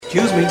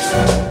Excuse me.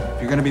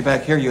 If you're going to be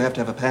back here, you have to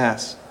have a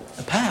pass.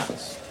 A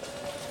pass?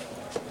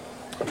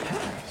 A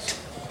pass?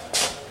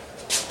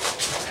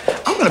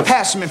 I'm gonna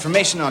pass some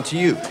information on to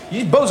you.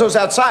 You bozos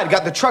outside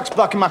got the trucks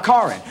blocking my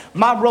car in.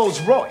 My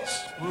Rolls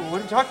Royce. What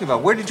are you talking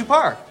about? Where did you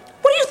park?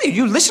 What do you think?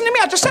 You listen to me?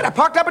 I just said I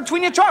parked up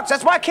between your trucks.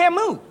 That's why I can't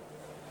move.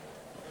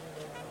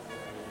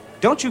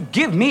 Don't you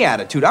give me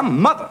attitude. I'm a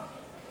mother.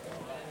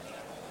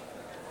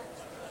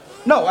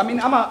 No, I mean,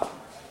 I'm a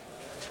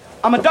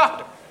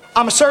doctor.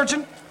 I'm a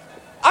surgeon.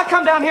 I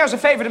come down here as a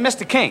favor to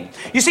Mr. King.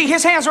 You see,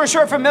 his hands are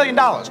insured for $1 million.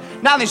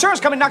 Now, the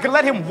insurance company's not gonna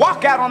let him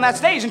walk out on that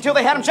stage until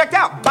they had him checked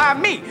out by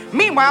me.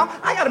 Meanwhile,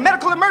 I got a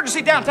medical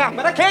emergency downtown,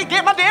 but I can't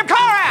get my damn car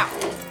out.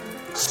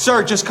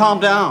 Sir, just calm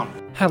down.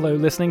 Hello,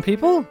 listening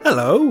people.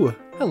 Hello.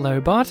 Hello,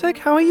 Bartek.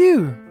 How are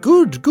you?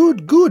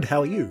 Good.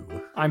 How are you?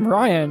 I'm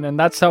Ryan, and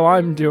that's how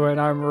I'm doing.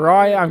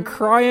 I'm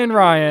crying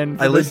Ryan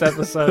for this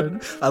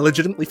episode. I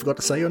legitimately forgot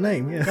to say your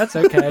name, yeah. That's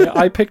okay.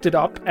 I picked it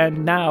up,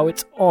 and now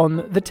it's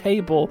on the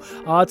table.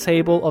 Our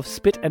table of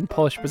Spit and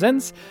Polish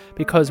presents,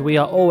 because we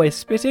are always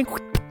spitting,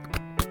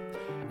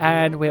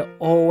 and we're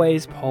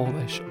always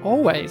Polish.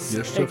 Always.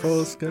 Jeszcze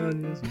Polska,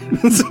 yes.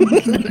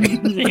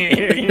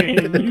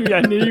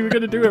 I knew you were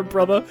going to do it,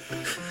 brother.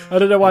 I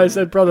don't know why I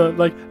said brother.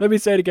 Like, let me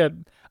say it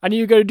again. I knew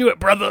you were going to do it,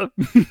 brother,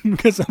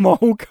 because I'm a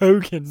Hulk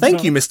Hogan.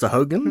 Thank you, Mr.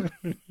 Hogan.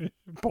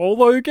 Paul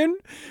Hogan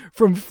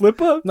from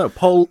Flipper? No,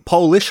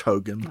 Polish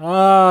Hogan.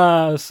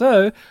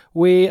 So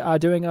we are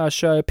doing our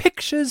show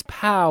Pictures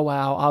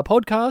Powwow, our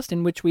podcast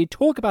in which we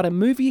talk about a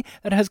movie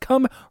that has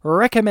come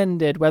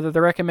recommended, whether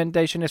the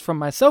recommendation is from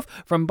myself,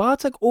 from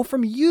Bartek, or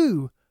from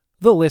you,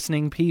 the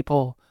listening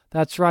people.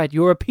 That's right,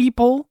 you're a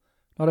people,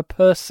 not a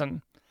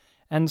person.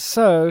 And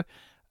so,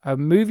 a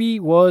movie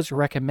was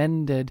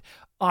recommended.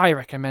 I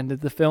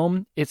recommended the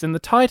film. It's in the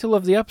title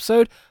of the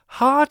episode,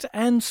 Heart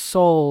and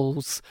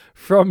Souls,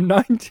 from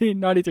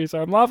 1993.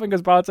 So I'm laughing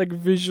because Bartek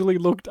visually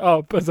looked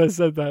up as I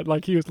said that,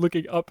 like he was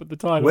looking up at the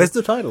title. Where's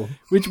the title?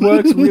 Which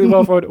works really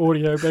well for an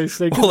audio,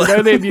 basically, because it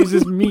only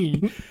amuses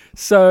me.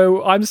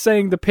 So I'm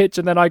saying the pitch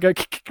and then I go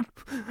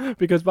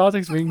because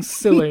Bartek's being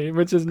silly,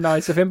 which is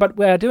nice of him. But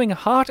we're doing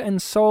Heart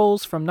and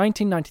Souls from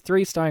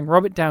 1993, starring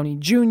Robert Downey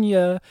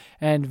Jr.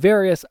 and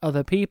various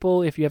other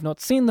people. If you have not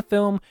seen the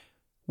film,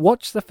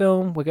 watch the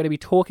film. We're going to be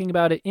talking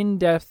about it in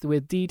depth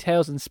with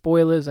details and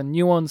spoilers and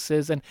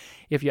nuances. And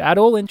if you're at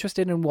all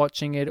interested in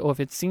watching it, or if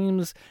it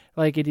seems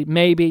like it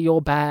may be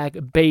your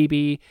bag,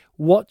 baby,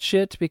 watch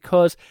it,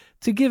 because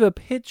to give a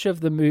pitch of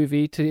the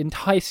movie to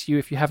entice you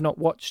if you have not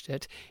watched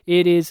it,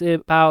 it is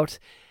about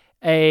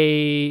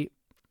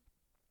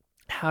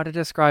how to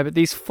describe it?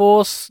 These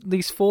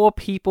four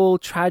people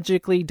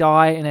tragically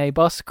die in a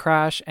bus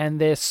crash,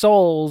 and their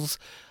souls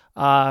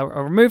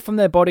are removed from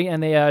their body,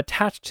 and they are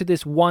attached to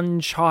this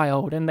one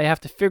child, and they have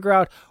to figure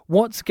out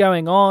what's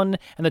going on.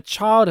 And the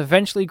child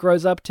eventually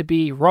grows up to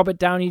be Robert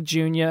Downey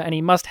Jr., and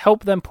he must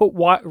help them put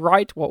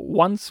right what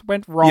once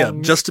went wrong. Yeah,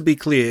 just to be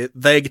clear,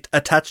 they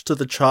attach to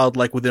the child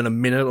like within a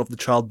minute of the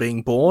child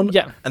being born.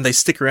 Yeah, and they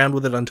stick around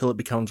with it until it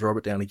becomes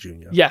Robert Downey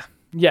Jr.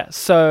 Yeah.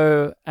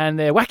 So, and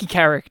they're wacky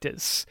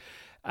characters.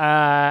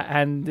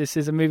 And this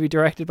is a movie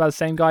directed by the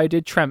same guy who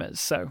did Tremors,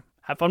 so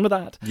have fun with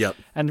that. Yep.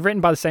 And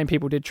written by the same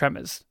people who did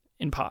Tremors,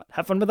 in part.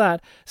 Have fun with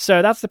that.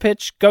 So that's the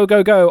pitch. Go,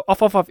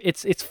 off.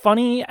 It's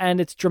funny, and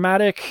it's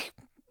dramatic,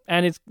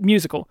 and it's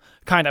musical,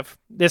 kind of.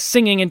 There's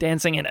singing and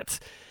dancing in it.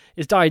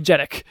 It's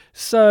diegetic.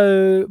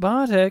 So,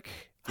 Bartek...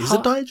 Is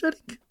it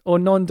diegetic? Or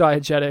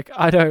non-diegetic?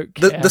 I don't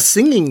care. The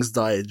singing's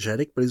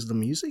diegetic, but is the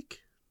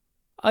music?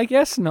 I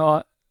guess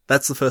not.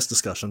 That's the first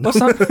discussion.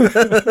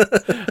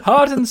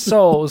 Heart and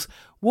Souls.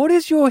 What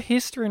is your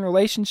history and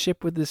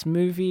relationship with this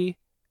movie,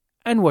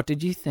 and what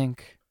did you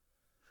think?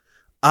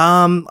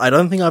 I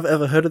don't think I've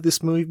ever heard of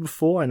this movie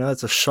before. I know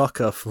it's a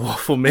shocker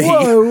for me.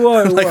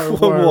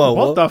 Whoa.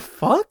 What the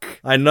fuck?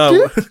 I know.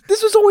 Dude,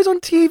 this was always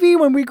on TV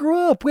when we grew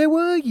up. Where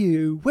were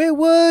you?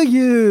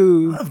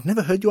 I've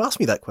never heard you ask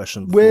me that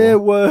question before. Where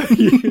were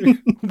you?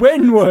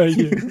 When were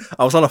you?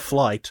 I was on a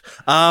flight.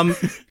 No.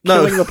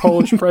 Killing the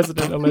Polish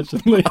president,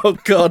 allegedly. Oh,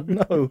 God,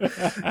 no.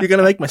 You're going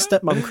to make my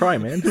stepmom cry,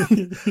 man.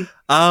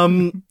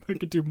 I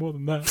could do more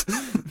than that.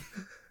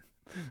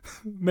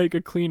 Make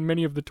her clean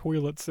many of the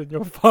toilets in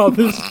your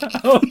father's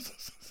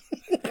house.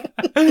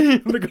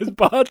 Because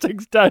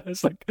Bartek's dad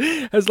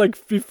has like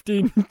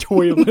 15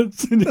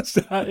 toilets in his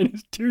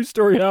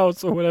 2-story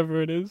house or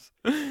whatever it is.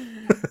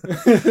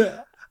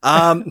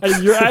 And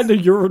a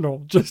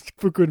urinal, just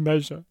for good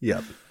measure.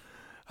 Yep.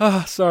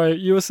 Sorry,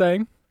 you were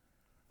saying?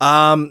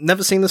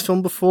 Never seen this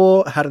film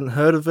before, hadn't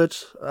heard of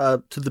it.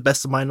 To the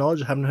best of my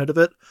knowledge, I haven't heard of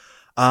it.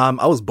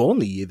 I was born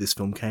the year this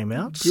film came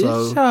out,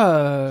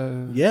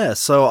 so yeah.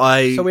 So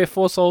we're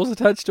 4 souls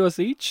attached to us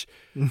each.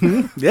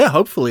 Yeah,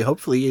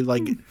 hopefully,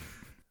 like,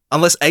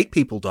 unless 8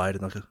 people died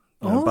in a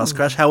bus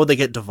crash, how would they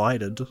get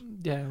divided?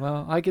 Yeah,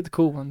 well, I get the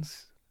cool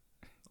ones.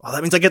 Oh,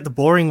 that means I get the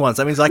boring ones.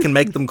 That means I can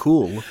make them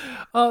cool.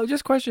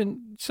 Just a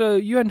question. So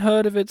you hadn't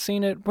heard of it,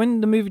 seen it. When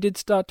the movie did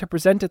start to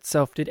present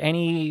itself, did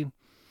any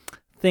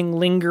anything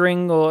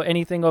lingering or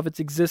anything of its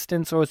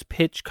existence or its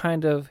pitch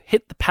kind of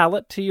hit the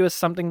palate to you as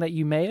something that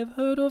you may have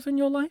heard of in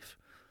your life?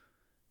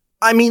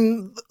 I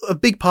mean, a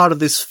big part of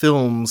this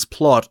film's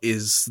plot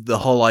is the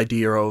whole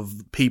idea of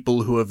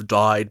people who have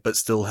died but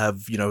still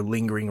have,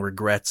 lingering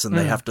regrets, and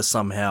they have to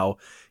somehow,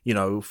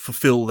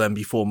 fulfill them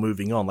before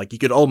moving on. Like, you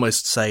could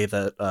almost say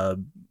that,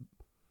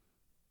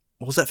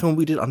 what was that film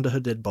we did, Under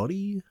Her Dead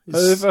Body?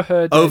 Over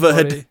Her Dead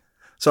Body.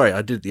 Sorry,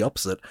 I did the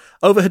opposite.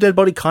 Over Her Dead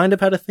Body kind of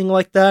had a thing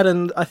like that,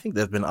 and I think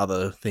there have been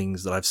other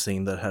things that I've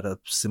seen that had a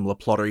similar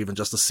plot or even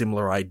just a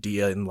similar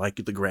idea in,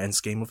 like, the grand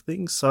scheme of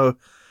things. So,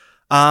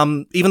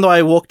 even though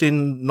I walked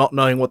in not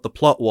knowing what the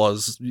plot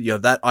was,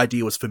 that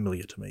idea was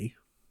familiar to me.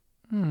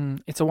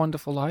 It's a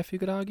Wonderful Life, you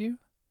could argue,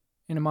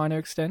 in a minor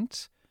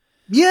extent.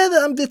 Yeah,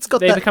 it's got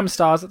they that... become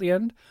stars at the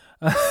end.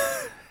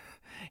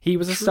 He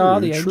was a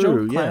star, the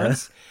angel,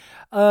 Clarence.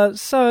 Yeah.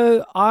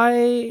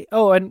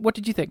 And what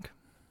did you think?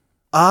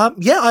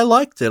 Yeah, I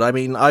liked it. I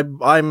mean,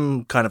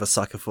 I'm kind of a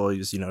sucker for,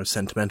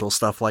 sentimental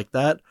stuff like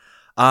that.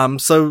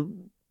 So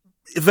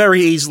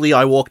very easily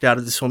I walked out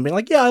of this one being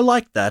like, yeah, I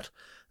like that.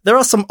 There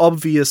are some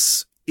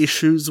obvious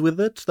issues with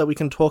it that we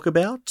can talk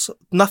about.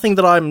 Nothing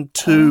that I'm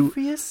too...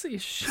 Obvious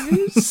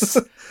issues?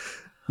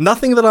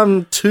 Nothing that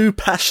I'm too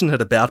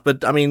passionate about,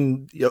 but I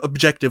mean,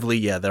 objectively,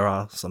 yeah, there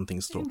are some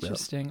things to talk about.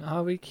 Interesting.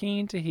 Are we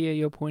keen to hear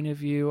your point of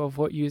view of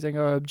what you think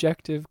are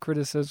objective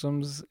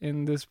criticisms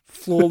in this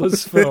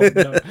flawless film?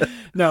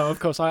 No, of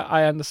course,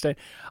 I understand.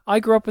 I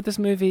grew up with this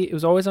movie. It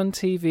was always on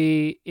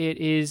TV. It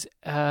is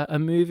a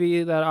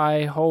movie that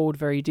I hold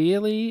very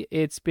dearly.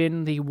 It's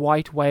been the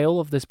white whale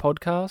of this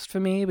podcast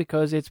for me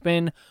because it's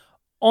been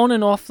on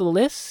and off the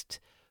list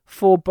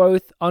for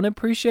both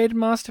unappreciated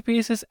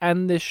masterpieces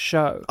and this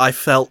show. I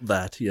felt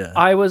that, yeah.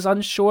 I was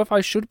unsure if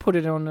I should put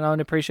it on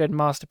unappreciated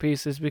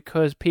masterpieces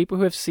because people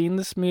who have seen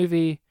this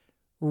movie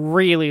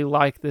really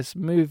like this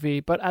movie,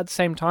 but at the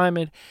same time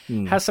it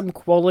has some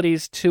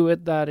qualities to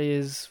it that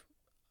is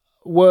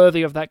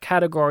worthy of that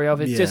category of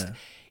it.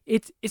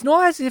 It's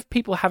not as if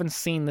people haven't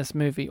seen this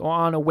movie or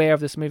aren't aware of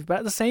this movie, but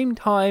at the same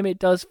time it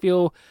does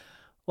feel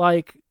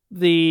like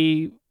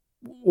the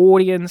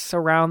audience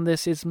around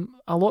this is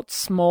a lot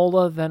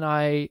smaller than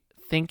I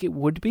think it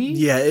would be.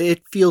 Yeah,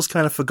 it feels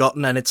kind of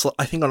forgotten, and it's,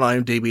 I think on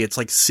IMDb it's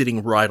like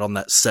sitting right on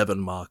that 7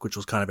 mark, which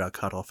was kind of our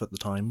cutoff at the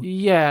time.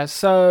 Yeah,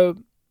 so...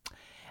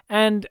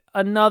 And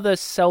another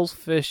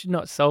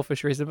not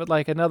selfish reason, but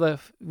like another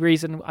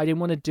reason I didn't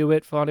want to do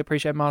it for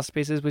Unappreciated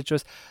Masterpieces, which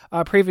was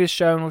our previous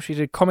show in which we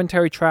did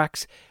commentary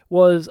tracks,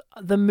 was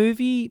the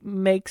movie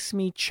makes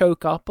me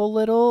choke up a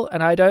little,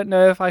 and I don't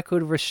know if I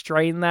could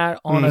restrain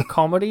that on a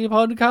comedy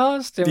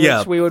podcast, in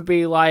which we would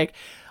be like,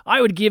 I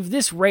would give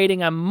this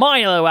rating a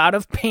Milo out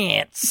of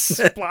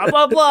pants, blah,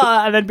 blah,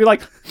 blah, and then be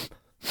like,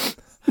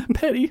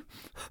 Petty.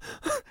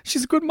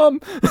 She's a good mum.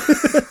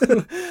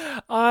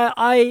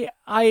 I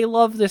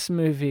love this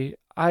movie.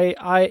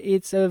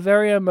 It's a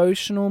very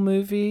emotional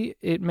movie.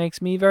 It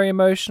makes me very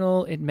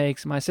emotional. It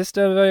makes my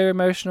sister very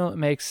emotional. It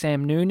makes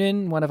Sam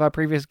Noonan, one of our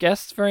previous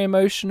guests, very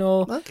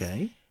emotional.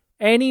 Okay.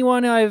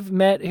 Anyone I've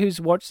met who's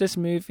watched this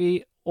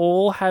movie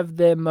all have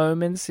their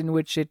moments in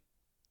which it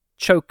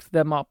choked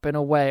them up in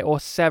a way, or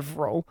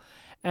several.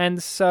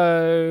 And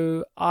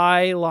so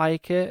I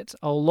like it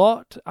a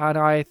lot, and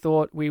I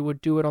thought we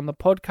would do it on the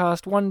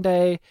podcast one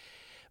day,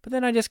 but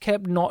then I just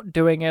kept not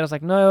doing it. I was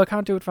like, no, I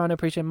can't do it for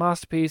Unappreciated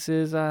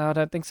Masterpieces. I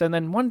don't think so. And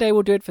then one day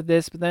we'll do it for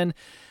this, but then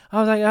I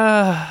was like,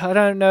 I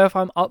don't know if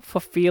I'm up for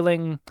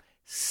feeling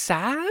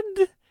sad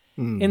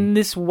in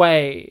this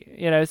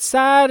way.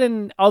 Sad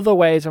in other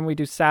ways when we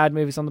do sad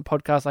movies on the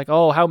podcast, like,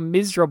 oh, how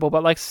miserable,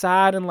 but like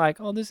sad and like,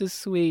 oh, this is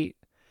sweet.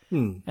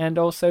 And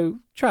also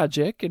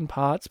tragic in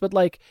parts, but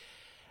like,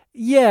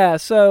 yeah,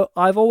 so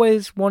I've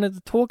always wanted to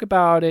talk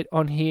about it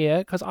on here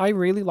because I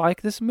really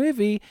like this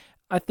movie.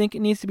 I think it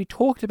needs to be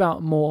talked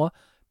about more.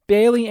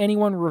 Barely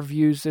anyone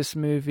reviews this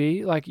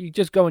movie. Like, you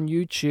just go on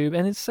YouTube,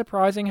 and it's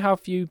surprising how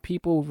few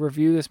people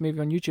review this movie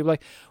on YouTube.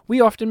 Like,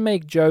 we often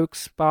make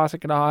jokes,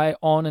 Bartek and I,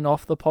 on and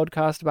off the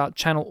podcast about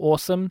Channel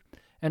Awesome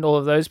and all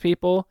of those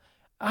people.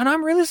 And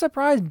I'm really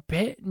surprised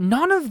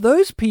none of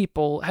those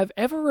people have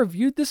ever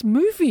reviewed this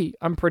movie,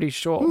 I'm pretty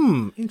sure.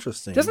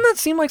 Interesting. Doesn't that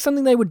seem like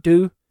something they would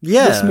do?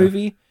 Yeah. This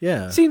movie?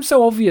 Yeah. Seems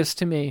so obvious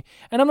to me.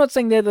 And I'm not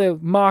saying they're the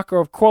marker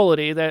of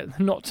quality, they're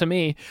not to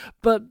me,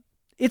 but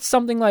it's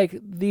something like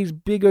these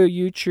bigger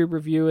YouTube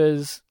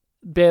reviewers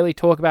barely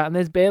talk about, and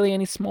there's barely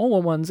any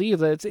smaller ones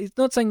either. It's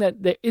not saying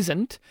that there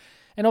isn't.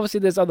 And obviously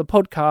there's other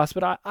podcasts,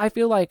 but I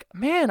feel like,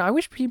 man, I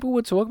wish people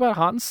would talk about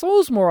Heart and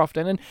Souls more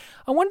often. And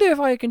I wonder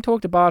if I can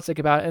talk to Bartek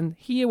about it and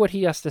hear what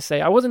he has to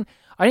say. I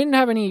didn't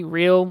have any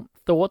real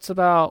thoughts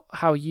about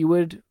how you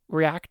would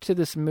react to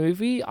this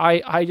movie.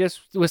 I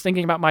just was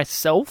thinking about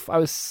myself. I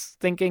was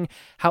thinking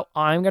how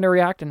I'm going to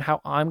react and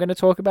how I'm going to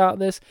talk about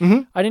this.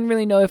 I didn't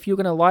really know if you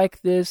were going to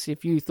like this,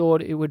 if you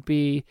thought it would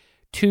be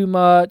too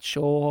much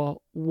or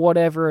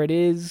whatever it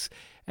is.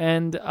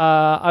 And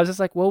I was just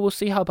like, well, we'll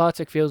see how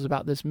Bartek feels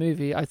about this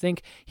movie. I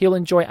think he'll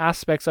enjoy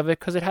aspects of it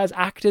because it has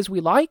actors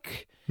we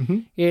like.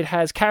 It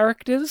has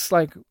characters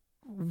like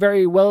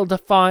very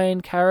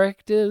well-defined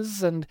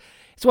characters, and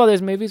it's one of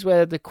those movies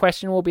where the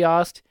question will be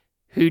asked,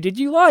 who did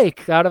you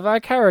like out of our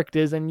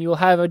characters? And you'll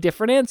have a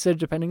different answer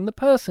depending on the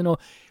person, or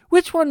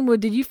which one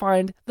did you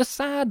find the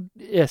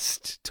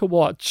saddest to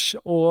watch,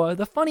 or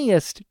the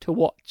funniest to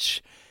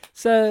watch?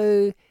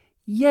 So,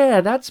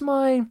 yeah, that's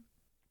my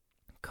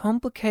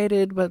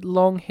complicated but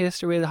long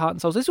history with Heart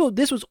and Souls.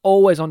 This was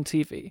always on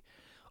TV.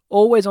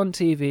 Always on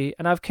TV,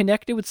 and I've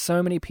connected with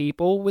so many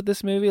people with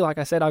this movie. Like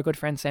I said, our good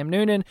friend Sam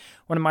Noonan,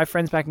 one of my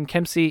friends back in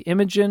Kempsey,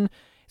 Imogen.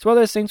 It's one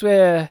of those things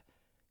where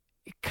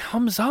it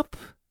comes up,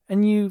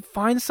 and you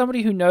find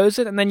somebody who knows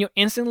it, and then you're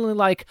instantly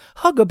like,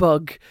 hug a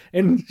bug,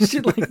 and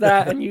shit like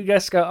that, and you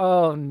just go,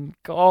 oh,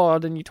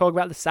 God, and you talk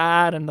about the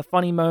sad and the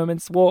funny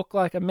moments, walk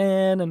like a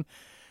man, and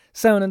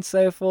so on and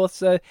so forth.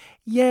 So,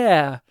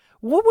 yeah.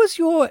 What was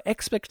your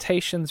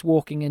expectations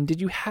walking in? Did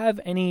you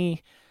have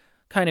any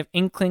kind of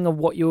inkling of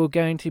what you were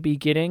going to be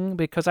getting?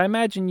 Because I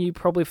imagine you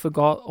probably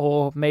forgot,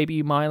 or maybe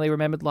you mildly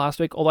remembered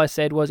last week, all I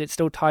said was it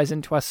still ties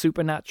into our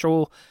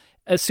supernatural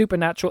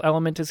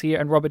element is here,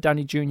 and Robert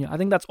Downey Jr. I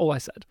think that's all I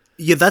said.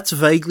 Yeah, that's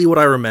vaguely what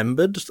I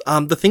remembered.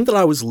 The thing that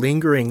I was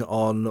lingering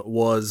on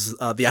was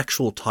the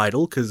actual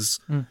title, because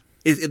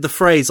the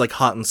phrase, like,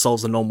 heart and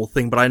soul's a normal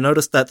thing, but I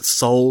noticed that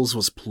souls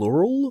was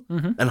plural,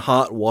 and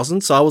heart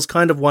wasn't, so I was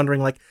kind of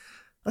wondering, like,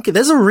 okay,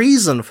 there's a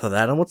reason for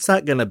that, and what's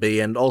that going to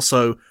be? And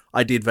also,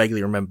 I did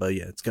vaguely remember,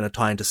 it's going to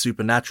tie into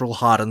supernatural.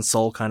 Heart and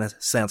soul kind of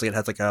sounds like it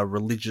has like a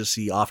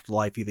religious-y,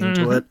 afterlife-y thing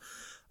to it.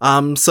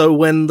 So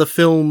when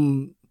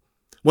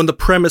the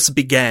premise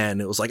began,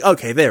 it was like,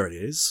 okay, there it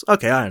is.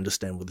 Okay, I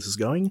understand where this is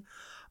going.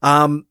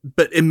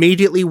 But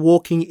immediately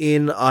walking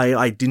in,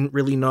 I didn't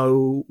really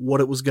know what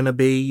it was going to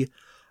be.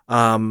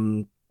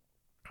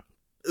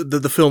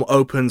 The film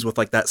opens with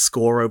like that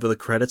score over the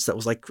credits that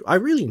was like, I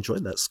really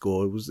enjoyed that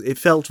score. It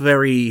felt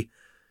very,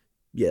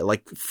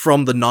 like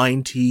from the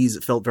 90s.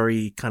 It felt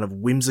very kind of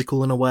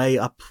whimsical in a way,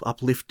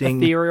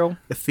 uplifting.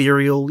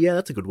 Ethereal. Yeah,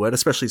 that's a good word,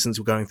 especially since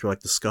we're going through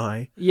like the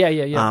sky. Yeah.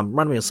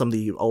 Reminded me of some of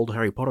the old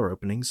Harry Potter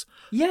openings.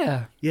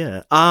 Yeah.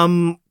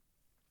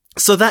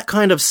 So that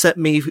kind of set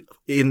me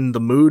in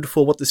the mood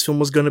for what this film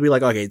was going to be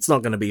like. Okay, it's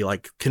not going to be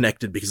like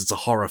connected because it's a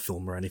horror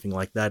film or anything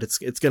like that. It's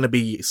going to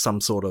be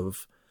some sort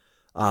of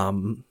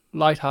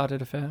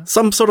lighthearted affair.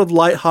 Some sort of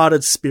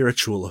lighthearted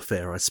spiritual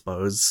affair, I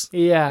suppose.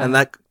 Yeah. And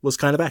that was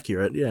kind of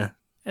accurate, yeah.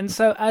 And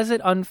so as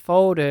it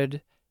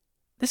unfolded,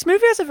 this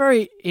movie has a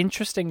very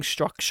interesting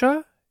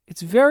structure.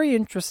 It's very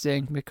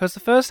interesting because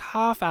the first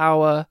half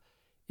hour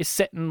is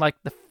set in like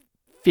the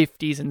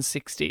 50s and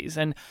 60s.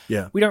 And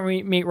we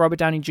don't meet Robert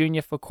Downey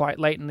Jr. for quite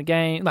late in the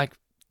game, like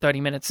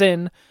 30 minutes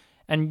in.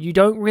 And you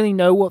don't really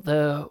know what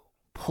the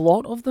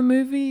plot of the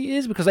movie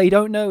is because they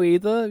don't know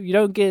either. You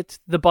don't get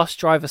the bus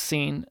driver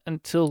scene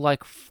until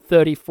like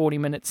 30-40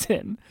 minutes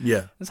in.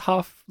 It's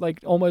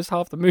almost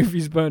half the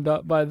movie's burned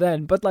up by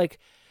then, but like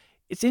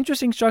it's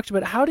interesting structure.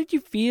 But how did you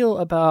feel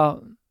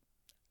about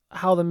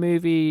how the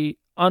movie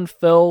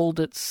unfurled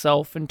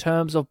itself in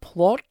terms of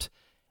plot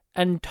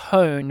and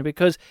tone?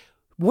 Because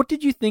what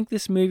did you think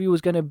this movie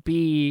was going to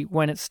be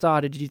when it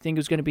started? Did you think it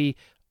was going to be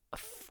a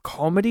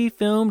comedy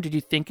film? Did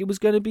you think it was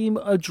going to be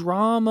a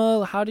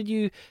drama? How did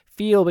you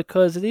feel?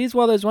 Because it is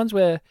one of those ones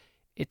where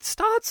it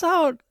starts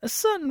out a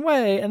certain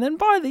way, and then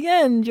by the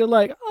end, you're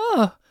like,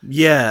 oh.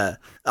 Yeah.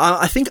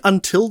 I think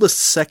until the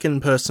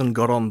second person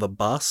got on the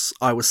bus,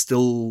 I was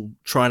still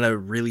trying to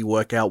really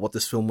work out what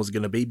this film was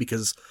going to be,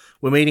 because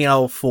we're meeting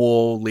our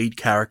four lead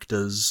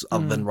characters,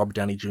 other than Robert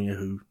Downey Jr.,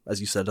 who,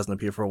 as you said, doesn't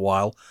appear for a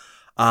while.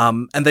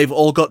 And they've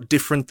all got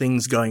different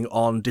things going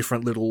on,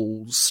 different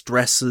little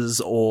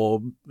stresses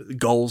or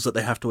goals that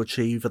they have to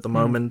achieve at the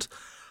moment.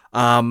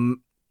 And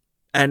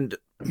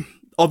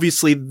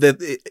obviously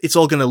it's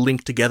all going to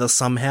link together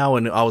somehow.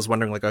 And I was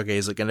wondering, like, okay,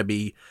 is it going to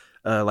be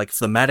like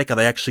thematic? Are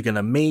they actually going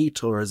to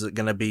meet, or is it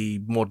going to be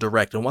more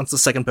direct? And once the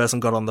second person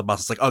got on the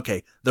bus, it's like,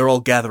 okay, they're all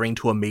gathering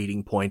to a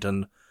meeting point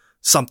and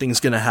something's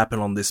going to happen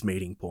on this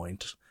meeting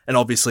point. And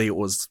obviously it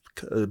was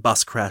a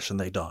bus crash and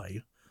they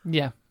die.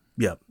 Yeah.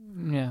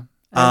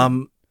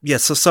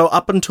 So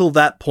up until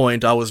that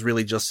point, I was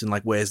really just in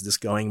like, where's this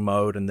going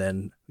mode, and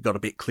then it got a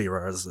bit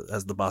clearer as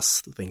the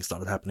bus thing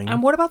started happening.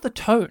 And what about the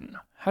tone?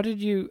 How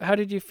did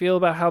you feel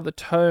about how the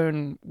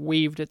tone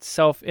weaved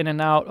itself in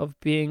and out of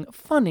being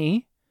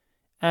funny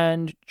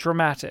and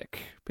dramatic?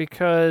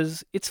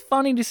 Because it's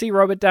funny to see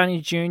Robert Downey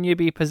Jr.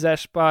 be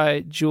possessed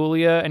by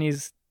Julia and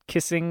he's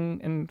kissing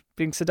and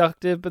being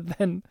seductive, but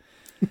then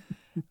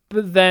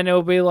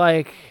it'll be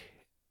like,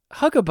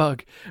 hug a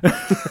bug.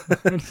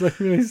 It's like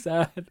really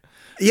sad.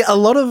 Yeah, a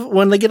lot of,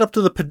 when they get up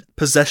to the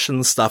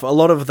possession stuff, a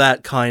lot of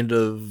that kind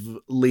of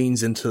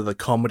leans into the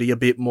comedy a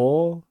bit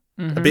more.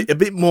 A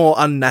bit more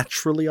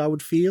unnaturally, I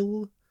would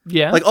feel.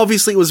 Yeah. Like,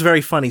 obviously it was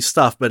very funny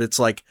stuff, but it's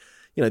like,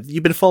 you know,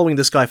 you've been following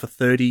this guy for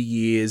 30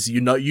 years.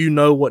 You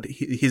know what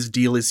his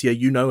deal is here.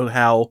 You know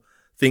how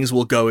things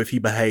will go if he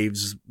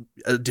behaves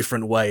a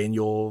different way, and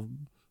you're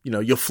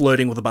you're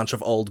flirting with a bunch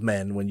of old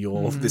men when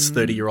you're this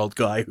 30-year-old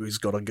guy who's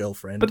got a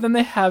girlfriend. But then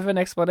they have an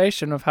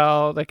explanation of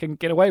how they can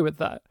get away with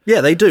that. Yeah,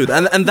 they do.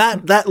 And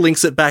that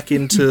links it back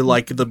into,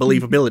 like, the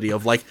believability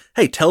of, like,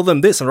 hey, tell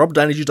them this. And Robert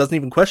Downey Jr. doesn't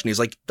even question. He's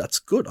like, that's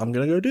good. I'm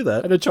going to go do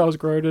that. And then Charles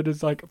Grodin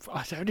is like,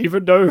 I don't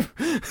even know.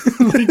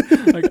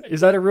 like,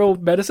 is that a real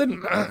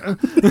medicine?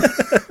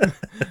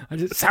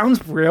 It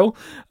sounds real.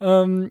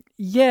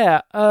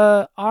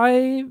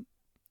 I...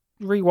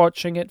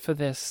 rewatching it for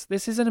this.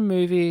 This isn't a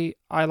movie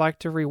I like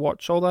to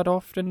rewatch all that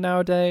often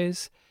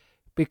nowadays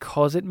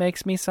because it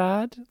makes me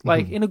sad,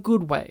 like in a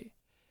good way.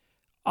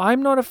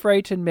 I'm not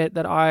afraid to admit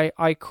that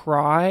I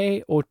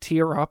cry or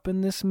tear up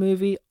in this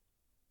movie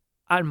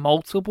at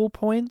multiple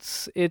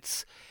points.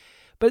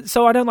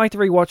 So I don't like to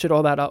rewatch it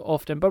all that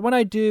often. But when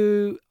I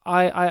do,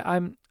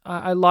 I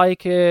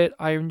like it.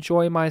 I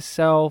enjoy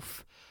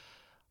myself.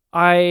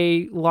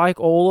 I like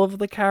all of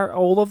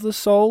the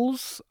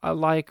souls. I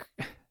like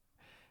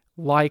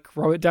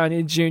Robert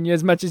Downey Jr.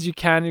 as much as you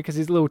can because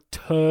he's a little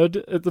turd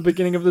at the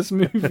beginning of this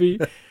movie.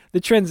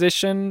 The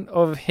transition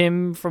of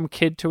him from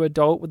kid to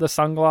adult with the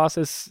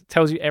sunglasses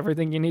tells you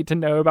everything you need to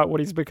know about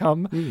what he's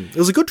become. It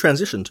was a good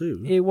transition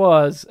too. It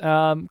was.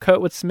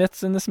 Kurtwood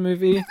Smith's in this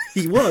movie.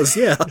 He was,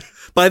 yeah.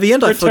 By the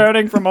end,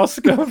 returning from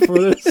Oscar for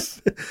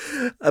this.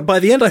 By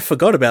the end, I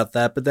forgot about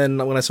that, but then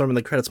when I saw him in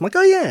the credits, I'm like,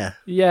 oh yeah.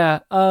 Yeah.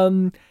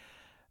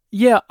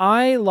 Yeah,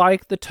 I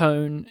like the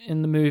tone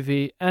in the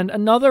movie, and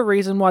another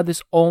reason why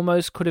this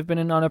almost could have been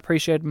an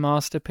unappreciated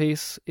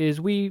masterpiece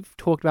is we've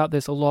talked about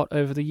this a lot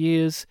over the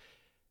years.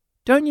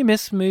 Don't you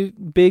miss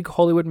big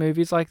Hollywood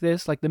movies like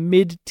this? Like the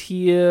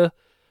mid-tier,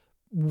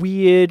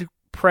 weird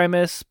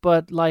premise,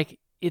 but like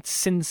it's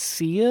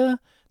sincere?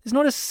 There's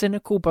not a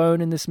cynical bone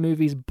in this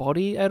movie's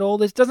body at all.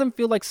 This doesn't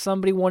feel like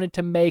somebody wanted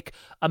to make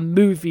a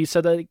movie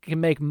so that it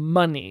can make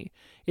money.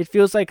 It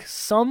feels like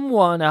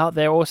someone out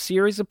there or a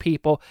series of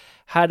people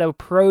had a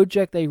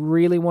project they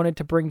really wanted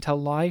to bring to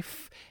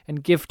life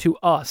and give to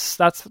us.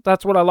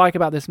 That's what I like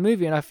about this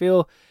movie, and I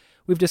feel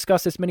we've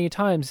discussed this many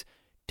times.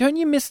 Don't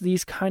you miss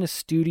these kind of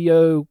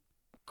studio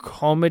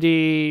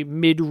comedy,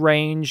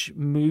 mid-range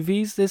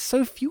movies? There's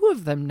so few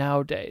of them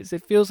nowadays.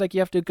 It feels like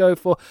you have to go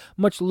for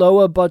much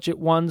lower budget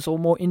ones or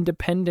more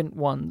independent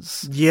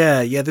ones.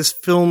 Yeah, this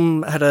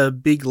film had a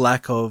big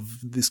lack of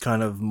this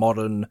kind of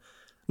modern,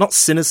 not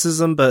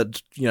cynicism,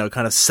 but,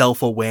 kind of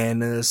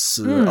self-awareness,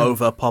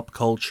 over pop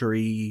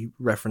culture-y,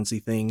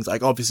 referencey things.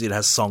 Like, obviously it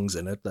has songs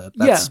in it,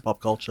 that's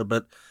pop culture,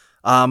 but,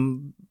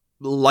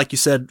 like you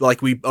said,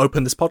 like we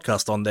opened this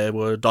podcast on, there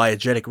were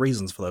diegetic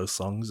reasons for those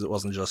songs. It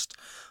wasn't just,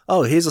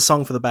 oh, here's a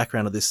song for the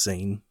background of this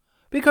scene.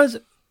 Because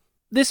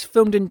this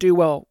film didn't do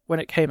well when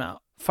it came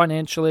out,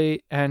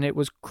 financially, and it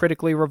was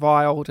critically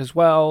reviled as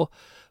well.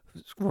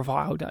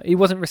 It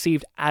wasn't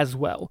received as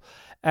well.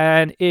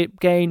 And it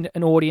gained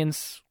an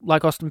audience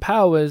like Austin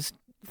Powers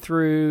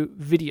through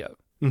video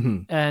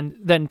and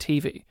then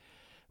TV,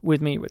 with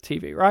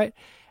TV, right?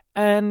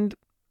 And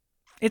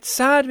it's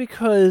sad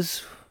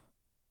because,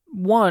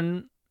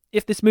 one,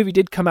 if this movie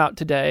did come out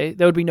today,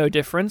 there would be no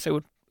difference. It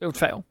would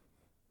fail,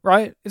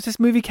 right? If this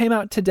movie came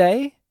out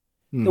today,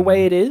 the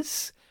way it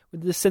is,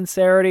 with the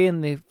sincerity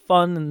and the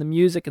fun and the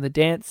music and the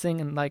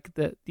dancing and like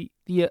the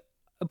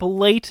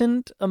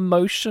blatant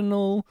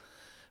emotional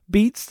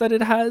beats that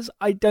it has,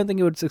 I don't think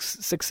it would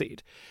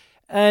succeed.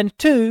 And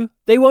two,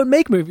 they won't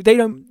make movies.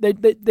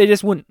 They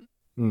just wouldn't.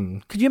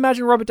 Could you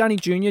imagine Robert Downey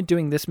Jr.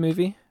 doing this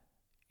movie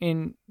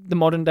in the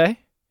modern day?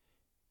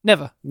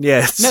 Never.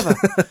 Yes. Never.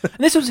 And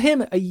this was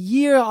him a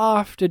year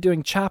after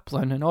doing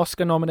Chaplin, an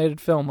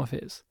Oscar-nominated film of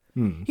his.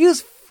 He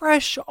was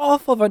fresh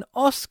off of an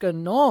Oscar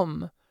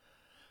nom.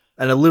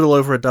 And a little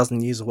over a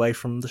dozen years away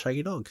from The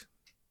Shaggy Dog.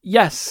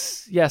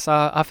 Yes,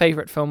 our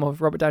favourite film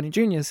of Robert Downey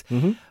Jr.'s.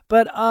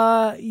 But,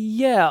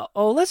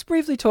 let's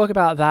briefly talk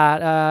about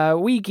that.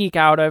 We geek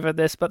out over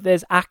this, but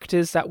there's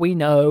actors that we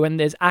know, and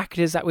there's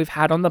actors that we've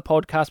had on the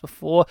podcast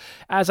before.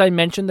 As I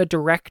mentioned, the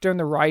director and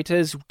the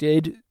writers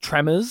did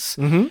Tremors,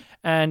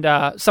 and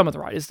some of the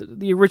writers,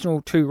 the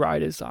original two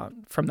writers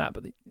aren't from that,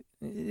 but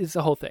it's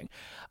the whole thing.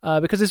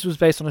 Because this was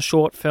based on a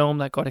short film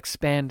that got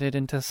expanded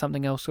into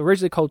something else,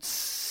 originally called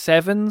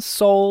Seven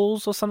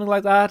Souls or something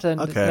like that,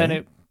 and then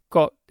it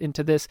got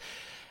into this.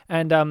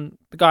 And the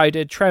guy who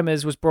did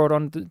Tremors was brought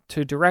on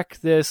to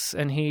direct this,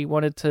 and he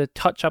wanted to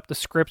touch up the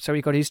script, so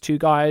he got his two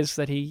guys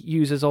that he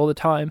uses all the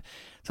time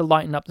to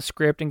lighten up the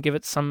script and give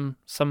it some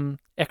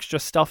extra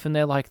stuff in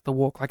there, like the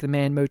walk like the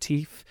man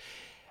motif.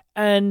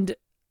 And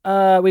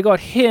we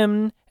got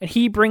him, and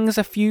he brings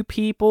a few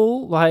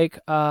people, like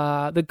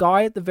the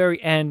guy at the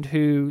very end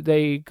who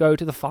they go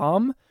to the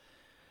farm.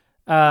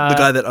 The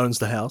guy that owns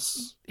the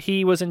house.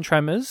 He was in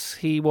Tremors.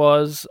 He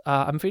was,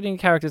 I'm forgetting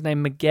the character's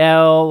name,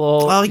 Miguel,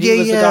 or he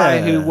was the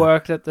guy who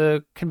worked at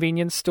the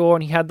convenience store,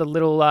 and he had the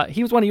little,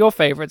 he was one of your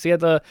favorites. He had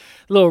the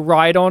little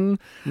ride-on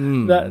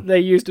that they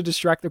used to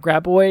distract the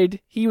graboid.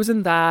 He was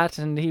in that,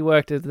 and he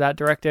worked as that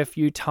director a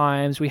few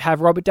times. We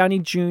have Robert Downey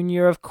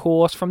Jr., of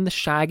course, from The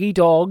Shaggy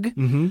Dog.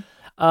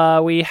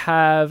 We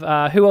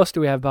have who else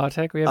do we have,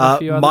 Bartek? We have a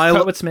few others.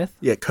 Kurtwood Smith.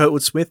 Yeah,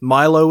 Kurtwood Smith.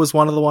 Milo was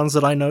one of the ones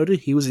that I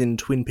noted. He was in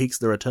Twin Peaks: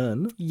 The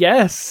Return.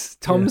 Yes,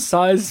 Tom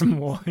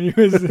Sizemore.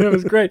 It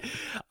was great.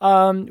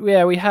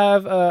 Yeah, we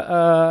have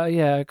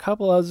a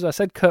couple others. I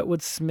said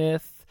Kurtwood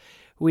Smith.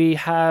 We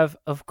have,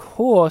 of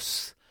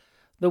course,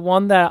 the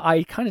one that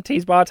I kind of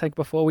teased Bartek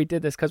before we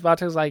did this, because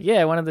Bartek was like,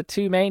 yeah, one of the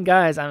two main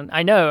guys, and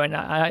I know,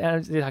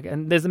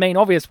 and there's the main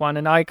obvious one,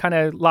 and I kind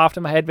of laughed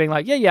in my head being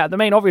like, yeah, the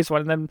main obvious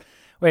one, and then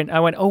I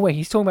went, oh wait,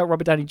 he's talking about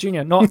Robert Downey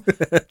Jr., not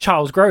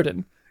Charles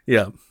Grodin.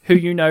 Yeah. Who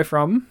you know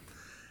from?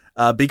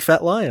 Big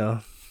Fat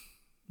Liar.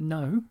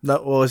 No.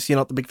 No, well, is he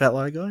not the Big Fat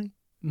Liar guy?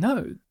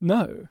 No.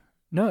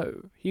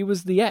 He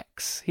was the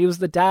X. He was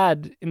the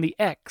dad in the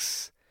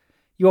X.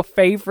 Your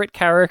favorite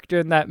character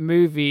in that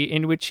movie,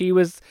 in which he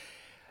was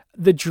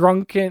the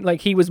drunken,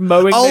 like he was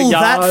mowing the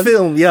yard. Oh, that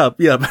film, yeah.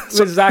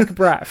 With Zach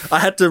Braff. I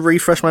had to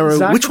refresh my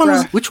memory.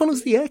 Which one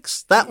was the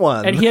X? That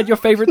one. And he had your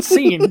favorite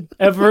scene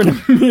ever in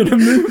a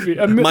movie.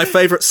 My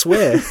favorite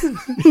swear.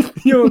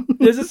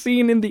 There's a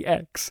scene in the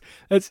X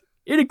that's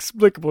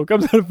inexplicable. It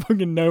comes out of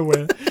fucking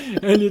nowhere.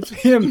 And it's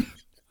him.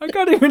 I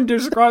can't even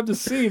describe the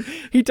scene.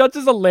 He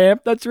touches a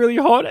lamp that's really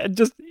hot and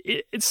just,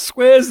 it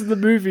swears in the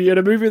movie, in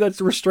a movie that's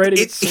restraining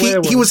its swear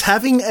words. He was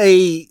having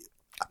I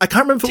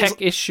can't remember if it was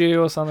tech issue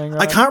or something,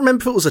 right? I can't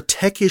remember if it was a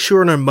tech issue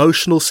or an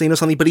emotional scene or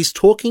something, but he's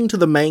talking to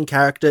the main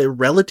character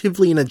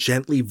relatively in a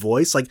gently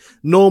voice, like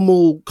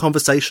normal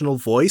conversational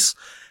voice.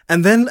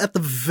 And then at the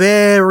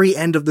very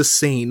end of the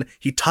scene,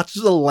 he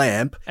touches a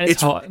lamp. And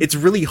it's hot. It's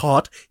really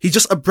hot. He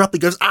just abruptly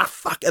goes,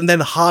 fuck, and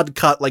then hard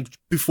cut, like,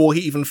 before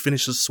he even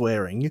finishes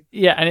swearing.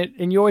 Yeah,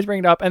 and you always bring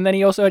it up. And then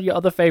he also had your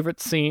other favorite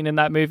scene in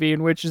that movie,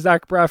 in which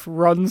Zach Braff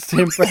runs to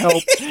him for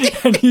help,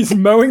 and he's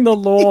mowing the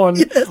lawn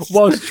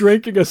whilst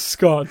drinking a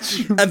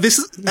scotch. And this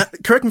is,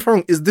 correct me if I'm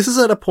wrong, this is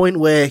at a point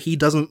where he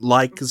doesn't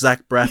like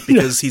Zach Braff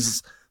because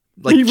he's...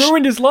 Like, he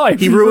ruined his life.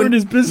 He ruined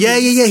his business. Yeah.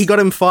 He got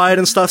him fired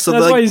and stuff. So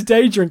that's why he's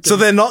day drinking. So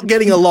they're not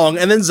getting along.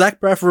 And then Zach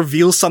Braff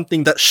reveals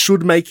something that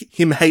should make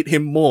him hate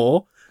him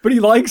more. But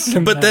he likes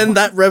him. But then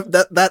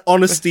that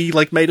honesty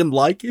like made him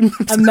like him.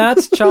 And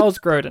that's Charles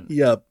Grodin.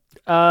 Yeah.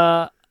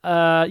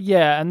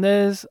 Yeah. And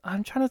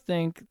I'm trying to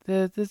think.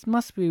 There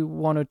must be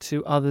one or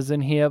two others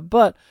in here,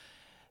 but.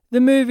 The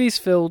movie's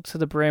filled to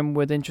the brim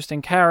with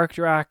interesting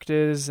character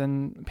actors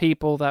and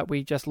people that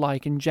we just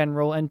like in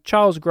general, and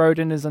Charles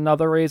Grodin is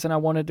another reason I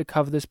wanted to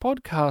cover this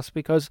podcast,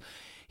 because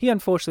he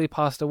unfortunately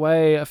passed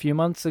away a few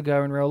months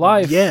ago in real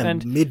life. Yeah,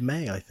 and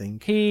mid-May, I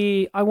think.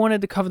 I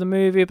wanted to cover the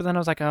movie, but then I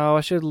was like,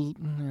 I should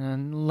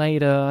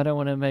later. I don't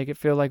want to make it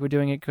feel like we're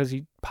doing it because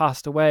he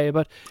passed away.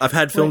 But I've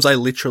had films I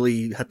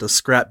literally had to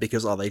scrap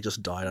because, they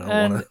just died. I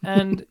don't want to.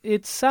 And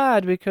it's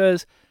sad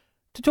because...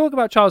 To talk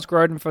about Charles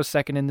Grodin for a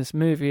second in this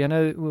movie, I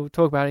know we'll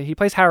talk about it. He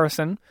plays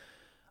Harrison.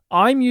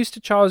 I'm used to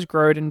Charles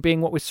Grodin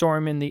being what we saw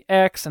him in the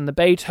X and the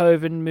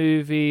Beethoven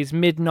movies,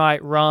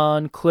 Midnight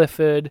Run,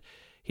 Clifford,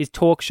 his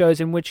talk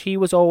shows in which he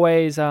was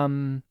always, I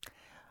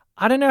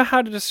don't know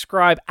how to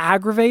describe,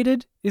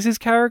 aggravated is his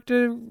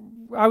character,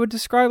 I would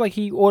describe. Like,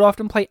 he would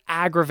often play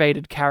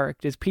aggravated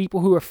characters,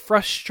 people who are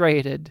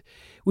frustrated,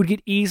 would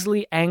get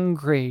easily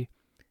angry.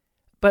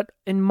 But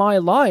in my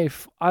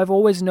life, I've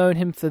always known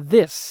him for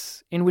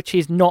this, in which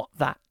he's not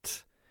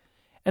that.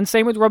 And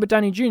same with Robert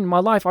Downey Jr. In my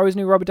life, I always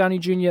knew Robert Downey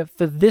Jr.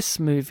 for this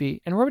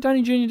movie. And Robert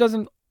Downey Jr.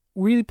 doesn't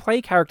really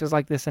play characters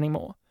like this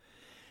anymore.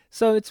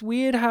 So it's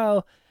weird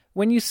how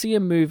when you see a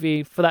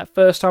movie for that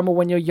first time or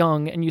when you're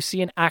young and you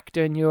see an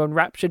actor and you're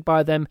enraptured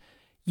by them,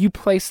 you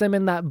place them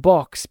in that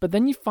box. But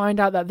then you find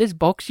out that this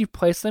box you've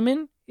placed them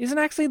in isn't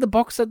actually the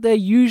box that they're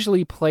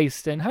usually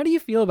placed in. How do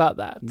you feel about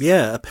that?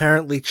 Yeah,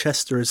 apparently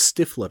Chester is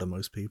Stifler to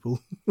most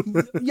people.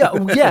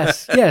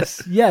 Yes,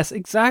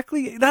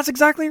 exactly. That's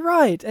exactly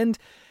right. And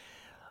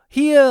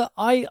here,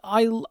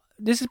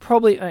 this is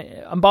probably,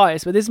 I'm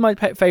biased, but this is my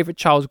favorite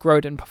Charles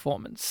Grodin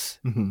performance.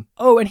 Mm-hmm.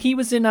 Oh, and he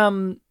was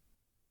in,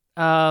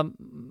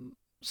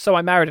 So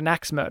I Married an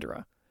Axe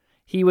Murderer.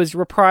 He was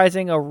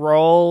reprising a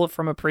role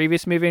from a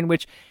previous movie in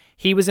which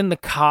he was in the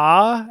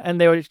car and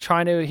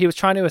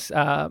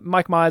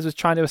Mike Myers was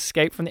trying to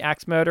escape from the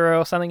axe murderer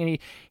or something, and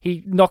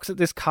he knocks at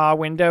this car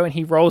window and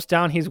he rolls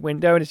down his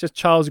window and it's just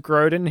Charles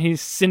Grodin, and he's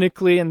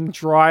cynically and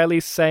dryly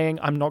saying,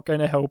 "I'm not going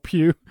to help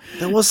you."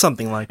 There was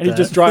something like that. And he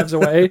just drives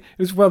away. It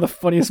was one of the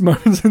funniest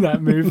moments in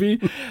that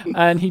movie,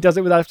 and he does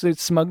it with absolute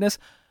smugness.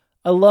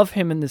 I love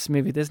him in this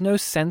movie. There's no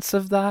sense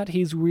of that.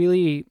 He's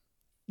really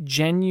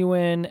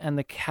genuine, and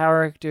the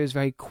character is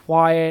very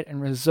quiet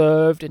and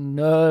reserved and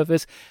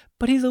nervous,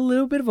 but he's a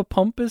little bit of a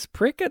pompous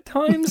prick at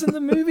times in the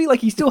movie.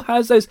 Like, he still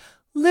has those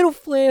little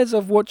flares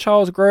of what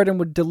Charles Grodin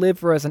would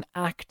deliver as an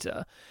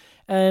actor.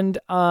 And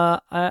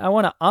I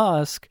want to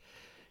ask,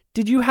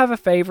 did you have a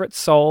favorite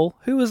soul?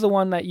 Who was the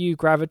one that you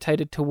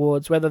gravitated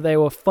towards, whether they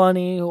were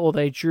funny or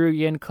they drew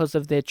you in because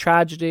of their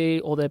tragedy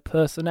or their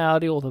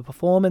personality or the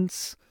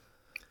performance?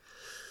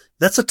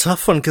 That's a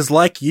tough one, because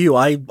like you,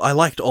 I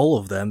liked all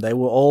of them. They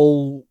were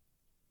all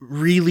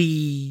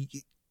really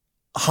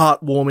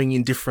heartwarming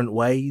in different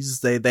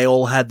ways. They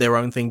all had their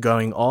own thing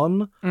going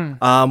on. When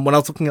I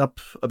was looking up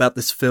about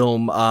this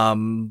film,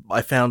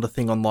 I found a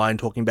thing online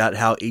talking about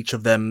how each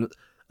of them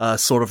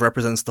sort of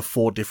represents the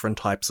 4 different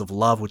types of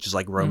love, which is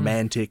like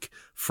romantic,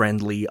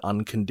 friendly,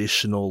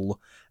 unconditional,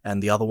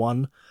 and the other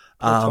one.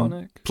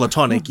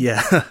 Platonic,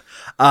 yeah.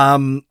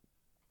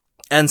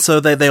 And so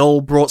they all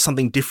brought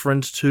something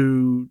different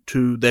to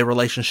their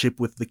relationship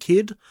with the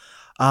kid.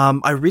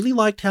 I really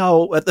liked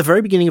how at the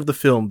very beginning of the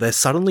film, they're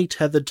suddenly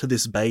tethered to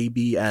this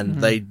baby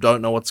and they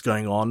don't know what's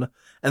going on.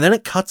 And then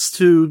it cuts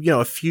to,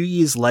 a few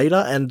years later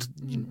and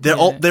they're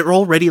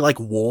already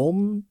like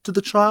warm to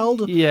the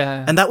child.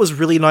 Yeah. And that was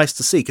really nice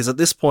to see because at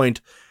this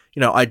point,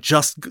 I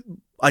just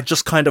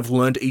kind of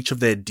learned each of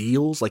their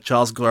deals. Like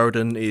Charles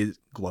Grodin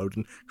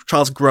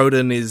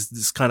is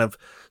this kind of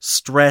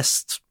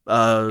stressed,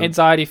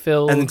 anxiety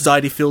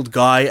filled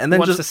guy, and then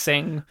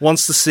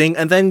wants to sing.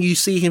 And then you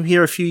see him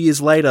here a few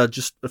years later,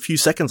 just a few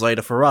seconds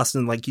later for us,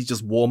 and like he's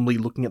just warmly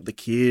looking at the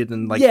kid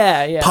and like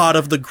part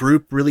of the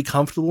group, really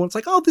comfortable. And it's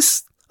like,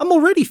 I'm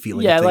already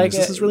feeling things. Like,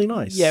 this is really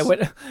nice. Yeah,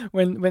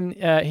 when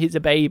he's a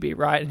baby,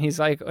 right, and he's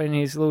like in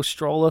his little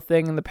stroller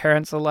thing, and the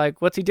parents are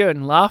like, "What's he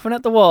doing? Laughing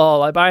at the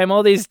wall. I buy him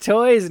all these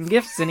toys and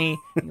gifts, and he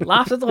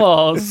laughs at the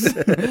walls."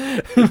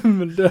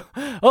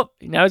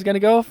 Now he's going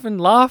to go off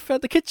and laugh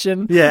at the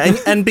kitchen. Yeah,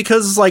 and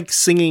because like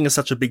singing is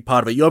such a big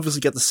part of it, you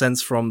obviously get the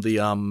sense from the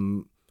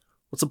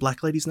what's the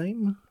black lady's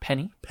name?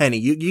 Penny.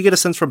 You get a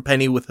sense from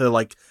Penny with her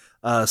like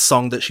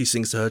song that she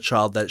sings to her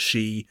child that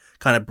she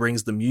kind of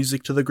brings the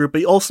music to the group,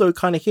 but also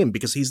kind of him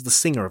because he's the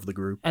singer of the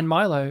group. And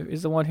Milo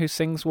is the one who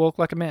sings "Walk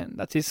Like a Man."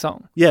 That's his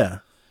song. Yeah.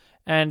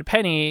 And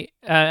Penny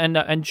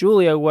and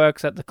Julia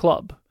works at the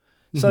club,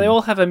 so they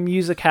all have a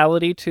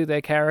musicality to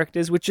their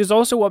characters, which is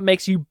also what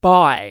makes you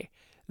buy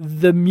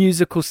the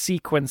musical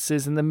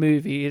sequences in the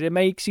movie. It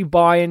makes you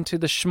buy into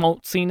the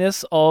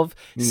schmaltziness of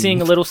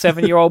seeing a little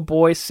 7-year-old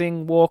boy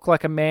sing "Walk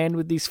Like a Man"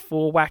 with these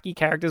 4 wacky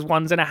characters.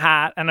 One's in a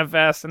hat and a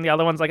vest, and the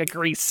other one's like a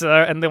greaser,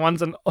 and the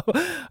one's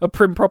a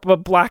prim proper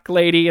black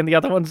lady, and the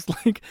other one's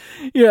like,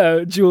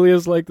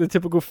 Julia's like the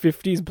typical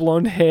 50s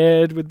blonde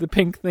haired with the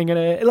pink thing in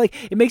it. Like,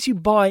 it makes you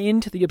buy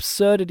into the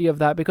absurdity of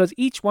that because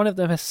each one of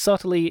them has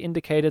subtly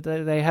indicated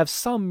that they have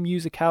some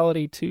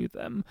musicality to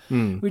them,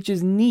 which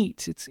is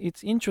neat.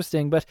 It's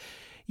interesting, but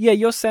yeah,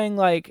 you're saying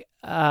like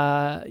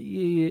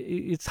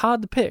it's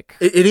hard to pick.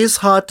 It is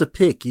hard to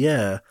pick,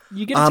 yeah.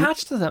 You get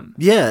attached to them.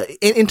 Yeah,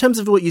 in terms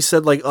of what you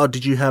said, like,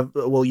 did you have?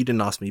 Well, you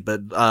didn't ask me,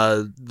 but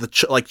the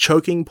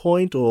choking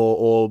point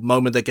or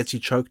moment that gets you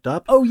choked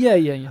up. Oh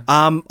yeah.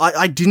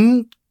 I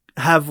didn't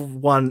have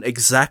one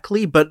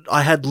exactly, but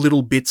I had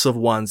little bits of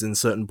ones in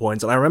certain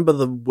points, and I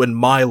remember when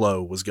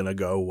Milo was gonna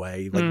go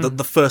away, like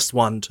the first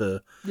one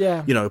to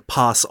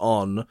pass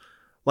on,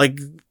 like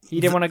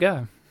he didn't want to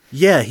go.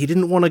 Yeah, he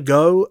didn't want to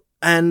go,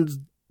 and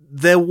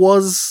there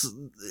was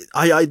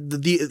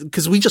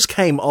because we just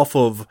came off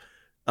of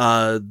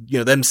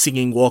them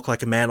singing "Walk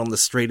Like a Man" on the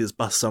street as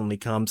Bus Suddenly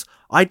Comes.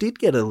 I did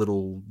get a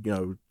little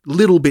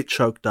bit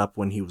choked up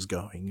when he was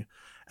going,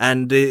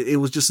 and it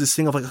was just this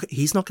thing of like,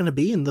 he's not going to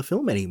be in the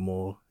film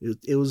anymore.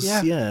 It was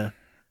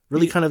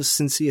really kind of a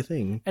sincere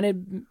thing, and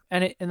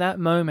it in that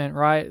moment,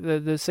 right,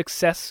 the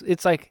success,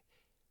 it's like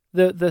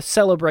the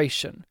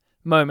celebration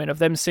moment of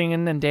them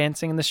singing and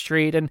dancing in the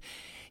street, and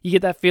you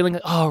get that feeling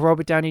that,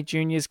 Robert Downey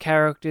Jr.'s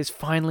character is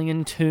finally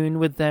in tune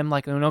with them.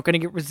 Like, we're not going to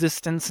get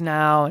resistance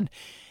now. And,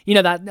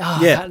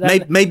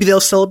 maybe they'll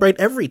celebrate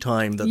every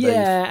time that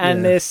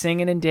they're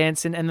singing and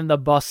dancing. And then the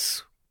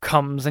bus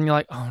comes and you're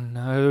like, oh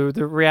no,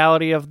 the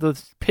reality of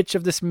the pitch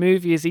of this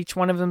movie is each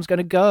one of them's going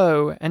to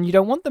go. And you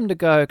don't want them to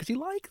go because you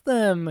like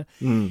them.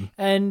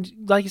 And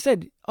like you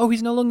said,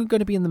 he's no longer going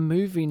to be in the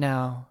movie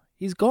now.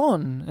 He's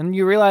gone. And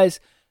you realize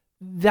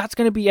that's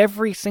going to be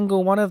every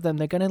single one of them.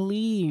 They're going to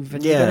leave,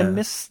 and you're going to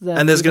miss them.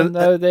 And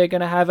though they're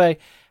going to have a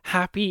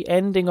happy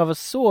ending of a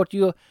sort,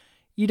 you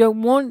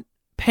don't want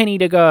Penny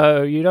to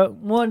go. You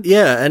don't want.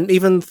 Yeah, and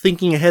even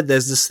thinking ahead,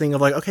 there's this thing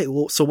of like, okay,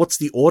 well, so what's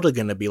the order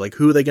going to be? Like,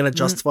 who are they going to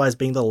justify as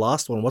being the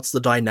last one? What's the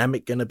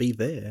dynamic going to be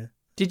there?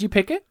 Did you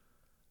pick it?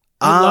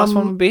 The last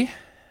one would be.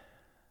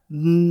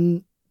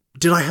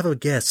 Did I have a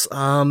guess?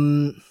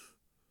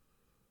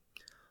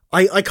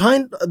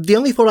 The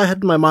only thought I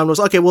had in my mind was,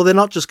 okay, well, they're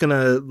not just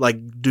gonna, like,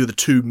 do the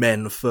 2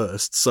 men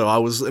first, so I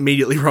was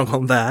immediately wrong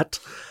on that.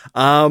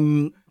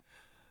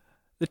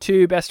 The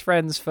 2 best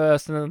friends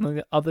first, and then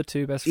the other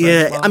 2 best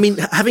friends last. I mean,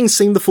 having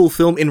seen the full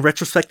film, in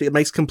retrospect, it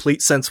makes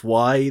complete sense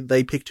why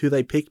they picked who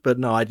they picked, but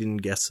no, I didn't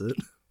guess it.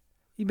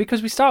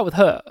 Because we start with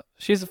her.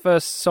 She's the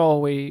first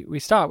soul we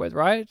start with,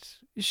 right?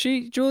 Is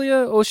she,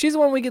 Julia? Or she's the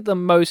one we get the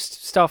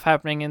most stuff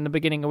happening in the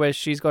beginning where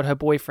she's got her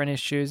boyfriend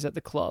issues at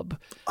the club.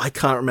 I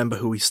can't remember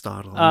who we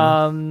start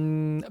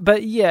on.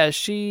 But yeah,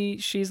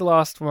 she's the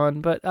last one.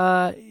 But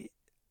I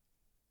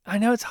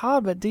know it's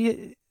hard, but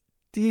do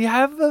you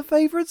have a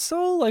favorite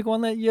soul? Like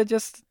one that you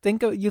just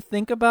think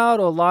about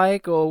or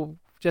like, or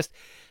just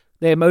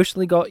They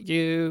emotionally got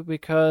you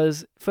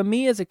because for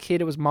me as a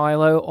kid, it was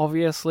Milo,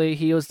 obviously.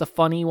 He was the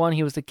funny one.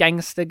 He was the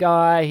gangster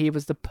guy. He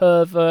was the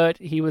pervert.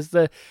 He was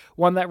the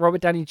one that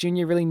Robert Downey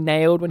Jr. really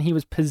nailed when he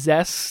was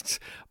possessed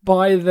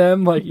by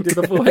them. Like he did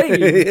the full,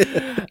 hey.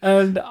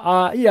 And,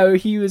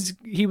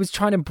 he was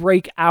trying to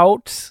break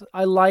out.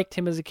 I liked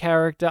him as a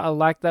character. I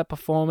liked that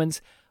performance.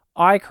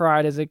 I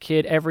cried as a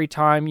kid every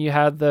time you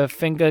had the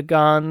finger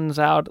guns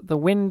out the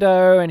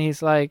window and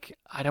he's like,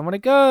 I don't want to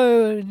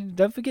go,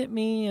 don't forget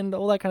me, and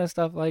all that kind of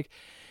stuff. Like,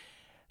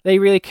 they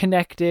really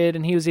connected,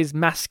 and he was his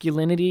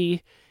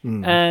masculinity,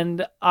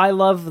 and I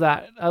love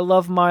that. I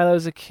love Milo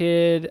as a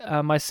kid.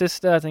 My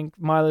sister, I think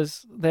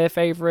Milo's their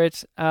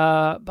favorite.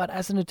 But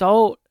as an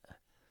adult,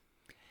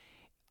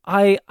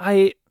 I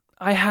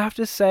have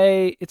to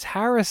say it's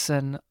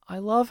Harrison. I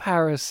love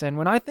Harrison.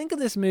 When I think of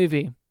this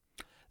movie,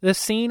 the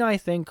scene I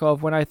think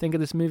of when I think of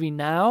this movie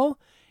now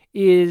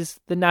is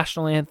the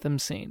national anthem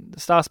scene, the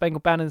Star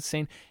Spangled Banner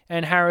scene,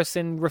 and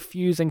Harrison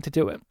refusing to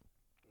do it.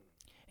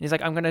 And he's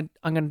like, I'm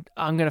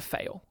gonna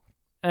fail,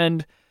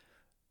 and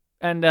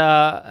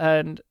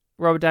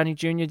Robert Downey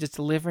Jr. just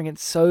delivering it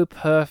so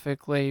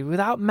perfectly,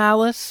 without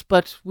malice,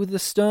 but with the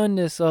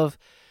sternness of,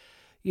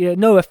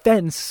 no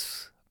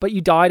offense, but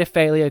you died a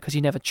failure because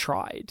you never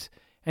tried,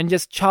 and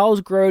just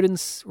Charles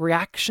Grodin's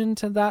reaction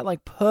to that,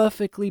 like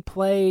perfectly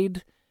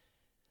played.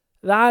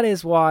 That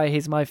is why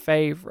he's my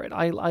favorite.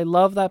 I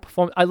love that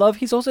performance.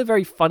 He's also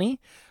very funny.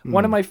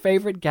 One of my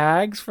favorite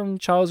gags from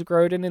Charles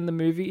Grodin in the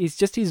movie is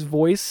just his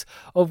voice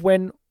of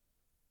when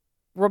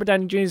Robert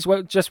Downey Jr. is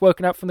just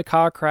woken up from the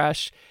car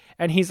crash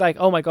and he's like,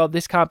 oh my God,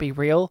 this can't be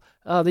real.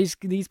 Oh, these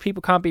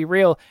people can't be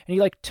real. And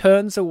he like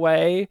turns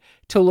away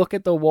to look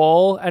at the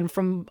wall, and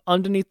from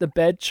underneath the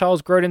bed,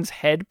 Charles Grodin's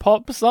head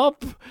pops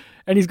up.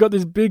 And he's got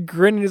this big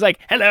grin, and he's like,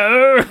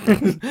 hello,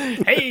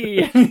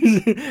 hey.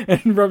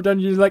 And Rob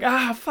Dungeon's like,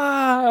 fuck,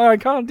 I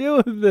can't deal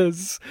with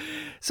this.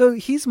 So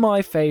he's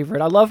my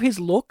favorite. I love his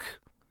look.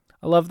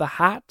 I love the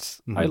hat.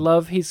 I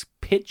love his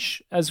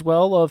pitch as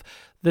well of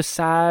the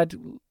sad,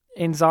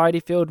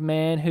 anxiety-filled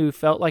man who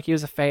felt like he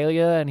was a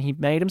failure, and he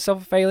made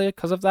himself a failure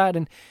because of that,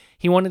 and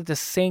he wanted to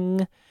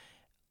sing.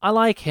 I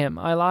like him.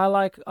 I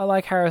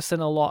like Harrison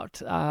a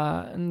lot.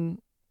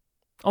 And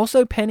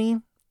also Penny.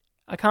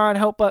 I can't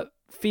help but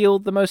feel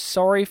the most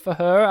sorry for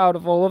her out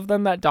of all of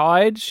them that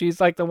died. She's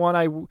like the one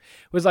I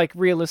was like,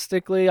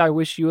 realistically, I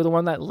wish you were the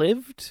one that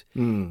lived,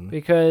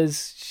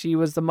 because she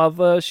was the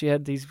mother. She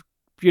had these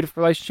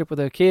beautiful relationship with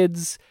her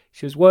kids.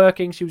 She was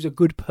working. She was a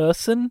good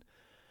person.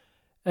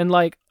 And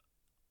like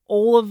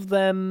all of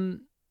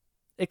them,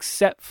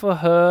 except for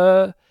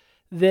her,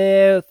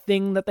 their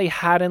thing that they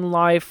had in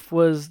life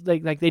was they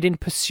didn't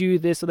pursue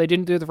this, or they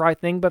didn't do the right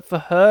thing. But for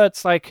her,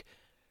 it's like,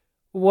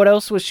 what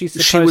else was she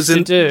supposed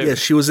to do? Yeah,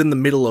 she was in the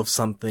middle of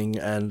something,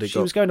 and she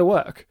was going to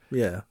work.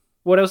 Yeah.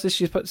 What else is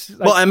she supposed to...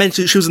 Well, I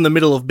mentioned she was in the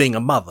middle of being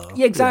a mother.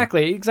 Yeah,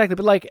 exactly. But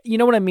like, you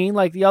know what I mean?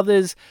 Like the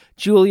others,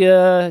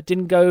 Julia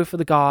didn't go for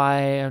the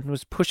guy and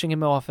was pushing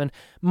him off, and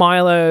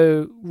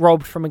Milo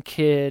robbed from a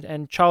kid,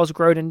 and Charles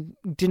Grodin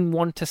didn't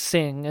want to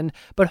sing.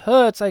 But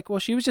her, it's like, well,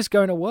 she was just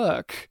going to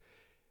work.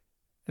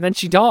 And then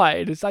she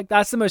died. It's like,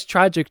 that's the most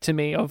tragic to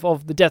me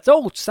of the deaths.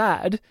 Oh,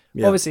 sad.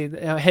 Yeah. Obviously,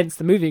 hence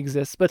the movie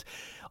exists. But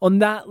on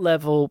that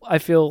level, I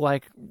feel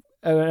like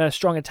a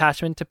strong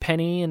attachment to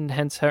Penny, and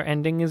hence her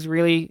ending is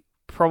really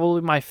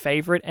probably my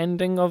favorite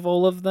ending of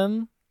all of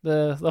them.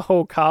 The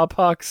whole car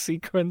park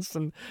sequence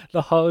and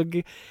the hug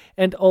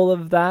and all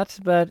of that.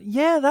 But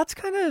yeah, that's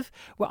kind of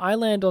where I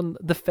land on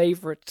the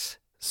favorite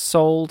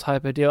soul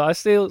type of deal. I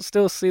still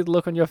see the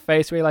look on your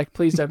face where you're like,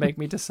 please don't make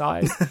me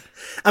decide.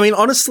 I mean,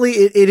 honestly,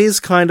 it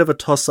is kind of a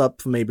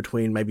toss-up for me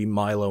between maybe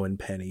Milo and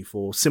Penny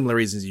for similar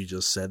reasons you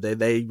just said.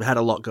 They had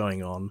a lot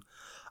going on.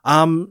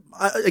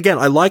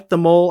 I liked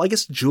them all. I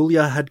guess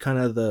Julia had kind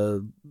of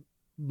the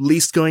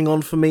least going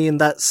on for me in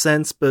that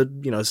sense, but,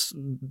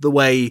 the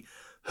way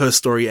her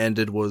story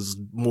ended was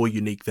more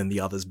unique than the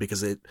others,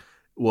 because it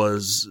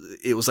was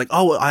like,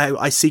 oh,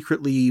 I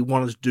secretly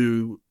wanted to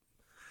do...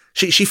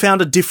 She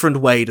found a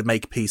different way to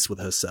make peace with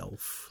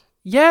herself.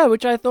 Yeah,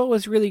 which I thought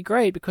was really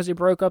great, because it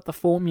broke up the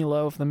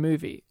formula of the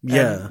movie.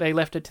 Yeah. And they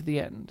left it to the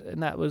end,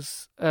 and that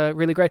was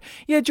really great.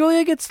 Yeah,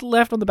 Julia gets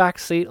left on the back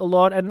seat a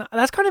lot, and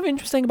that's kind of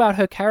interesting about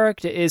her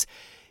character is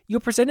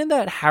you're presenting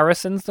that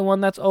Harrison's the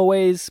one that's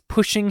always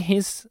pushing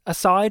his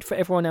aside for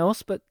everyone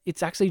else, but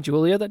it's actually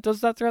Julia that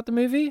does that throughout the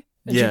movie,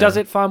 and she does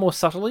it far more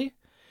subtly.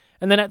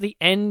 And then at the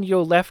end,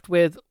 you're left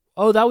with,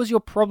 oh, that was your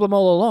problem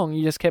all along.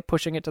 You just kept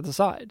pushing it to the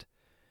side.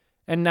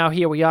 And now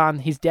here we are,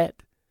 and he's dead.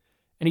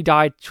 And he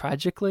died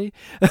tragically.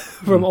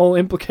 From all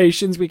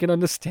implications we can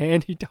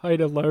understand, he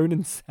died alone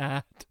and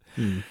sad.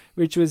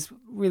 Which was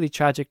really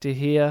tragic to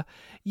hear.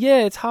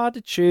 Yeah, it's hard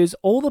to choose.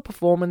 All the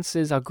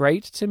performances are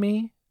great to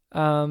me.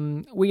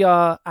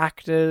 We're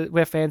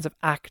fans of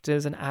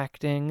actors and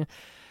acting.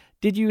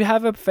 Did you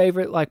have a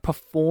favorite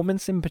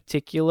performance in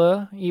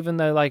particular, even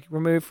though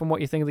removed from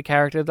what you think of the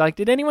character?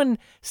 Did anyone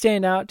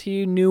stand out to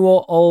you, new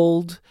or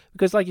old?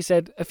 Because like you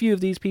said, a few of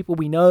these people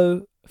we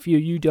know, a few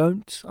you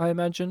don't, I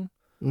imagine.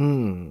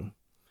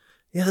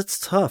 Yeah, that's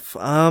tough.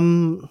 I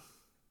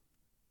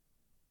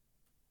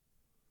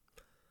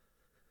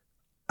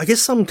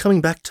guess I'm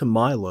coming back to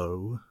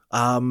Milo.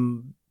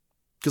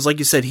 Because like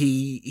you said,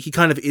 he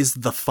kind of is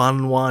the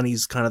fun one.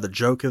 He's kind of the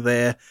Joker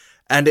there.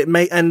 And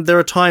there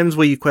are times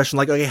where you question,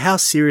 like, okay, how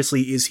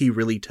seriously is he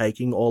really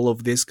taking all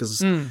of this?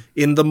 Because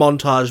in the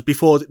montage,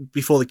 before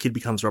the kid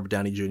becomes Robert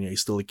Downey Jr.,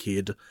 he's still a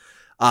kid.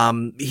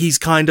 He's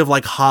kind of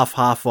like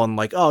half on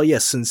like, oh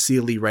yes,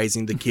 sincerely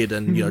raising the kid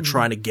and,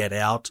 trying to get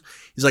out.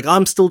 He's like,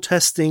 I'm still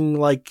testing,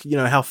 like,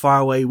 how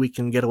far away we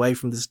can get away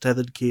from this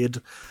tethered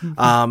kid.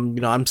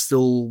 I'm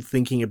still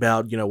thinking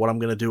about, what I'm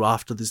going to do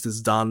after this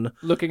is done.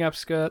 Looking up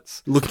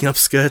skirts.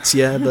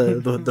 Yeah,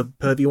 the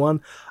pervy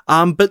one.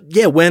 But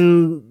yeah,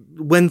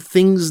 when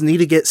things need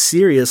to get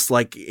serious,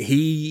 like,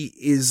 he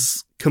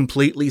is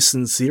completely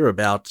sincere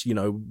about,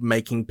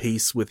 making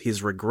peace with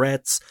his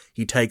regrets.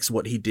 He takes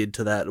what he did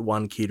to that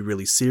one kid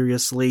really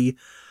seriously.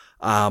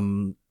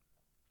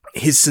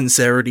 His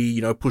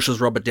sincerity,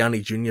 pushes Robert Downey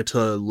Jr.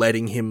 to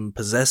letting him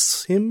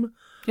possess him.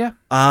 Yeah.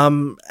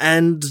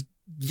 And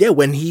yeah,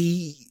 when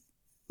he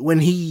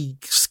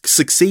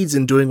succeeds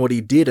in doing what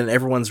he did and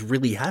everyone's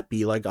really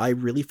happy, like, I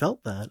really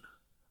felt that.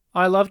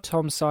 I love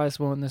Tom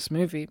Sizemore in this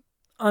movie.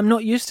 I'm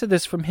not used to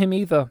this from him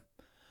either.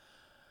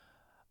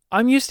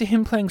 I'm used to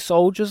him playing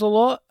soldiers a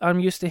lot. I'm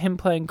used to him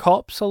playing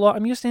cops a lot.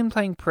 I'm used to him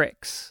playing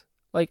pricks.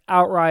 Like,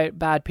 outright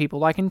bad people,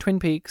 like in Twin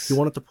Peaks. He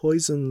wanted to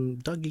poison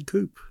Dougie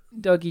Coop.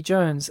 Dougie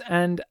Jones.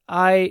 And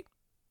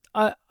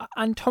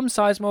and Tom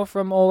Sizemore,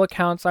 from all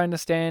accounts I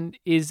understand,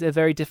 is a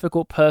very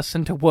difficult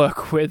person to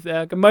work with.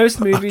 Most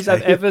movies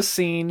I've ever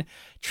seen,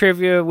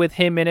 trivia with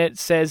him in it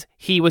says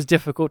he was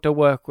difficult to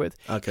work with.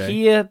 Okay.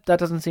 Here, that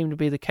doesn't seem to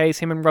be the case.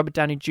 Him and Robert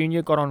Downey Jr.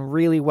 got on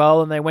really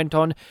well, and they went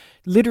on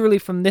literally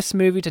from this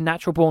movie to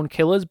Natural Born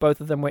Killers. Both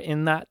of them were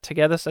in that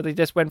together, so they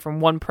just went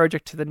from one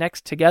project to the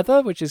next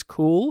together, which is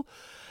cool.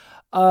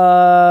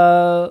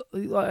 Another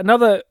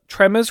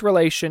Tremors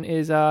relation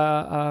is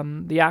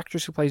the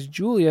actress who plays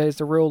Julia is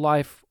the real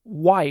life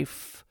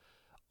wife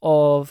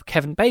of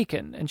Kevin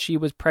Bacon, and she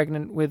was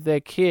pregnant with their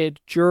kid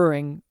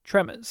during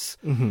Tremors.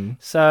 Mm-hmm.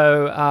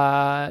 So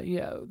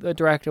the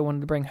director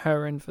wanted to bring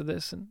her in for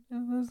this, and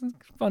there's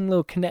fun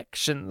little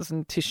connections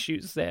and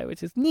tissues there,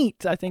 which is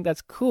neat. I think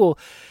that's cool.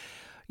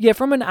 Yeah,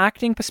 from an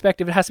acting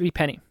perspective, it has to be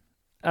Penny.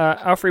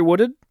 Alfre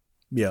Woodard.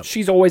 Yeah,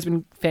 she's always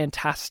been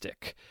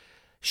fantastic.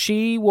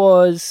 She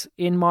was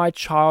in my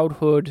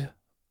childhood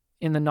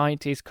in the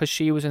 90s because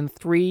she was in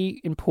 3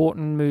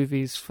 important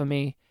movies for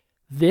me.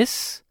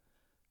 This,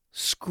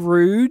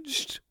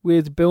 Scrooged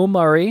with Bill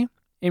Murray,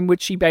 in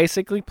which she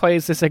basically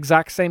plays this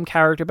exact same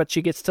character, but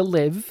she gets to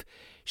live.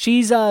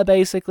 She's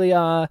basically,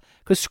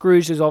 because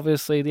Scrooge is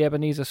obviously the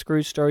Ebenezer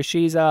Scrooge story.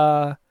 She's,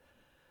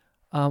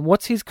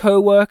 what's his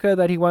co-worker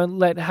that he won't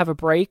let have a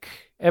break?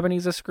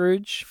 Ebenezer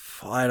Scrooge?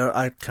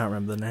 I can't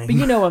remember the name. But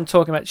you know what I'm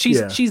talking about.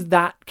 She's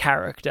that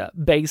character,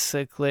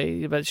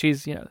 basically. But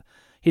she's,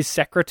 his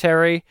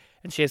secretary,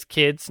 and she has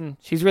kids, and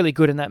she's really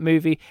good in that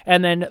movie.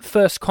 And then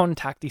First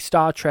Contact, the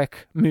Star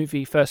Trek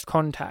movie First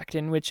Contact,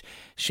 in which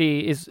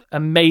she is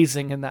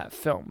amazing in that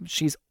film.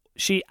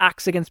 She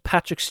acts against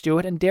Patrick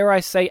Stewart, and dare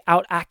I say,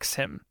 outacts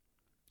him.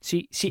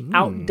 She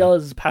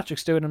outdoes Patrick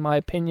Stewart, in my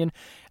opinion.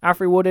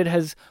 Alfre Woodard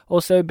has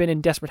also been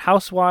in Desperate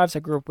Housewives.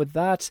 I grew up with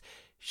that.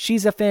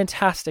 She's a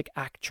fantastic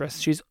actress.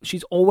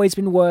 She's always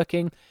been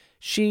working.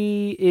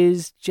 She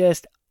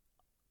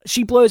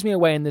blows me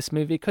away in this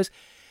movie because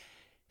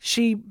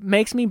she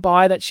makes me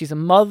buy that she's a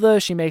mother.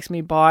 She makes me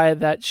buy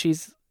that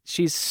she's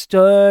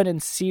stern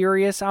and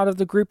serious out of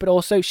the group, but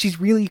also she's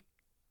really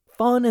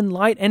fun and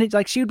light, and it's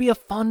like she would be a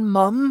fun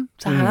mum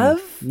to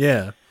have.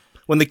 Yeah.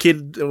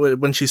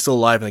 When she's still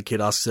alive and the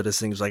kid asks her to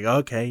sing, she's like,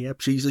 okay, yep,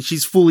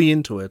 she's fully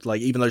into it, like,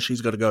 even though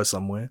she's got to go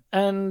somewhere.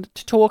 And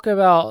to talk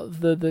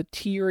about the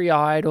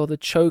teary-eyed or the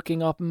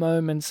choking up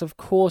moments, of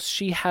course,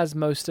 she has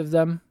most of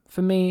them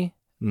for me.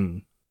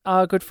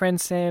 Our good friend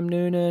Sam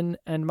Noonan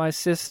and my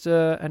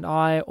sister and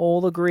I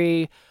all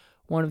agree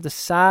one of the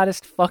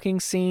saddest fucking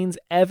scenes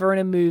ever in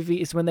a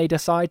movie is when they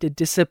decide to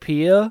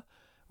disappear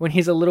when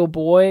he's a little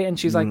boy and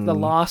she's like the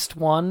last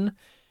one.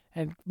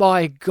 And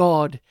by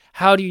God,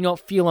 how do you not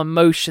feel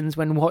emotions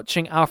when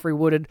watching Alfre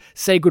Woodard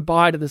say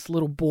goodbye to this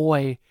little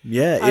boy?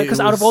 Yeah.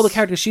 Because out of all the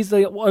characters, she's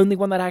the only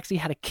one that actually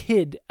had a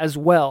kid as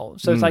well.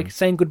 So it's like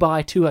saying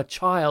goodbye to a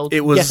child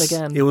yet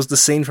again. It was the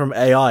scene from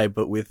AI,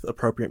 but with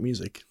appropriate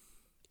music.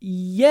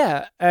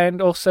 Yeah,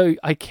 and also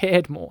I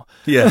cared more.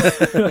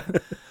 Yeah.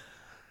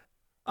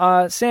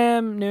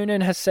 Sam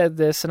Noonan has said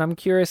this, and I'm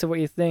curious of what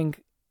you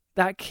think.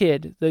 That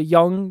kid, the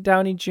young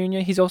Downey Jr.,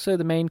 he's also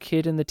the main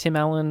kid in the Tim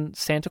Allen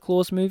Santa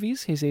Claus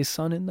movies. He's his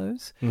son in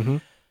those. Mm-hmm.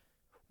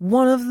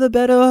 One of the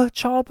better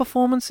child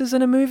performances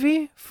in a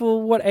movie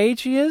for what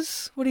age he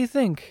is. What do you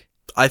think?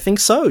 I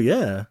think so,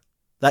 yeah.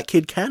 That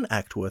kid can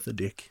act worth a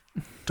dick,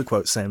 to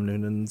quote Sam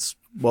Noonan's...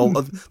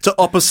 Well, to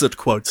opposite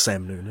quote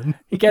Sam Noonan.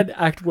 He can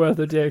act worth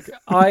a dick.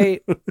 I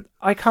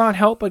can't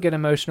help but get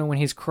emotional when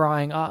he's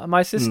crying.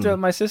 My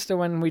sister,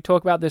 when we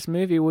talk about this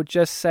movie, would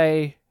just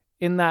say...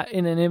 in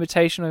an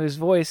imitation of his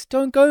voice,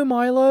 "Don't go,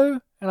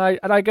 Milo," And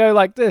I go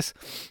like this.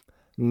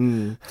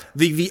 The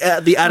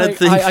added Like,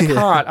 thing.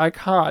 I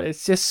can't.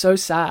 It's just so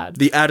sad.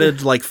 The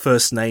added like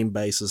first name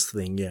basis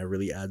thing,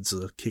 really adds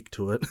a kick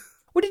to it.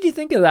 What did you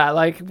think of that?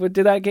 Like,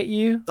 did that get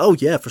you? Oh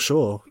yeah, for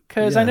sure.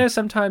 Because I know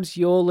sometimes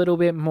you're a little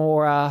bit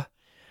more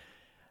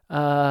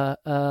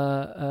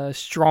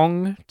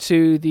strong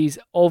to these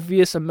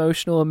obvious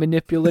emotional and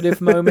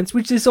manipulative moments,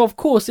 which this of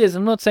course is.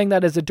 I'm not saying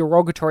that as a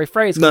derogatory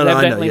phrase, because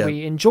evidently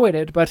we enjoyed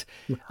it, but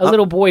a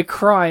little boy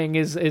crying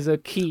is a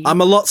key. I'm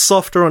a lot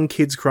softer on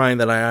kids crying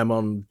than I am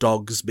on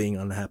dogs being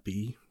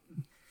unhappy.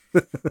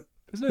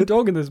 There's no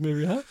dog in this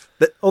movie, huh?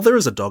 There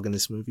is a dog in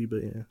this movie,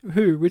 but yeah.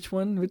 Who? Which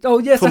one? Oh,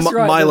 yes, For that's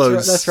right.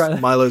 Milo's, that's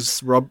right.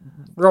 Milo's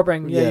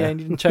robbing. Yeah, Yeah.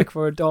 and you didn't check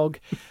for a dog.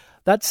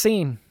 That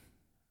scene,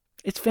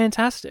 it's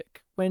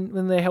fantastic.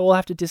 When they all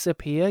have to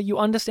disappear, you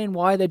understand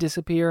why they're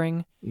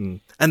disappearing.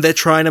 And they're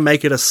trying to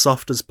make it as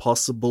soft as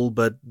possible,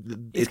 but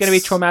It's going to be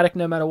traumatic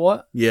no matter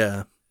what.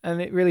 Yeah. And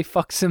it really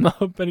fucks him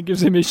up, and it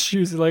gives him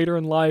issues later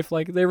in life.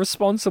 Like, they're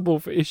responsible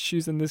for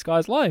issues in this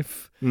guy's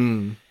life.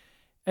 Mm.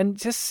 And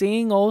just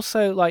seeing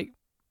also, like,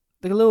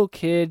 the little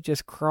kid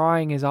just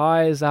crying his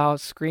eyes out,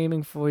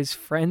 screaming for his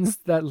friends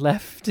that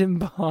left him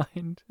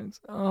behind.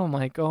 Oh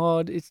my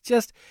God. It's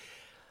just,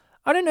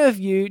 I don't know if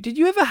did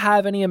you ever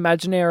have any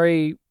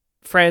imaginary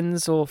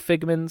friends or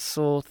figments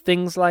or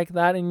things like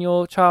that in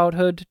your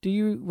childhood? Do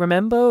you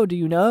remember or do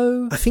you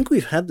know? I think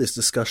we've had this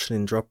discussion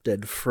in Drop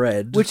Dead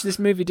Fred. Which this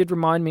movie did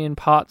remind me in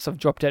parts of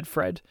Drop Dead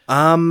Fred.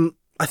 I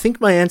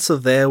think my answer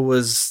there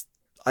was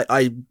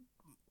I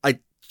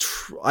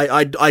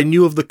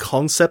knew of the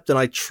concept and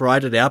I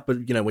tried it out, but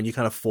when you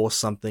kind of force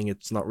something,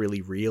 it's not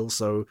really real,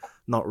 so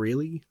not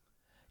really.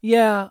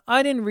 Yeah,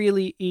 I didn't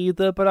really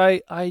either,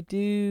 but I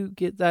do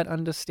get that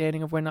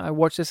understanding of when I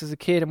watched this as a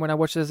kid and when I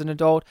watched it as an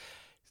adult,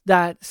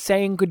 that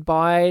saying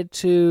goodbye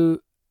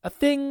to a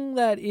thing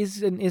that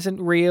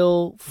isn't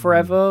real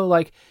forever,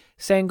 like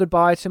saying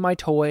goodbye to my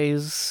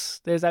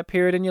toys. There's that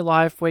period in your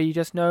life where you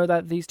just know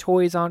that these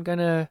toys aren't going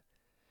to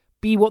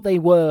be what they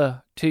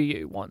were to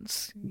you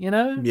once,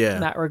 Yeah. in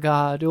that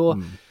regard, or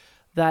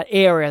that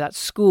area, that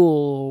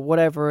school,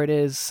 whatever it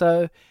is.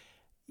 So,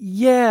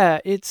 yeah,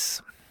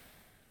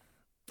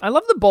 I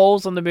love the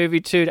balls on the movie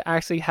too, to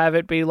actually have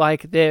it be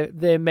like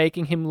they're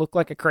making him look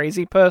like a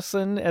crazy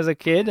person as a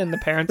kid, and the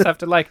parents have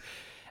to like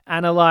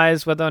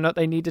analyze whether or not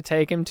they need to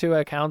take him to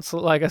a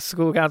counselor, like a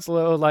school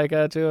counselor, or like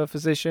to a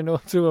physician, or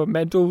to a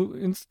mental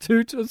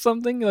institute or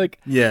something. Like,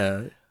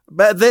 yeah.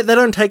 But they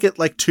don't take it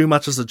like too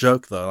much as a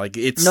joke though. Like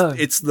it's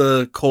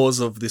the cause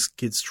of this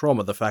kid's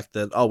trauma, the fact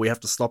that we have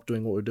to stop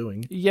doing what we're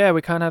doing. Yeah,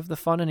 we can't have the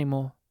fun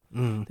anymore.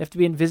 They have to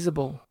be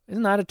invisible.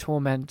 Isn't that a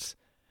torment?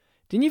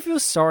 Didn't you feel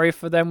sorry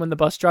for them when the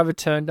bus driver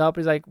turned up?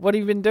 He's like, "What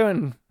have you been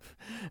doing?"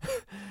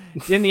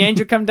 Didn't the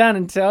angel come down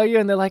and tell you?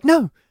 And they're like,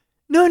 No.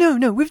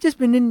 We've just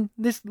been in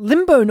this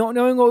limbo, not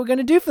knowing what we're going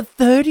to do for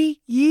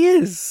 30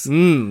 years.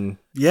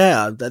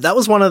 Yeah, that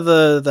was one of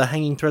the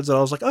hanging threads that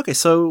I was like, okay,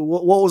 so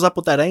what was up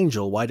with that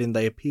angel? Why didn't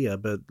they appear?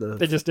 But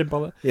They just didn't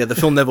bother. Yeah, the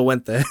film never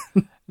went there.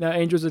 No,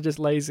 angels are just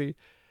lazy.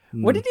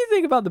 What did you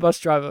think about the bus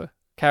driver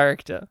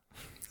character?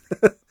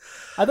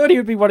 I thought he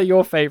would be one of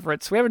your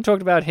favorites. We haven't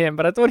talked about him,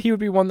 but I thought he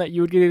would be one that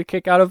you would get a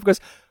kick out of because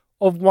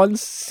of one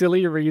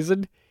silly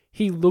reason.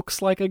 He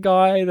looks like a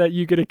guy that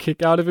you get a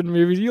kick out of in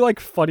movies. You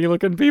like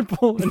funny-looking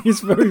people, and he's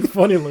very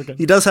funny-looking.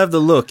 He does have the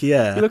look,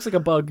 yeah. He looks like a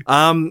bug.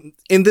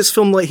 In this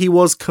film, like, he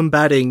was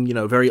combating,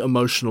 very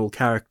emotional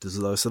characters,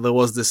 though. So there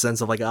was this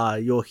sense of, like,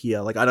 you're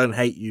here. Like, I don't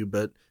hate you,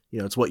 but,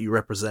 it's what you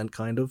represent,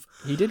 kind of.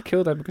 He did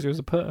kill them because he was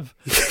a perv.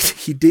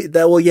 He did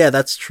that. Well, yeah,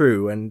 that's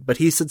true. But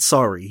he said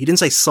sorry. He didn't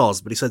say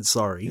soz, but he said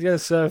sorry. He's going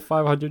to serve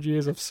 500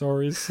 years of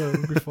sorries, so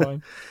it'll be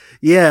fine.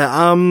 Yeah,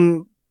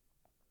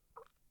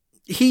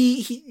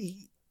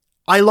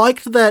 I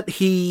liked that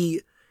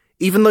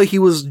even though he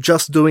was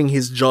just doing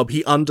his job,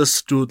 he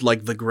understood,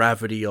 like, the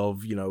gravity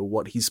of,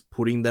 what he's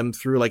putting them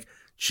through. Like,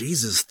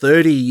 Jesus,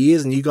 30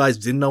 years and you guys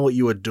didn't know what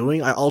you were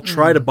doing? I'll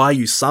try to buy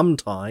you some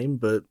time,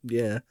 but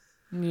yeah.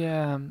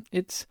 Yeah,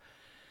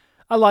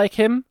 I like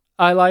him.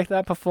 I like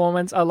that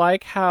performance. I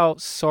like how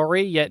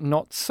sorry yet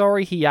not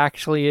sorry he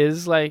actually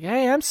is. Like,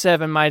 hey, I'm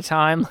serving my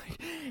time. Like,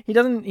 he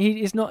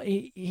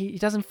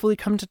doesn't fully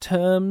come to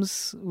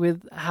terms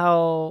with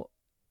how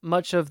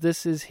much of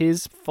this is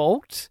his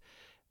fault.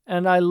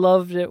 And I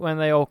loved it when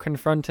they all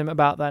confront him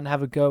about that and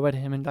have a go at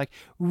him and like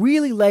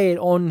really lay it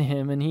on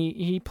him. And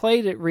he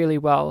played it really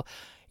well.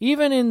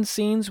 Even in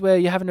scenes where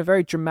you're having a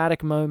very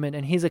dramatic moment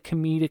and he's a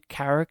comedic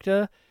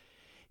character,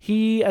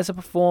 he as a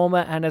performer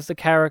and as the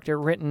character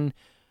written,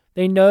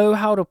 they know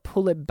how to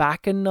pull it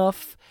back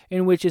enough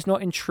in which it's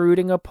not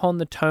intruding upon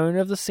the tone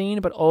of the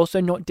scene, but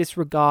also not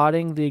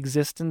disregarding the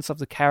existence of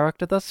the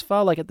character thus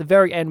far. Like at the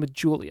very end with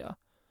Julia.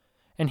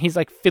 And he's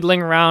like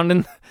fiddling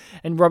around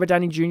and Robert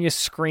Downey Jr.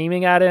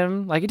 screaming at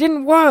him. Like, it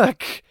didn't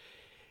work.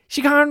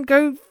 She can't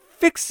go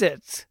fix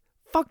it.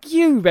 Fuck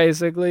you,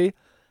 basically.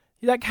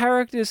 That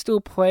character is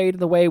still played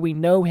the way we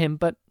know him,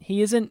 but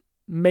he isn't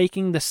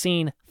making the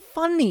scene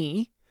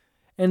funny.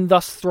 and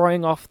thus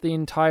throwing off the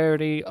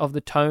entirety of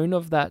the tone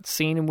of that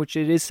scene, in which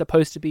it is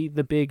supposed to be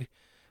the big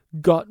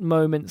gut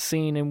moment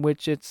scene in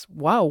which it's,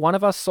 wow, one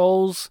of our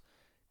souls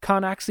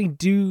can't actually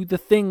do the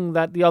thing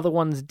that the other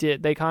ones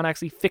did. They can't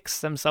actually fix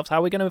themselves. How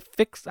are we going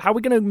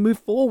to move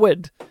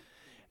forward?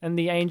 And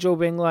the angel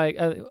being like,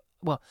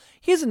 well,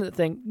 here's the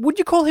thing. Would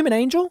you call him an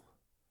angel?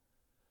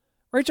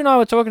 Rachel and I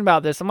were talking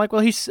about this. I'm like,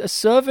 well, he's a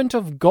servant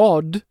of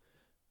God,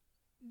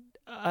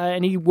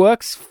 and he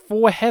works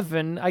for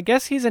heaven. I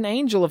guess he's an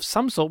angel of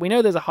some sort. We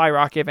know there's a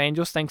hierarchy of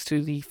angels thanks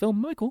to the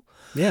film Michael.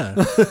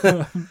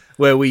 Yeah.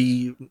 Where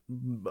we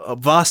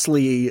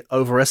vastly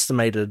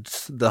overestimated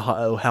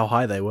how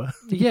high they were.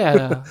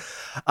 Yeah.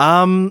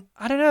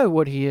 I don't know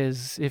what he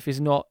is if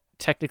he's not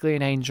technically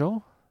an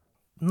angel.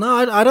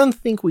 No, I don't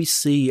think we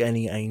see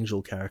any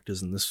angel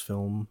characters in this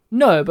film.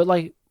 No, but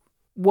like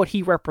what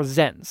he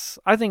represents.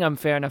 I think I'm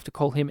fair enough to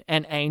call him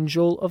an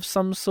angel of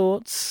some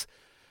sorts.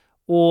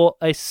 Or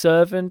a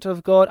servant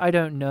of God. I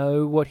don't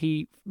know what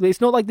he...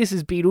 It's not like this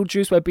is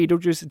Beetlejuice, where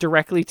Beetlejuice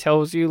directly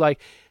tells you,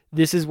 like,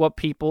 this is what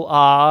people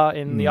are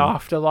in the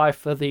afterlife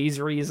for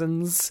these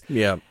reasons.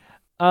 Yeah.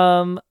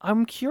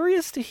 I'm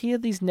curious to hear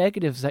these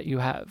negatives that you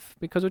have,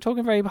 because we're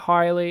talking very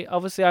highly.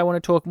 Obviously, I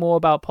want to talk more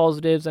about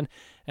positives and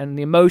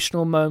the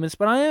emotional moments,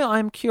 but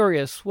I'm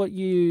curious what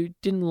you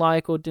didn't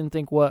like or didn't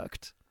think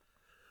worked.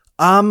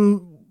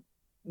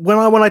 When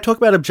I talk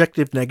about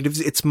objective negatives,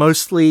 it's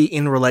mostly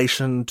in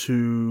relation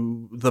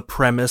to the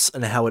premise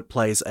and how it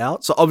plays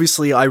out. So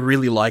obviously, I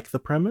really like the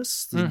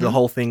premise, the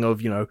whole thing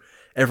of,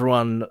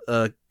 everyone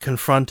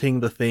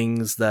confronting the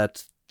things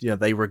that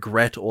they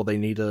regret or they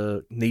need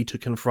to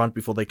confront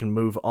before they can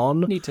move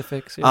on. Need to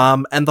fix,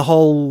 yeah. And the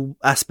whole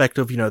aspect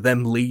of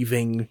them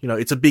leaving.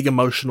 It's a big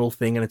emotional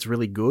thing and it's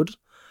really good.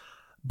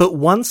 But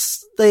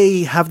once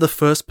they have the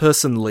first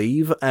person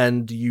leave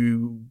and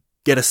you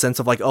get a sense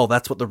of like, oh,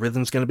 that's what the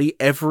rhythm's going to be.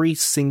 Every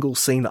single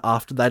scene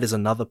after that is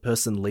another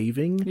person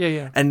leaving.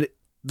 Yeah. And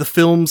the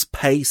film's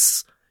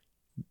pace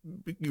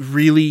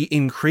really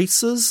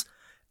increases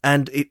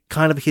and it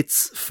kind of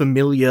hits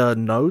familiar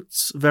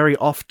notes very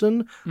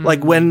often.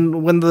 Like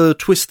when the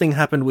twist thing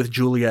happened with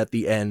Julia at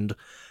the end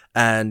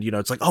and,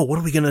 it's like, oh, what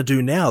are we going to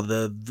do now?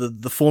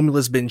 The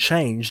formula's been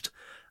changed.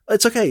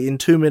 It's okay. In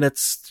 2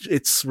 minutes,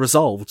 it's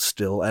resolved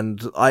still.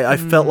 And I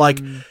felt like...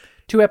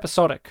 Too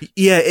episodic.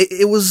 Yeah,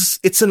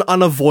 it's an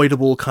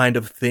unavoidable kind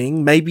of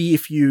thing. Maybe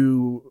if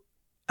you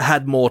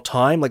had more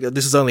time, like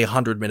this is only a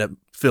 100-minute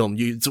film,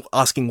 you're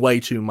asking way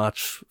too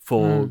much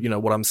for,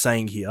 what I'm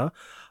saying here.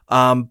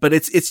 But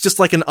it's just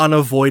like an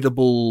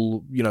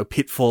unavoidable,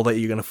 pitfall that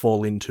you're going to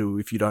fall into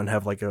if you don't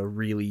have like a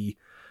really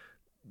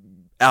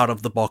out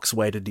of the box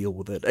way to deal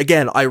with it.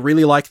 Again, I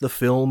really like the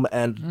film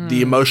and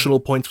the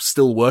emotional points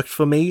still worked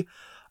for me.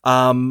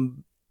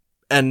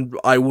 And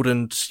I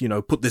wouldn't,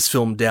 put this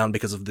film down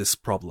because of this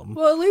problem.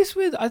 Well, at least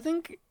I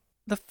think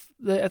the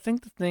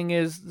thing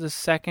is the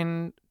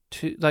second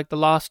two, like the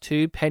last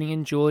two, Penny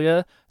and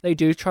Julia, they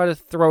do try to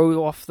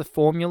throw off the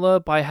formula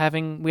by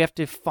we have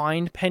to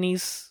find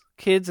Penny's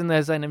kids and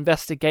there's an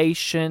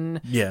investigation.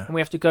 Yeah. And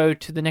we have to go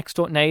to the next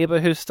door neighbor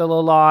who's still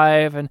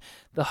alive and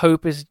the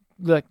hope is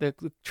like the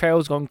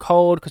trail's gone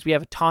cold because we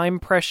have a time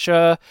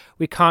pressure.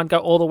 We can't go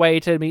all the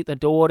way to meet the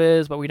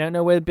daughters, but we don't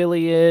know where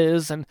Billy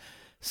is and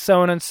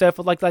so on and so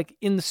forth, like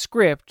in the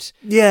script.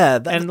 Yeah.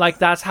 And like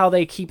that's how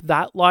they keep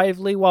that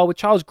lively. While with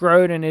Charles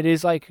Grodin, it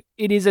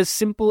is as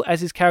simple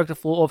as his character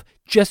flaw of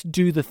just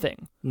do the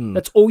thing.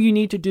 That's all you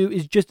need to do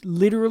is just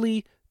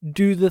literally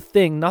do the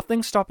thing.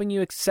 Nothing's stopping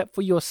you except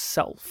for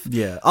yourself.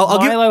 Yeah.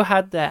 Milo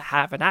had to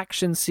have an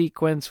action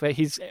sequence where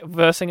he's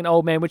versing an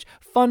old man, which,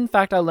 fun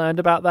fact I learned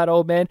about that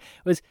old man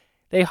was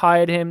they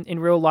hired him in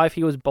real life.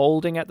 He was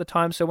balding at the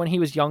time. So when he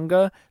was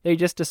younger, they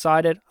just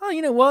decided, oh,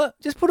 you know what?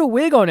 Just put a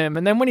wig on him.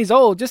 And then when he's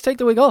old, just take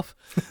the wig off.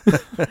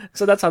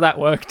 So that's how that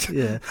worked.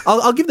 Yeah.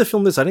 I'll give the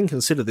film this. I didn't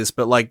consider this,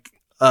 but like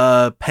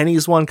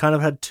Penny's one kind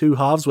of had two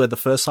halves where the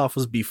first half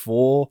was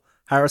before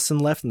Harrison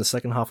left and the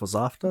second half was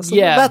after. So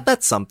yeah.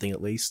 That's something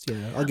at least. Yeah,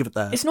 I'll give it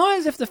that. It's not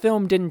as if the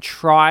film didn't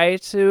try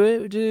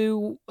to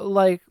do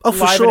like for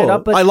liven sure. it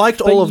up, but I liked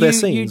all of their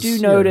scenes. You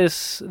do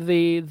notice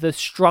the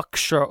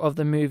structure of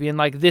the movie and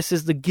like this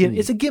is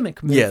it's a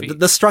gimmick movie. Yeah,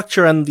 the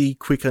structure and the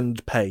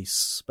quickened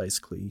pace,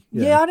 basically.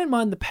 Yeah, I didn't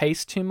mind the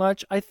pace too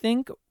much. I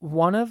think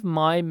one of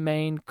my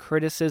main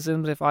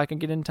criticisms, if I can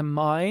get into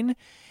mine,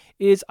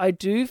 is I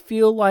do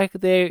feel like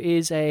there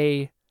is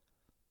a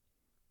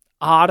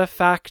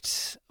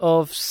artifact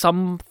of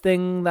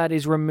something that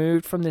is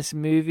removed from this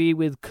movie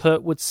with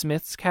Kurtwood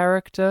Smith's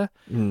character.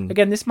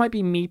 Again, this might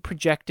be me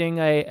projecting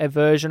a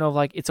version of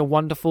like It's a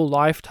Wonderful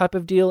Life type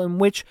of deal, in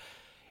which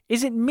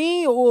is it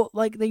me or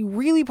like they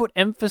really put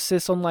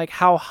emphasis on like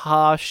how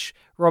harsh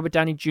Robert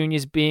Downey Jr.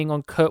 is being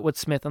on Kurtwood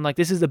Smith and like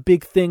this is a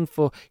big thing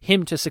for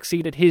him to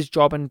succeed at his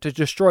job and to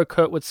destroy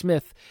Kurtwood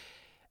Smith.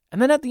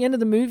 And then at the end of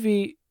the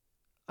movie,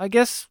 I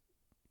guess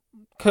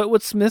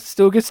Kurtwood Smith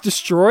still gets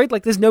destroyed.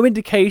 Like, there's no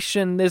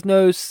indication, there's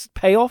no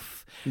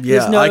payoff. Yeah,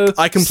 there's no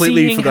I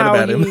completely seeing forgot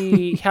about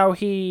him. how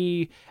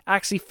he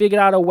actually figured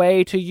out a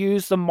way to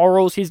use the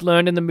morals he's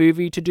learned in the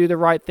movie to do the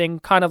right thing,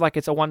 kind of like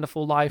It's a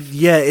Wonderful Life.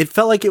 Yeah, it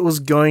felt like it was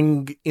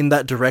going in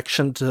that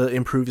direction to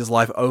improve his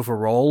life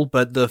overall,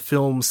 but the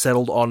film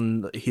settled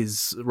on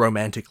his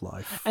romantic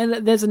life.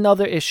 And there's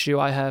another issue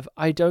I have.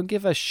 I don't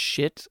give a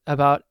shit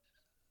about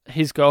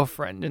his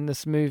girlfriend in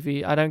this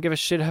movie. I don't give a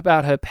shit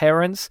about her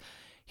parents.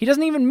 He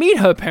doesn't even meet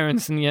her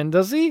parents in the end,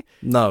 does he?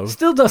 No.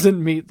 Still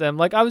doesn't meet them.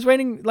 Like, I was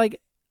waiting,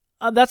 like,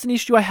 that's an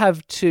issue I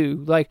have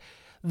too. Like,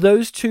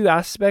 those two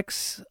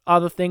aspects are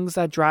the things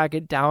that drag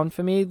it down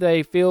for me.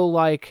 They feel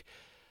like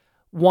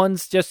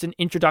one's just an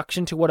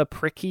introduction to what a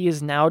prick he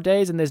is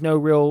nowadays, and there's no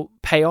real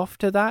payoff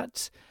to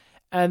that.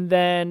 And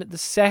then the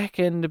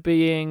second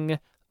being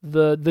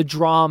the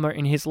drama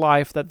in his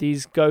life that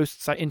these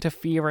ghosts are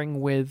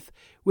interfering with,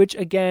 which,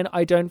 again,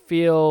 I don't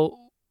feel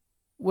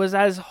was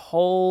as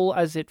whole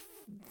as it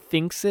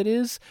thinks it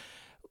is.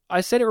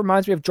 I said it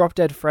reminds me of Drop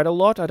Dead Fred a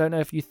lot. I don't know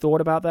if you thought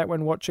about that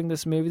when watching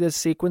this movie. There's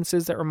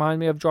sequences that remind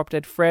me of Drop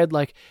Dead Fred,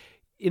 like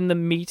in the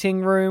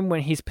meeting room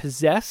when he's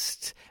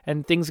possessed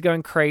and things are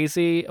going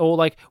crazy, or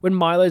like when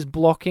Milo's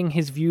blocking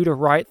his view to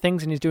write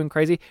things and he's doing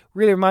crazy.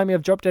 Really remind me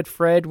of Drop Dead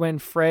Fred when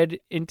Fred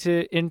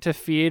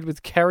interfered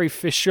with Carrie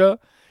Fisher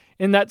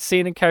in that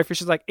scene, and Carrie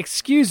Fisher's like,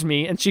 "Excuse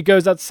me," and she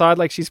goes outside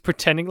like she's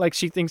pretending, like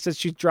she thinks that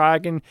she's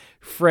dragging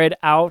Fred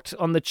out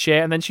on the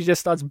chair, and then she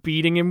just starts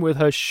beating him with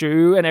her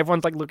shoe, and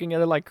everyone's like looking at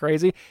her like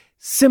crazy.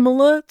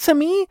 Similar to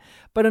me.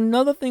 But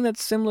another thing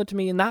that's similar to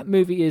me in that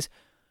movie is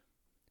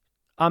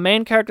our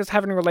main character's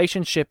having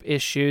relationship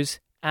issues,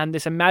 and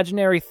this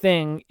imaginary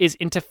thing is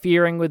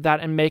interfering with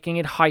that and making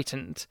it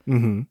heightened.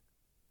 Mm-hmm.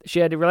 She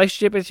had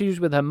relationship issues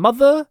with her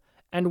mother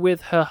and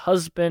with her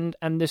husband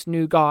and this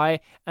new guy,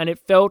 and it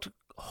felt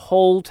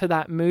whole to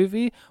that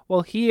movie.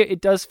 Well, here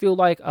it does feel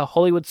like a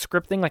Hollywood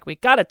script thing, like we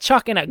gotta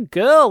chuck in a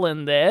girl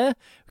in there.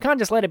 We can't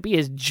just let it be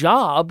his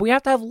job. We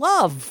have to have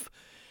love.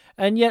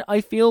 And yet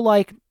I feel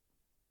like,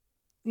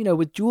 you know,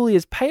 with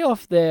Julia's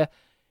payoff there,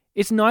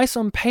 it's nice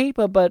on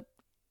paper, but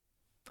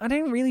I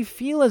didn't really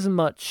feel as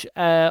much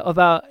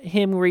about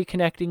him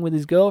reconnecting with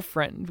his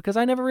girlfriend, because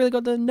I never really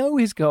got to know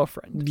his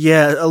girlfriend.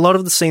 Yeah, a lot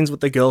of the scenes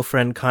with the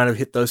girlfriend kind of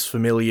hit those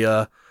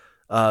familiar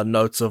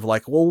notes of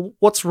like, well,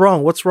 what's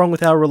wrong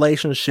with our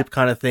relationship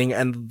kind of thing,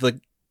 and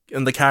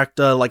the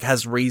character like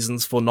has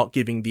reasons for not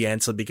giving the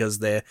answer because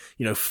they're,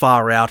 you know,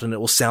 far out and it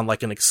will sound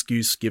like an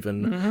excuse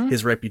given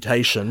his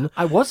reputation.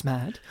 I was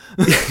mad.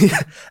 And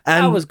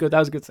That was good. That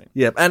was a good scene.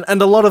 Yeah,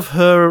 and a lot of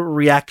her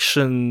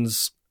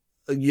reactions,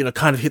 you know,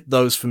 kind of hit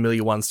those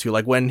familiar ones too.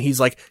 Like when he's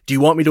like, "Do you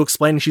want me to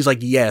explain?" And she's like,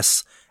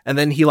 "Yes." And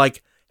then he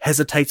like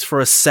hesitates for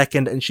a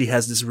second, and she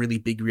has this really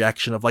big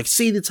reaction of like,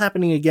 "See, it's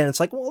happening again." It's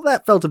like, well,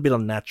 that felt a bit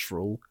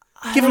unnatural.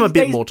 Give him a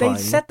bit more time. They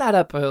set that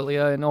up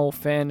earlier, in all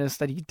fairness,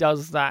 that he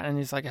does that, and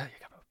he's like, "Oh, you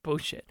got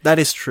bullshit." That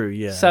is true,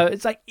 yeah. So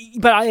it's like,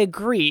 but I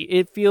agree,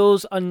 it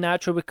feels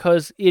unnatural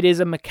because it is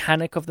a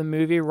mechanic of the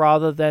movie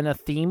rather than a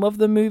theme of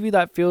the movie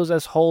that feels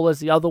as whole as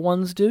the other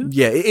ones do.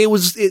 Yeah, it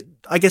was.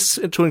 I guess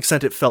to an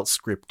extent, it felt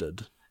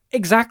scripted.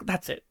 Exactly,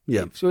 that's it.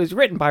 Yeah. So it was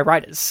written by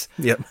writers.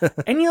 Yep.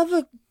 Any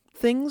other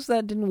things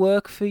that didn't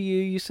work for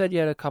you? You said you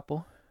had a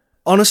couple.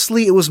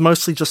 Honestly, it was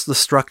mostly just the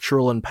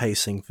structural and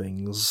pacing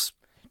things.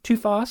 Too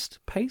fast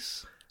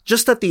pace?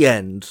 Just at the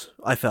end,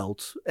 I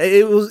felt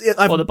it was.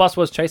 Well, the bus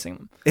was chasing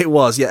them. It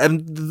was, yeah,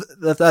 and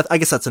I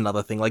guess that's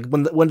another thing. Like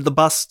when the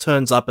bus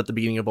turns up at the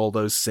beginning of all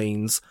those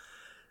scenes,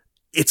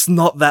 it's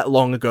not that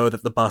long ago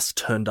that the bus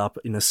turned up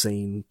in a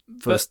scene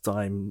first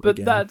time. But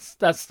again.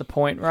 that's the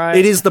point, right?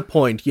 It is the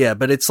point, yeah.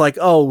 But it's like,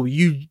 oh,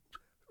 you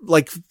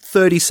like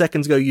 30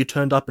 seconds ago you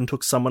turned up and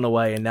took someone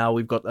away, and now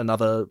we've got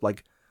another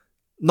like.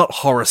 Not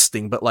horror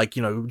sting, but like,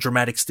 you know,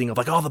 dramatic sting of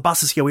like, oh, the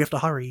bus is here, we have to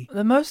hurry.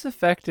 The most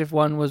effective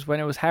one was when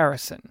it was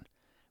Harrison,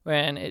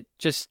 when it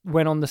just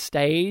went on the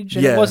stage,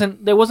 and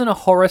there wasn't a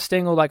horror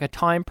sting or like a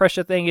time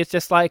pressure thing. It's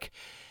just like,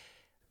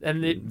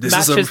 and it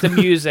matches the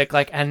music,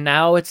 like, and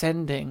now it's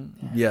ending.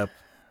 Yep.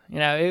 You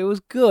know, it was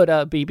good.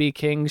 BB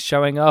King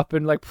showing up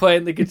and like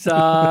playing the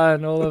guitar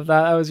and all of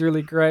that. That was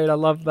really great. I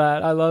love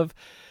that. I love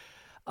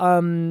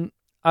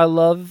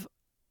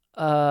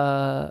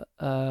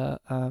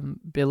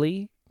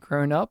Billy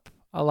grown up.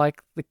 I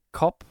like the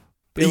cop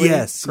Billy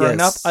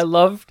grown up. I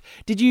loved.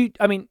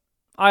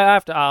 I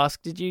have to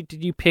ask, did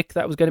you pick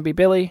that was going to be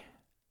Billy?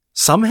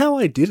 Somehow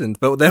I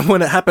didn't, but then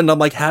when it happened, I'm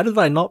like, how did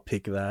I not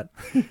pick that?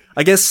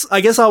 I guess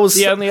I was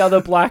the only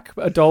other black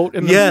adult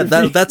in the movie.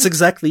 Yeah, that's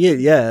exactly it.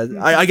 Yeah,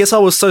 I guess I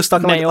was so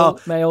stuck on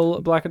male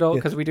black adult,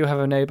 because we do have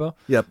a neighbor.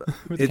 Yep,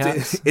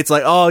 it's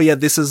like, oh yeah,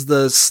 this is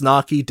the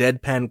snarky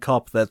deadpan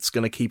cop that's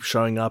gonna keep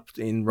showing up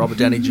in Robert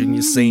Downey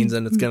Jr.'s scenes,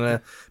 and it's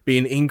gonna be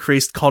an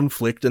increased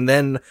conflict. And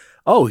then,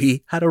 oh,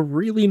 he had a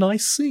really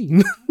nice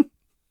scene.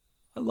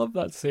 I love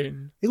that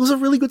scene. It was a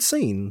really good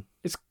scene.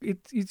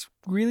 It's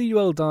really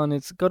well done.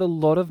 It's got a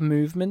lot of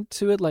movement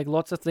to it, like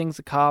lots of things,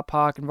 the car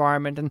park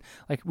environment, and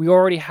like we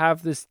already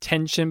have this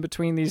tension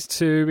between these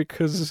two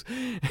because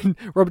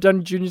Robert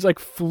Downey Jr. is like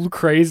full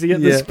crazy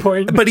at this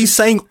point. But he's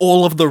saying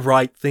all of the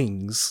right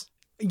things.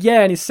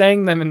 Yeah, and he's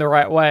saying them in the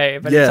right way,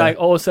 but it's like,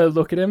 also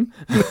look at him.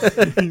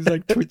 He's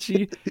like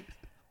twitchy.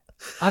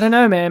 I don't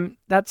know, man.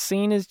 That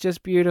scene is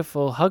just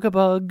beautiful. Hug a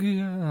bug.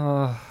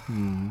 It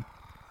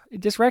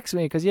just wrecks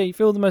me because you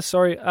feel the most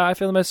sorry. I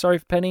feel the most sorry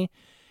for Penny,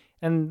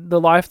 and the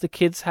life the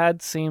kids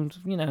had seemed,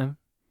 he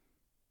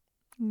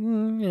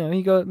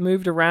got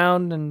moved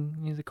around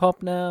and he's a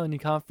cop now and he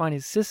can't find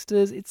his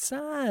sisters. It's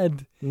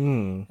sad.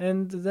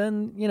 And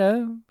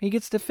then he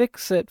gets to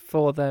fix it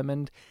for them,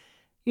 and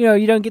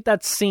you don't get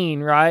that scene,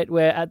 right,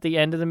 where at the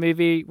end of the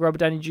movie, Robert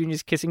Downey Jr.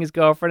 is kissing his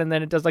girlfriend, and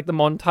then it does like the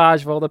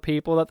montage of all the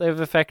people that they've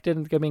affected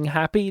and being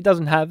happy. It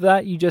doesn't have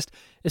that. You just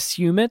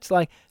assume it.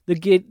 Like the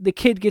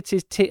kid gets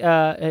his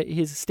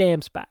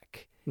stamps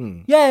back.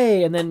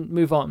 Yay! And then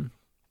move on.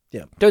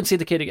 Yeah. Don't see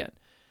the kid again.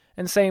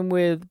 And same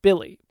with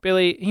Billy.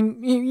 Billy,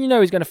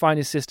 he's going to find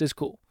his sisters.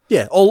 Cool.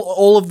 Yeah,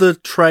 all of the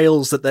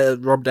trails that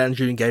Rob Downey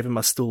Jr. gave him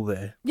are still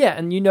there. Yeah,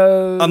 and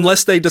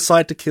unless they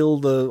decide to kill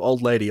the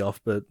old lady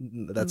off, but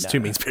that's too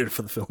mean-spirited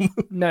for the film.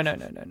 No.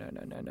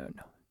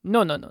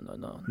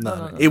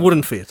 It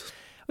wouldn't fit.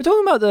 We're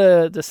talking about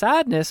the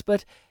sadness,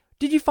 but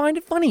did you find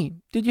it funny?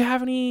 Did you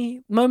have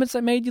any moments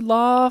that made you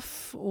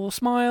laugh or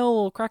smile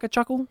or crack a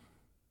chuckle?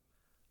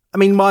 I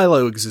mean,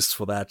 Milo exists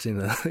for that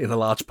in a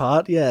large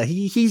part. Yeah,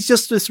 he's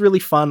just this really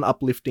fun,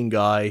 uplifting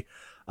guy.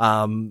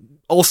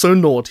 Also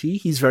naughty.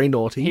 He's very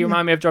naughty. He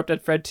reminded me of Drop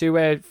Dead Fred too,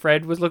 where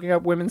Fred was looking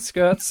up women's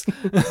skirts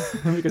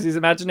because he's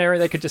imaginary.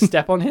 They could just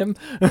step on him.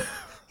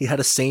 He had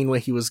a scene where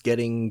he was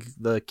getting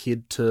the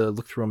kid to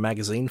look through a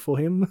magazine for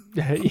him.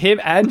 Him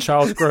and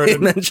Charles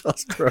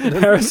Grodin.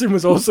 Harrison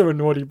was also a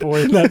naughty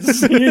boy in that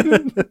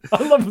scene.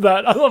 I love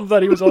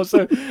that he was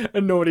also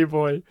a naughty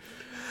boy.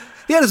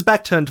 He had his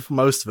back turned for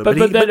most of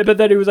it. But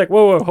then he was like,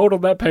 whoa, hold on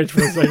that page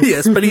for a second.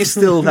 Yes, but he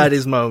still had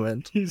his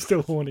moment. He's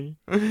still horny.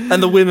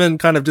 And the women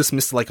kind of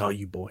dismissed it like, oh,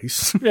 you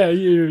boys. Yeah,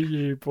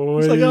 you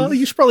boys. It's like, oh,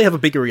 you should probably have a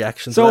bigger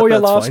reaction. So all your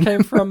laughs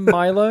came from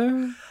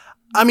Milo?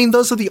 I mean,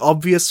 those are the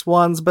obvious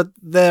ones, but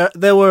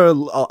there were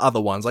other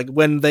ones. Like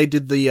when they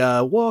did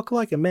the walk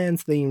like a man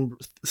theme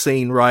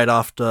scene right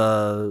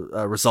after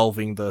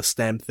resolving the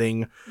stamp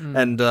thing,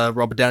 and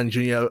Robert Downey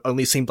Jr.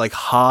 only seemed like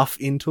half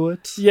into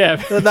it. Yeah.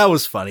 That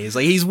was funny. It's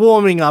like he's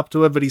warming up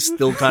to it, but he's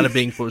still kind of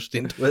being pushed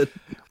into it.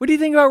 What do you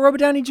think about Robert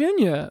Downey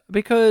Jr.?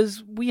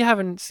 Because we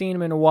haven't seen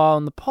him in a while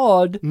in the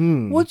pod.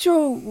 What's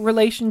your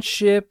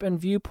relationship and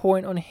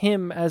viewpoint on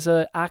him as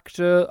an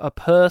actor, a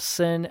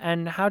person,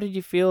 and how did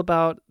you feel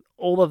about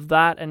all of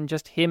that and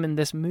just him in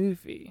this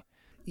movie?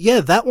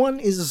 Yeah, that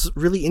one is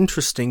really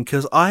interesting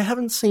because I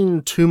haven't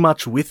seen too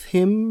much with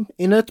him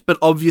in it, but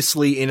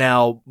obviously in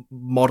our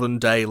modern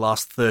day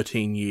last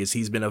 13 years,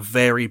 he's been a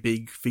very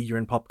big figure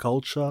in pop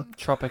culture.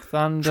 Tropic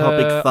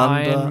Thunder,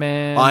 Iron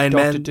Man,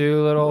 Dr.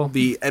 Dolittle.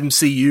 The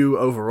MCU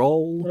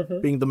overall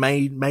being the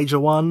major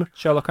one.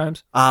 Sherlock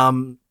Holmes.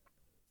 Oh,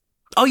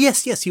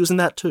 yes, he was in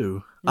that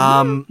too.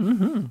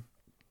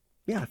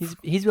 Yeah,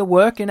 he's a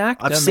working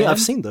actor. I've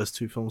seen those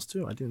two films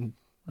too.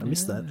 I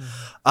missed that.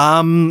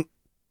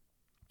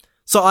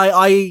 So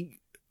I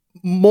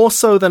more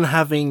so than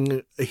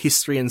having a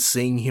history and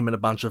seeing him in a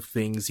bunch of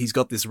things, he's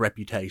got this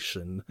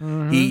reputation.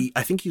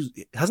 I think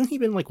hasn't he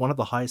been like one of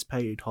the highest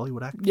paid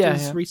Hollywood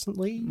actors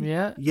recently?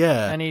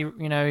 Yeah. And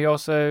he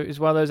also is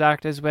one of those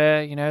actors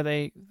where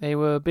they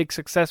were a big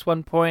success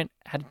one point,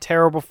 had a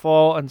terrible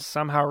fall, and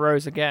somehow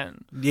rose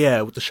again.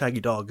 Yeah, with the Shaggy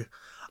Dog.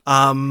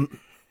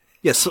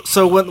 Yeah,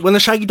 so when the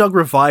Shaggy Dog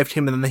revived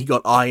him and then he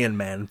got Iron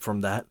Man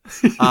from that,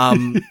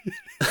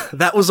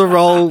 that was a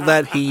role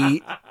that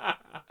he...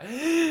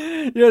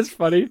 Yeah, it's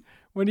funny.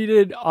 When he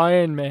did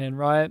Iron Man,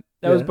 right?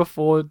 That was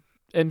before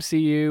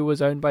MCU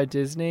was owned by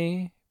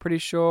Disney, pretty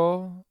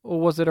sure. Or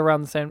was it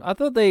around the same? I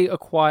thought they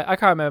acquired... I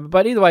can't remember.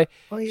 But either way,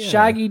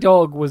 Shaggy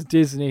Dog was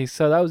Disney,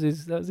 so that was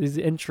his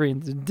entry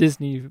into the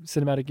Disney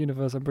cinematic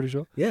universe, I'm pretty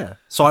sure. Yeah,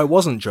 so I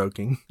wasn't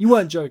joking. You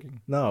weren't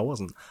joking. No, I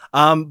wasn't.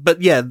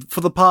 But yeah,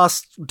 for the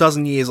past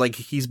dozen years, like,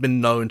 he's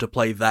been known to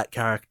play that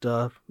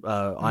character,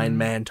 Iron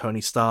Man,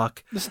 Tony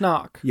Stark. The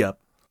Snark. Yep,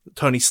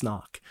 Tony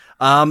Snark.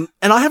 And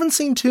I haven't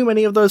seen too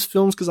many of those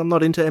films because I'm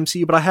not into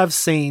MCU, but I have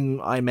seen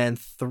Iron Man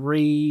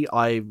 3.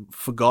 I've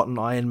forgotten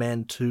Iron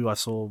Man 2. I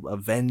saw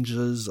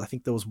Avengers. I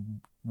think there was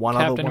one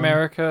other one. Captain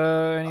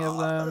America, any of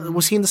them?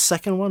 Was he in the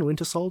second one,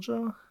 Winter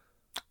Soldier?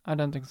 I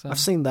don't think so. I've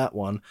seen that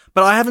one,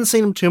 but I haven't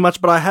seen him too much.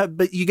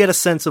 But you get a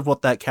sense of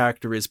what that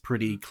character is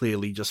pretty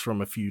clearly just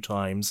from a few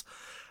times.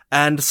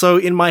 And so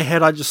in my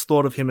head, I just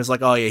thought of him as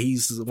like, oh yeah,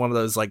 he's one of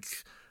those like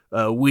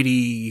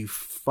witty,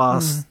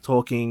 fast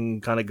talking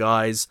kind of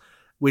guys,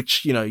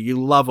 which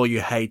you love or you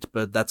hate,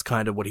 but that's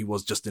kind of what he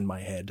was just in my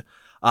head.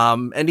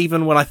 And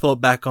even when I thought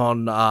back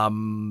on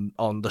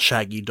the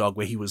Shaggy Dog,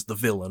 where he was the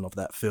villain of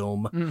that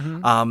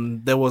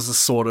film, there was a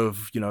sort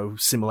of,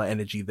 similar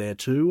energy there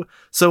too.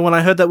 So when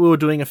I heard that we were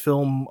doing a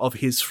film of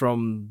his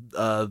from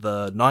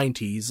the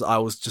 90s, I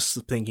was just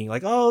thinking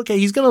like, oh, okay,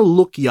 he's gonna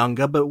look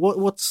younger, but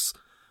what's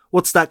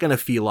that gonna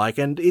feel like?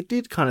 And it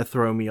did kind of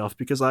throw me off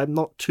because I'm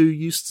not too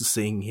used to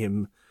seeing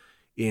him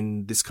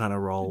in this kind of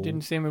role.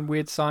 Didn't see him in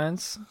Weird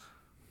Science?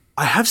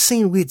 I have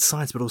seen Weird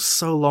Science, but it was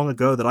so long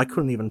ago that I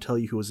couldn't even tell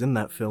you who was in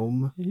that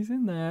film. He's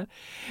in that.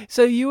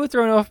 So you were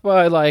thrown off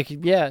by,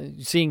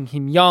 seeing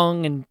him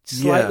young and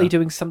slightly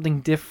doing something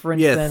different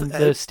than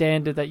the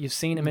standard that you've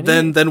seen him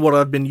in. Than what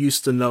I've been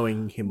used to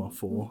knowing him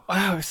for.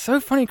 Oh, it's so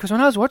funny, because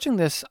when I was watching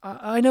this,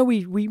 I know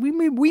we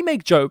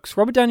make jokes.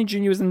 Robert Downey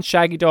Jr. was in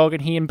Shaggy Dog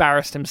and he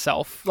embarrassed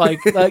himself. Like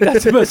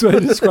that's the best way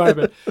to describe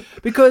it.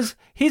 Because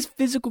his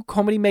physical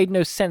comedy made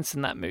no sense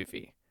in that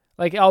movie.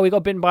 Like, oh, he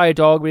got bitten by a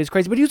dog, but he's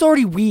crazy. But he was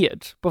already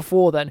weird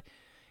before then.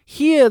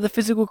 Here, the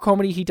physical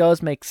comedy he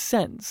does makes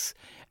sense.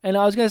 And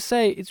I was going to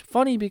say, it's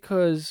funny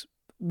because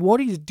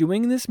what he's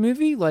doing in this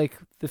movie, like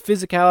the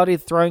physicality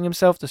of throwing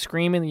himself, the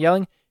screaming, the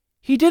yelling,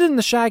 he did in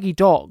the Shaggy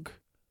Dog.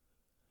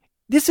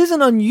 This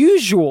isn't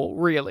unusual,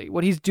 really,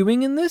 what he's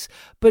doing in this,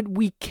 but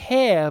we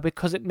care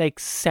because it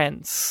makes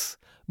sense.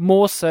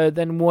 More so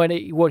than what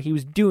he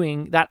was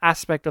doing, that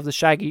aspect of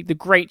the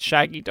great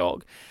Shaggy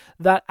Dog.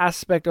 That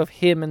aspect of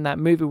him in that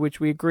movie, which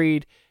we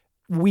agreed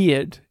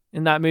weird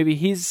in that movie.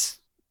 His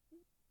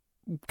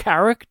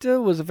character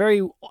was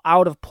very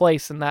out of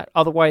place in that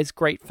otherwise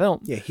great film.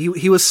 Yeah,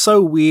 he was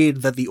so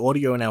weird that the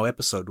audio in our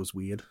episode was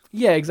weird.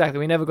 Yeah, exactly.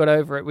 We never got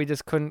over it. We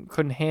just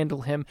couldn't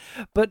handle him.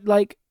 But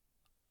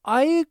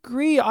I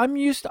agree. I'm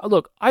used to...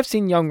 Look, I've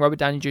seen young Robert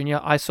Downey Jr.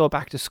 I saw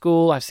Back to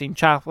School. I've seen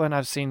Chaplin.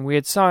 I've seen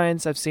Weird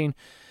Science. I've seen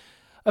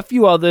a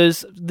few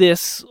others.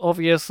 This,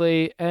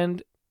 obviously.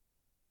 And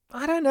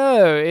I don't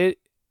know.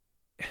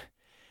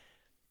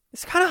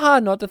 It's kind of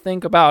hard not to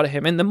think about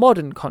him in the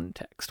modern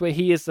context, where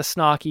he is the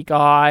snarky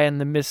guy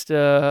and the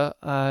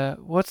Mr.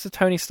 What's the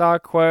Tony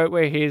Stark quote,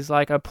 where he's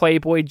like a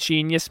playboy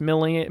genius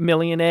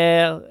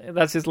millionaire?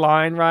 That's his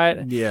line,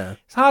 right? Yeah.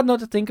 It's hard not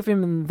to think of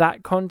him in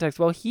that context.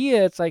 Well,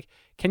 here it's like,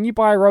 can you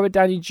buy Robert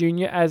Downey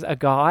Jr. as a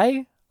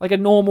guy? Like a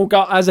normal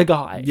guy, as a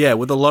guy? Yeah,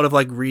 with a lot of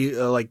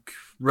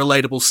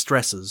relatable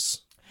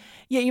stresses.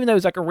 Yeah, even though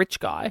he's like a rich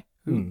guy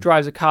who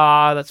drives a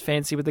car that's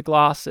fancy with the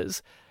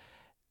glasses.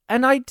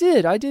 And I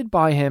did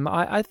buy him.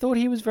 I thought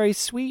he was very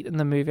sweet in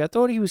the movie. I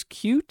thought he was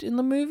cute in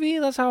the movie.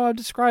 That's how I would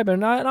describe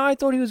him. And I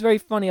thought he was very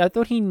funny. I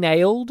thought he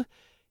nailed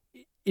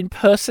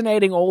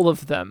impersonating all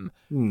of them.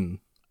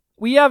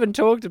 We haven't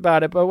talked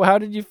about it, but how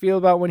did you feel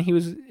about when he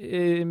was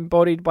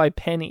embodied by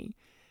Penny?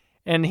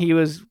 And he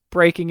was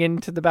breaking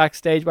into the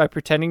backstage by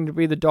pretending to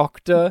be the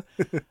doctor?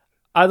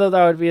 I thought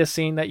that would be a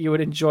scene that you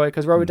would enjoy,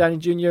 because Robert Downey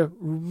Jr.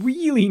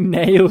 really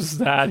nails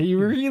that. He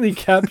really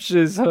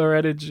captures her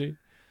energy.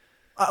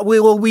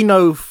 We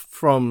know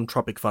from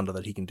Tropic Thunder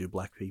that he can do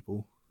black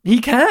people. He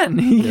can.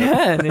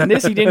 In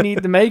this, he didn't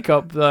need the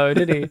makeup, though,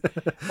 did he?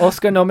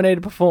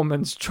 Oscar-nominated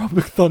performance,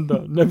 Tropic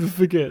Thunder. Never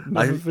forget.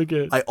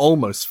 I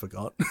almost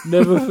forgot.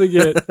 Never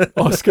forget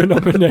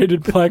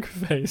Oscar-nominated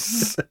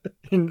blackface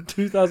in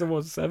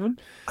 2007?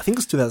 I think it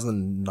was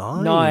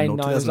 2009 or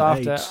 2008. No, it was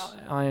after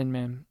Iron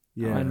Man.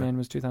 Yeah. Iron Man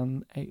was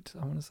 2008,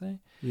 I want to say.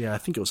 Yeah, I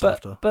think it was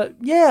after. But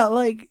yeah,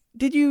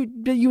 did you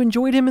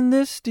enjoyed him in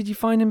this? Did you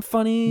find him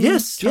funny?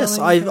 Yes.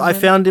 I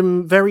found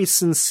him very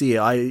sincere.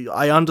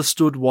 I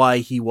understood why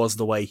he was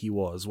the way he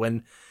was.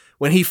 When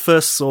he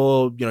first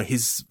saw,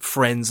 his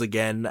friends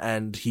again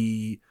and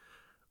he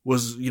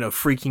was,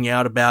 freaking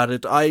out about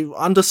it, I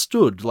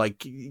understood.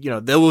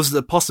 There was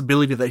the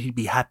possibility that he'd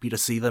be happy to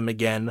see them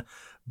again,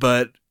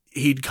 but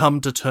he'd come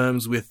to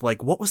terms with,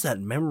 what was that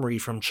memory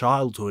from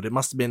childhood? It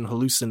must have been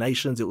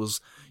hallucinations. It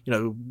was,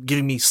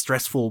 giving me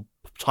stressful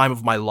time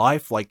of my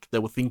life. They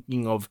were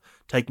thinking of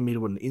taking me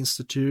to an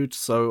institute.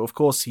 So, of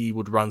course, he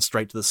would run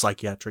straight to the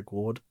psychiatric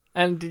ward.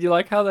 And did you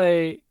like how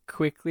they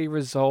quickly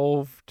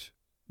resolved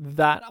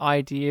that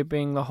idea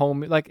being the whole...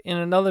 in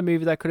another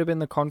movie, that could have been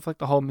the conflict,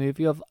 the whole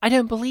movie of, I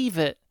don't believe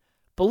it.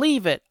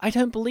 Believe it. I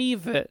don't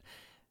believe it.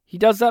 He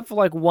does that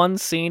for one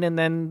scene, and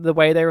then the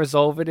way they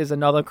resolve it is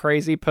another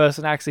crazy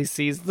person actually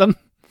sees them.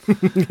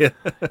 Yeah.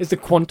 It's the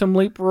quantum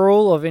leap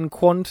rule of, in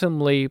Quantum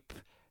Leap,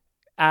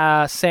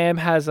 Sam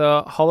has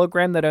a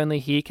hologram that only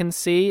he can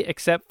see,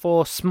 except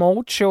for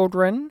small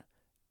children,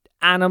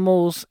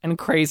 animals, and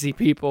crazy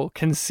people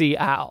can see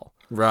Al.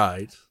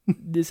 Right.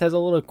 This has a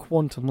lot of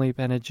quantum leap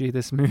energy,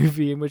 this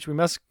movie, in which we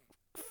must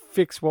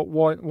fix what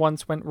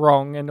once went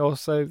wrong, and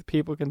also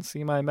people can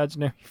see my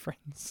imaginary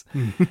friends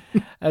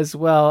as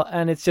well,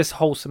 and it's just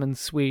wholesome and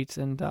sweet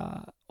and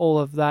all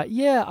of that.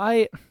 Yeah,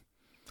 I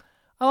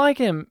like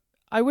him.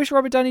 I wish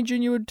Robert Downey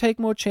Jr. would take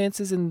more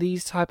chances in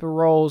these type of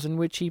roles in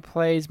which he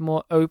plays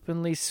more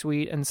openly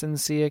sweet and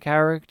sincere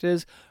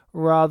characters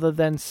rather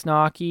than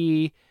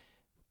snarky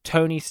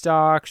Tony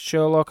Stark,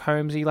 Sherlock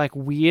Holmesy,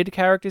 weird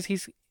characters.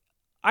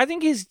 I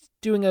think he's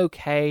doing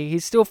okay.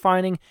 He's still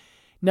finding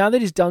now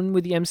that he's done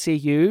with the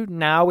MCU,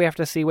 now we have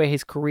to see where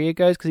his career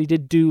goes, because he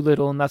did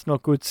Dolittle, and that's not a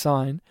good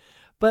sign.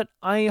 But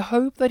I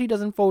hope that he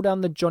doesn't fall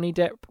down the Johnny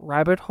Depp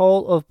rabbit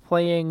hole of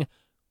playing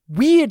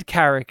weird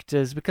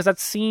characters, because that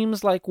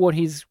seems like what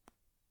he's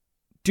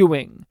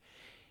doing,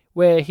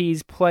 where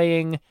he's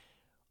playing,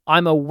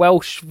 I'm a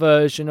Welsh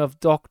version of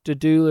Dr.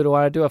 Dolittle,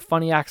 I do a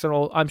funny accent,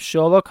 or I'm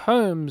Sherlock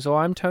Holmes,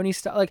 or I'm Tony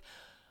Stark. Like,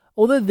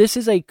 although this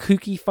is a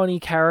kooky, funny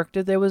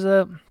character, there was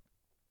a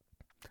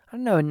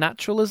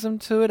naturalism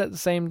to it at the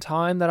same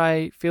time that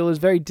I feel is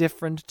very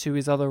different to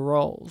his other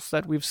roles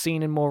that we've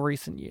seen in more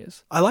recent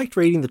years. I liked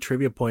reading the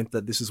trivia point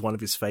that this is one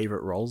of his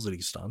favourite roles that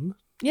he's done.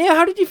 Yeah,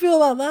 how did you feel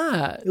about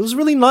that? It was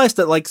really nice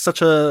that, like,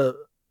 such a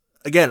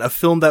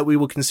film that we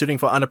were considering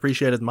for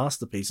unappreciated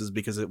masterpieces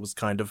because it was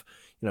kind of,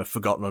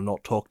 forgotten or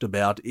not talked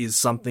about, is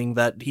something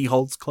that he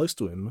holds close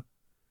to him.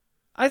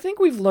 I think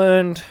we've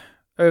learned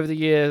over the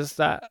years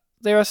that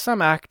there are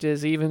some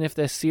actors, even if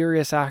they're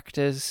serious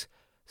actors,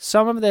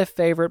 some of their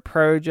favourite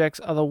projects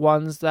are the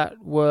ones that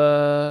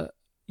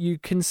you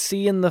can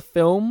see in the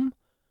film,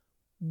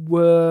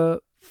 were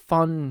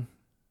fun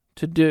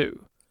to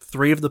do.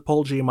 3 of the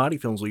Paul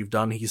Giamatti films we've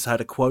done, he's had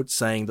a quote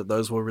saying that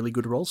those were really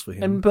good roles for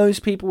him. And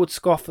most people would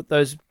scoff at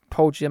those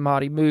Paul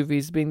Giamatti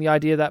movies, being the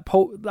idea that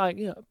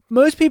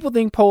most people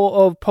think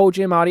of Paul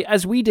Giamatti,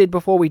 as we did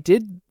before we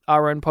did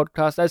our own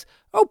podcast, as,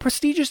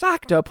 prestigious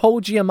actor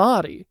Paul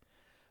Giamatti.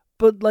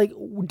 But,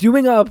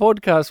 doing our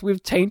podcast,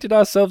 we've tainted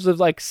ourselves as,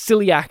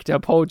 silly actor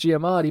Paul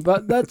Giamatti.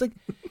 But that's,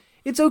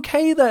 it's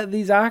okay that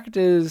these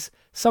actors,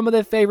 some of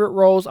their favourite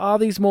roles are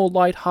these more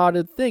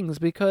light-hearted things,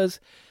 because,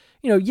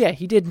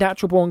 he did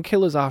Natural Born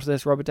Killers after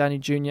this, Robert Downey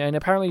Jr., and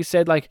apparently he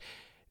said,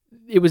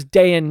 it was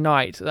day and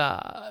night.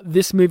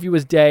 This movie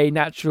was day,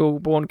 Natural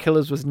Born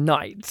Killers was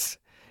night,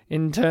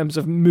 in terms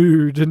of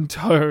mood and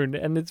tone,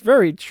 and it's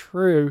very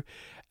true.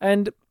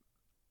 And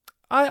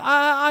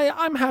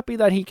I'm happy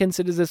that he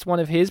considers this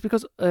one of his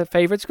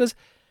favorites, because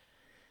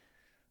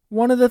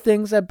one of the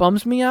things that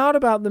bums me out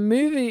about the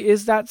movie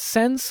is that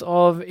sense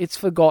of it's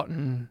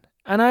forgotten.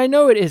 And I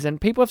know it isn't.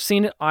 People have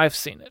seen it. I've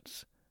seen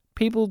it.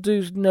 People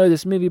do know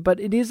this movie, but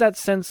it is that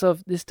sense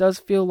of this does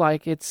feel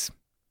like it's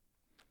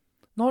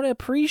not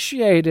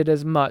appreciated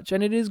as much.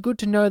 And it is good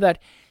to know that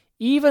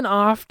even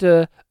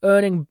after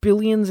earning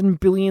billions and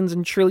billions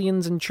and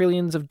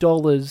trillions of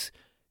dollars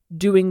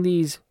doing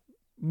these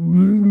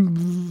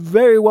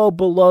very well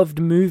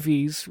beloved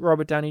movies,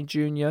 Robert Downey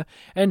Jr.,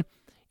 and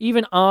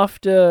even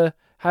after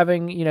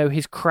having,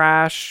 his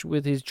crash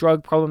with his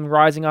drug problem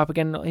rising up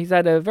again, he's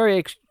had a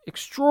very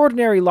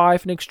extraordinary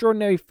life, an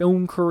extraordinary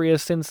film career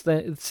since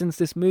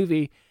this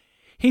movie.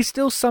 He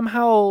still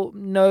somehow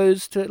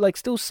knows to,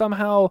 still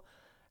somehow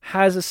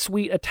has a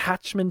sweet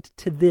attachment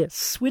to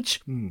this,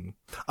 which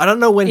I don't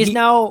know when is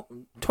now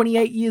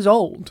 28 years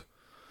old.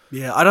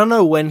 Yeah, I don't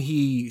know when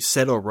he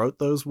said or wrote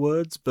those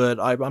words, but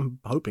I'm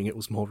hoping it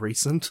was more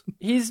recent.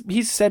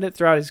 He's said it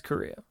throughout his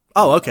career.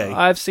 Oh, okay.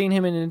 I've seen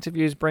him in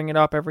interviews bring it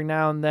up every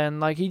now and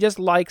then. He just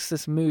likes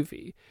this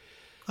movie.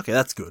 Okay,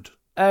 that's good.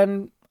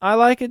 And I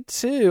like it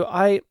too.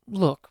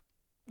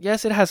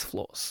 Yes, it has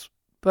flaws,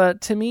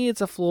 but to me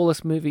it's a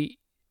flawless movie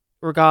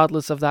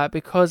regardless of that,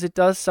 because it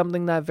does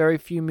something that very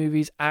few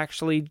movies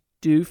actually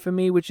do for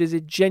me, which is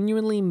it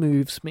genuinely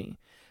moves me.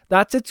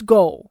 That's its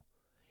goal.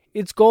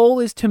 Its goal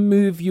is to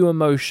move you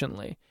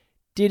emotionally.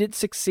 Did it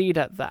succeed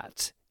at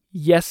that?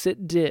 Yes,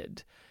 it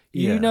did.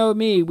 Yeah. You know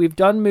me, we've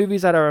done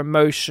movies that are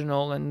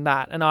emotional and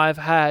I've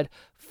had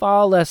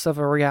far less of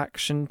a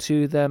reaction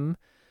to them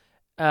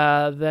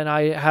than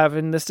I have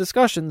in this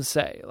discussion,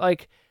 say.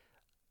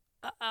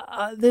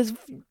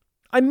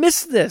 I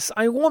miss this.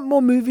 I want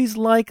more movies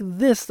like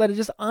this that are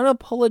just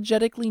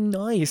unapologetically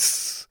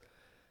nice.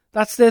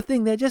 That's their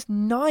thing. They're just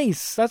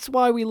nice. That's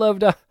why we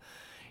loved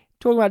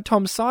talking about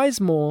Tom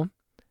Sizemore.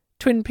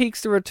 Twin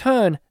Peaks: The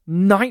Return,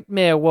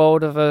 nightmare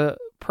world of a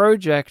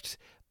project,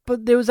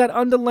 but there was that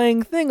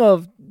underlying thing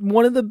of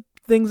one of the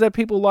things that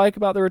people like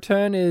about The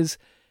Return is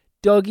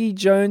Dougie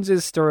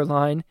Jones's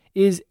storyline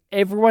is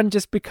everyone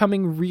just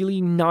becoming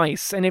really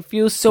nice, and it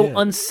feels so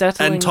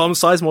unsettling. And Tom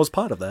Sizemore's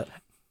part of that.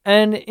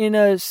 And in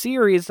a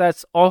series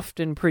that's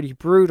often pretty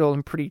brutal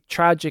and pretty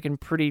tragic and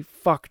pretty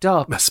fucked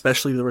up.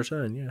 Especially The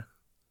Return, yeah.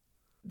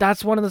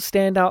 That's one of the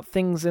standout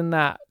things in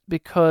that,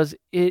 because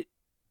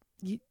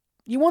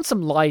you want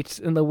some light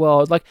in the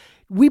world.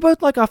 We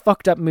both like our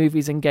fucked up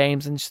movies and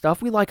games and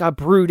stuff. We like our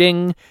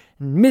brooding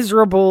and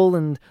miserable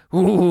and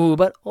ooh,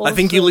 but also... I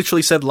think you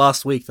literally said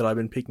last week that I've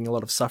been picking a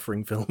lot of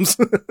suffering films.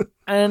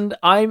 And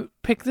I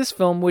picked this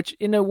film, which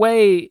in a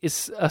way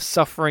is a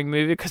suffering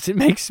movie because it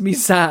makes me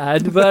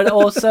sad, but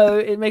also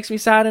it makes me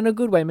sad in a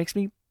good way. It makes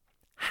me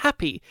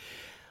happy.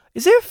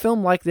 Is there a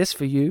film like this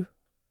for you?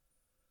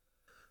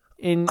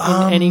 In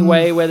any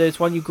way, whether it's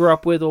one you grew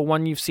up with or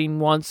one you've seen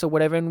once or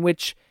whatever, in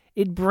which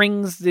it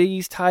brings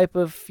these type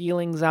of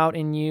feelings out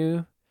in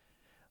you?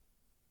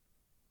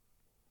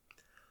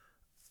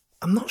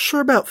 I'm not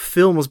sure about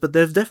films, but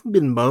there's definitely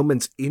been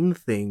moments in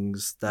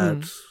things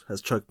that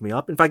has choked me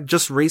up. In fact,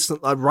 just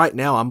recently, right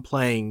now, I'm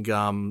playing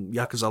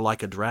Yakuza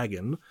Like a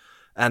Dragon,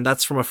 And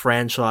that's from a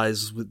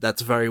franchise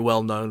that's very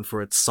well known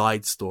for its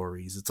side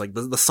stories. It's like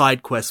the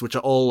side quests, which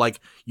are all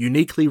like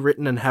uniquely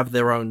written and have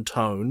their own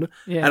tone.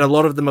 Yeah. And a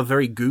lot of them are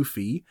very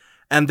goofy.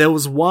 And there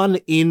was one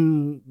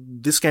in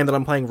this game that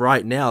I'm playing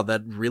right now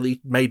that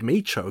really made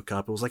me choke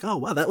up. It was like, oh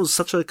wow, that was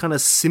such a kind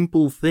of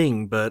simple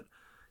thing, but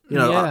you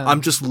know, Yeah.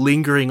 I'm just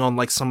lingering on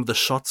like some of the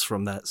shots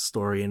from that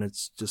story, and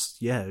it's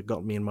just, yeah, it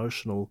got me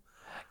emotional.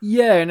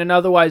 Yeah, in an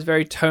otherwise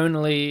very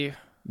tonally...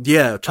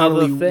 Yeah,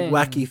 totally Other thing.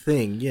 wacky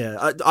thing.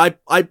 Yeah,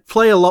 I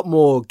play a lot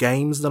more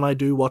games than I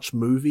do watch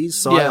movies.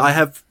 So Yeah. I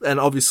have, and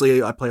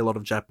obviously I play a lot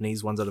of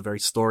Japanese ones that are very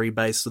story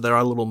based. So there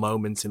are little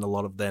moments in a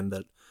lot of them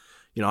that,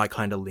 you know, I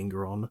kind of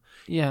linger on.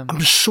 Yeah. I'm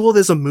sure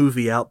there's a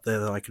movie out there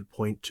that I could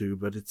point to,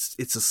 but it's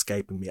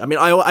escaping me. I mean,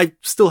 I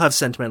still have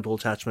sentimental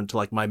attachment to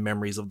like my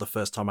memories of the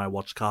first time I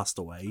watched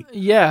Castaway.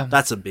 Yeah.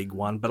 That's a big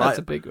one, but That's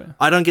a big one.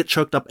 I don't get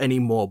choked up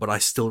anymore, but I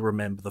still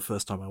remember the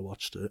first time I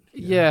watched it.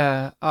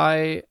 Yeah,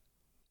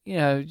 you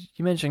know,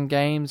 you mentioned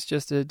games,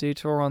 just a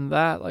detour on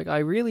that. Like, I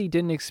really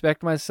didn't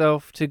expect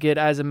myself to get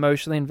as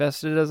emotionally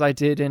invested as I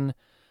did in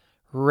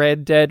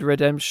Red Dead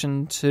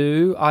Redemption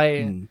 2.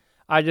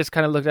 I just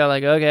kind of looked at it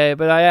like, okay,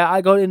 but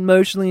I got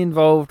emotionally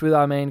involved with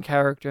our main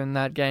character in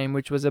that game,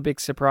 which was a big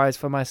surprise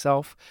for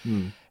myself.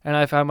 And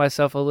I found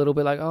myself a little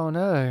bit like, oh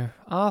no,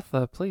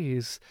 Arthur,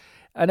 please.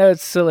 I know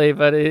it's silly,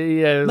 but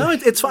No,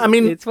 it's fine. I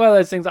mean, it's one of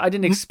those things I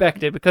didn't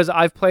expect it, because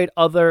I've played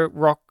other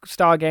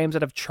Rockstar games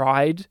that have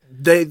tried.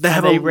 they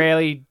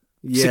Rarely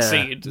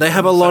succeed. They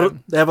have a lot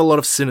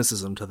of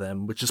cynicism to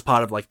them, which is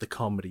part of like the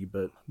comedy.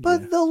 But a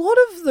lot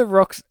of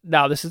the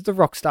now this is the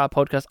Rockstar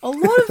podcast. A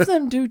lot of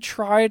them do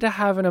try to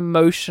have an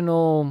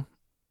emotional,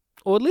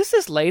 or at least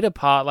this later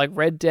part, like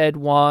Red Dead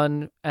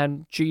 1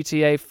 and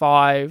GTA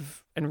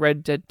 5 and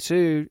Red Dead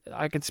 2.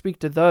 I can speak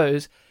to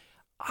those.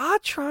 Are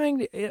trying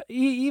to,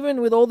 even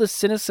with all the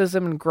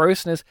cynicism and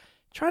grossness,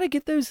 trying to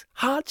get those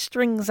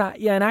heartstrings at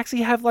you and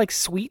actually have like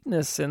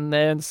sweetness in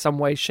there in some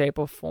way, shape,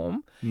 or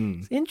form.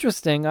 It's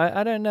interesting.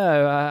 I don't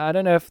know. I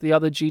don't know if the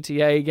other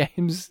GTA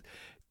games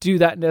do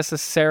that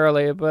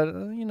necessarily, but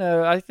you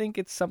know, I think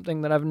it's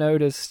something that I've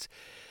noticed.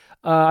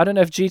 I don't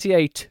know if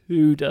GTA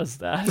 2 does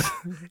that.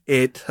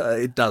 It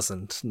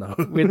doesn't. No.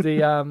 With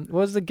the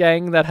what was the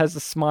gang that has the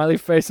smiley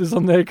faces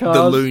on their cars?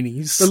 The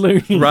Loonies. The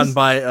Loonies. Run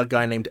by a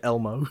guy named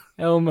Elmo.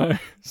 Elmo.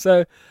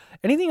 So,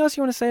 anything else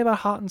you want to say about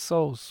Heart and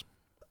Souls?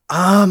 It's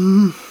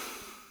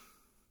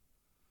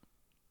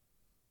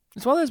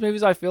one of those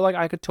movies I feel like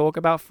I could talk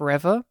about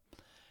forever,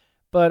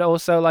 but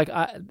also like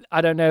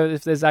I don't know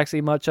if there's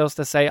actually much else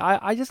to say.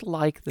 I just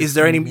like this. Is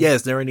there movie.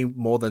 is there any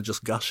more than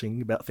just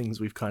gushing about things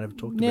we've kind of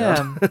talked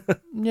about?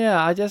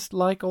 Yeah, I just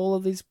like all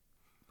of these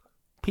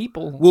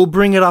people. We'll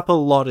bring it up a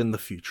lot in the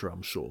future,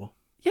 I'm sure.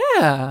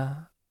 Yeah.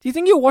 Do you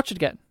think you'll watch it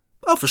again?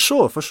 Oh, for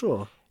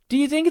sure. Do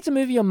you think it's a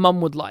movie your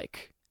mum would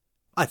like?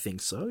 I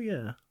think so,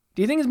 yeah.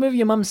 Do you think it's a movie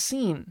your mum's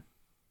seen?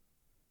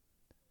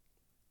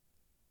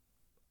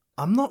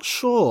 I'm not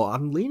sure.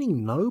 I'm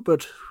leaning no,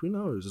 but who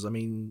knows? I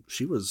mean,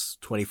 she was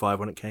 25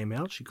 when it came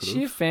out. She could Is have.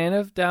 she a fan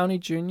of Downey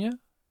Jr.?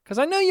 Because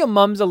I know your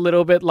mum's a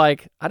little bit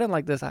like, I don't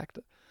like this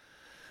actor.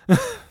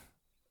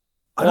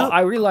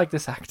 I really like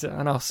this actor,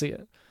 and I'll see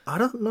it. I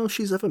don't know if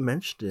she's ever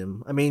mentioned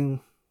him. I mean,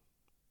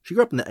 she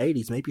grew up in the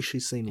 80s. Maybe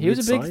she's seen He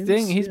was a big Weird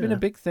thing. Science. He's been a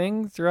big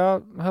thing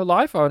throughout her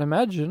life, I would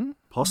imagine.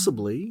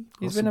 Possibly.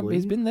 He's been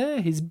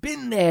there. He's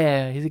been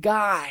there. He's a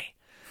guy.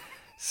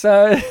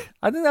 So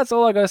I think that's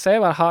all I got to say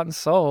about Heart and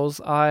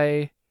Souls.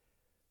 I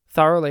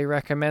thoroughly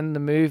recommend the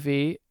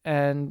movie,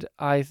 and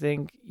I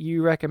think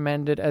you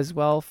recommend it as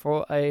well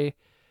for a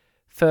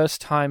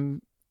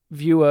first-time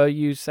viewer.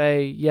 You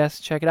say, yes,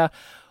 check it out.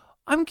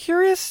 I'm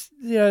curious,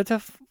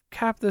 to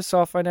cap this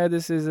off. I know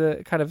this is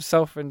a kind of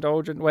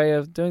self-indulgent way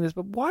of doing this,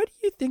 but why do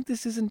you think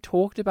this isn't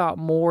talked about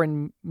more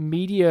in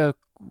media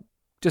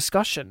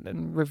discussion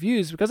and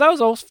reviews? Because that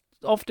was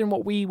often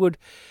what we would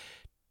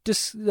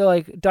just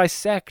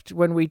dissect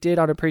when we did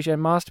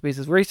Unappreciated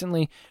Masterpieces.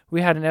 Recently,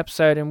 we had an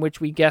episode in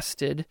which we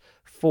guested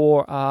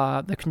for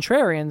The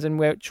Contrarians, in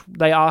which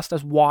they asked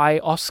us why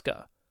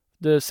Oscar,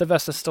 the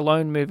Sylvester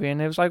Stallone movie, and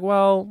it was like,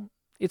 well,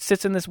 it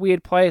sits in this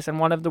weird place,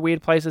 and one of the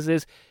weird places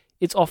is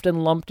it's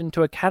often lumped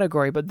into a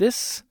category, but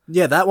this...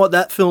 Yeah,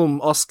 that film,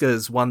 Oscar,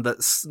 is one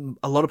that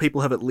a lot of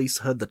people have at least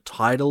heard the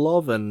title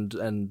of,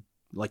 and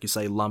like you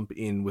say, lump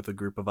in with a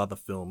group of other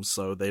films,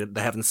 so they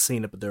haven't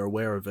seen it, but they're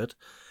aware of it.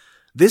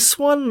 This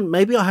one,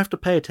 maybe I'll have to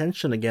pay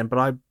attention again, but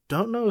I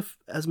don't know if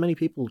as many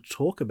people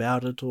talk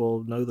about it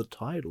or know the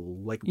title.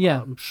 Like,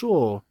 yeah. I'm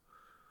sure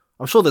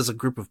there's a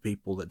group of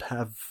people that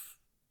have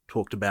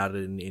talked about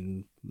it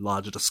in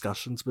larger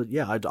discussions, but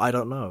yeah, I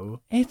don't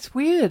know. It's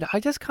weird. I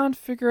just can't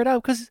figure it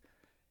out, because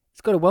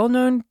it's got a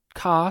well-known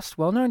cast,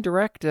 well-known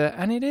director,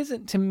 and it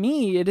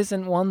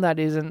isn't one that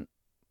isn't,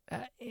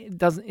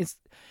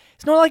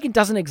 it's not like it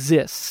doesn't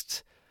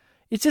exist.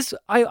 It's just,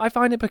 I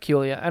find it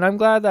peculiar, and I'm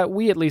glad that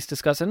we at least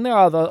discuss it, and there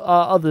are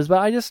others, but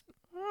I just,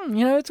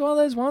 it's one of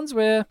those ones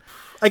where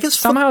I guess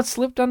somehow it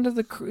slipped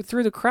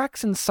through the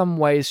cracks in some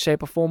ways,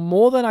 shape, or form,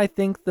 more than I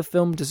think the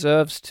film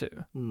deserves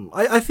to.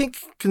 I think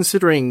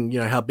considering,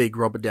 how big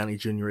Robert Downey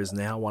Jr. is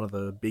now, one of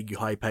the big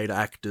high-paid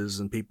actors,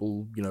 and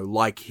people,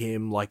 like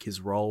him, like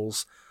his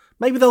roles,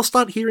 maybe they'll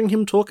start hearing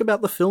him talk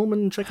about the film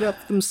and check it out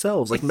for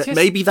themselves. Like,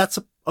 maybe that's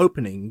an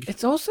opening.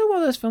 It's also one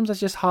of those films that's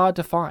just hard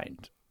to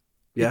find.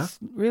 Yeah? It's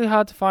really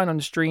hard to find on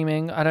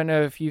streaming. I don't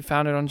know if you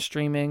found it on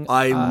streaming.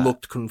 I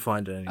looked, couldn't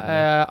find it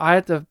anywhere. I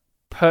had to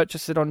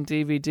purchase it on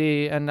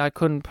DVD, and I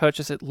couldn't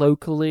purchase it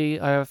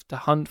locally. I have to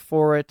hunt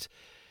for it.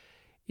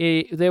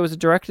 There was a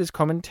director's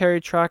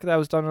commentary track that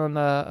was done on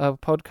a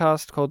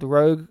podcast called the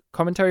Rogue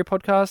Commentary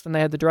Podcast, and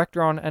they had the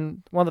director on,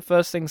 and one of the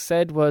first things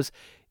said was,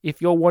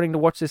 if you're wanting to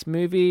watch this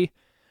movie,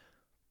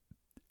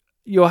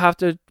 you'll have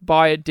to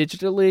buy it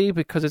digitally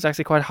because it's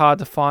actually quite hard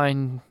to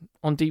find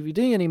on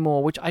DVD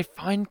anymore, which I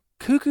find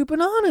cuckoo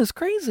bananas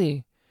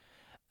crazy,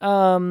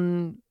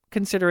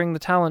 considering the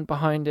talent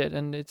behind it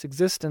and its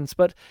existence.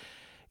 But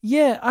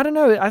yeah, I don't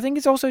know. I think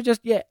it's also just,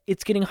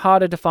 it's getting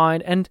harder to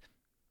find. And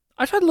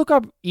I tried to look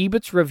up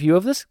Ebert's review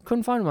of this,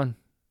 couldn't find one.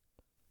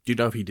 Do you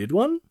know if he did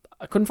one?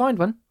 I couldn't find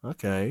one.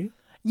 Okay.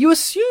 You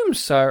assume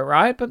so,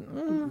 right? But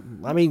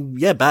I mean,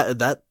 yeah, back at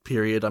that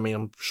period, I mean,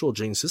 I'm sure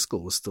Gene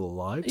Siskel was still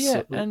alive.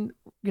 Yeah, so. and,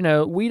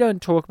 we don't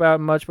talk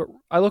about it much, but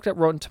I looked at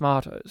Rotten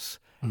Tomatoes.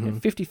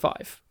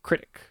 55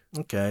 critic.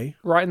 Okay.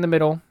 Right in the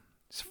middle.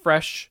 It's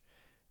fresh.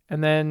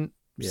 And then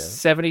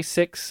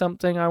 76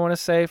 something, I want to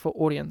say, for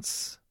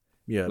audience.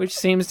 Yeah. Which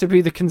seems to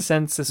be the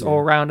consensus all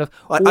around of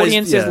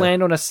audiences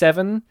land on a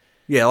 7.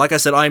 Yeah, like I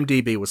said,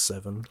 IMDb was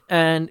 7.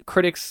 And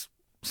critics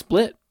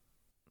split.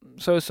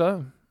 So.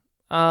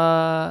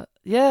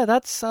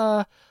 That's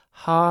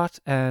Heart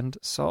and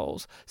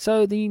Souls.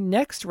 So the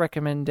next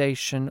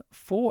recommendation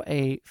for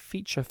a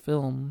feature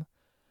film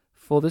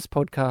for this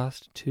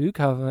podcast to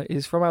cover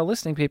is from our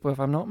listening people, if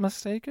I'm not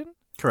mistaken.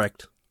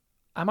 Correct.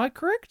 Am I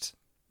correct?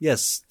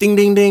 Yes. Ding,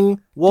 ding, ding.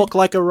 Walk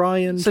like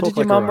Orion. So did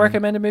your mum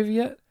recommend a movie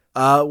yet?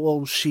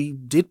 Well, she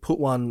did put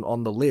one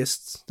on the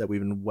list that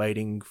we've been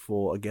waiting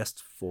for a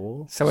guest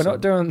for. So we're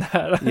not doing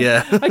that.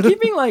 Yeah. I keep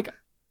being like,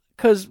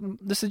 because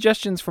the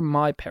suggestions from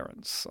my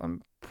parents,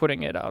 I'm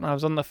putting it out, and I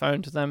was on the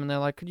phone to them, and they're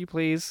like, could you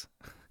please?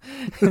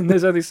 And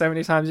there's only so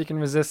many times you can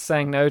resist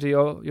saying no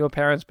to your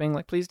parents being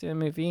like, please do a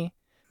movie.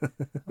 I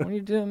want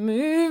you to do a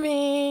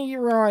movie,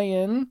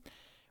 Ryan.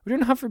 We're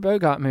doing a Humphrey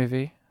Bogart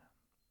movie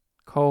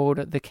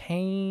called The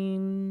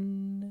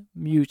Caine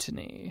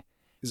Mutiny.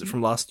 Is it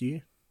from last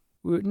year?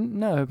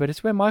 No, but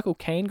it's where Michael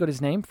Caine got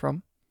his name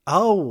from.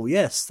 Oh,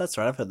 yes, that's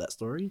right. I've heard that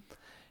story.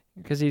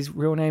 Because his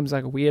real name's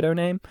like a weirdo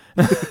name.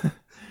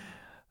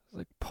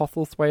 Like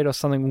Postlethwaite or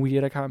something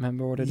weird. I can't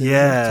remember what it is.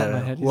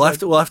 Yeah, we'll have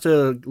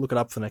to look it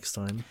up for next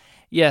time.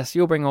 Yes,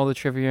 you'll bring all the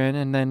trivia in,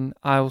 and then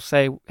I'll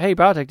say, hey,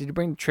 Bartek, did you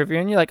bring the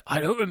trivia in? You're like, I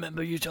don't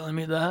remember you telling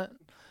me that.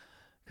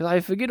 Because I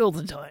forget all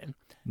the time.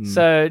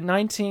 So,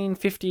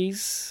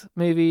 1950s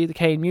movie, The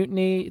Caine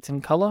Mutiny. It's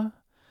in color.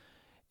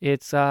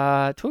 It's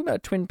talking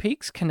about Twin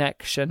Peaks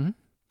connection.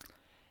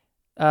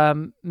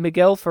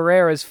 Miguel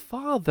Ferrera's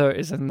father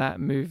is in that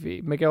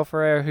movie. Miguel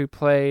Ferrera, who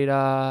played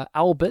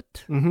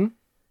Albert. Mm-hmm.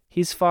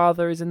 His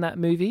father is in that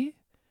movie.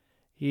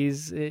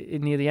 He's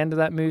near the end of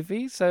that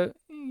movie. So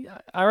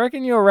I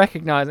reckon you're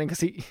recognizing,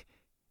 because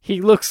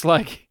he looks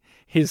like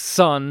his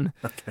son.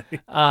 Okay.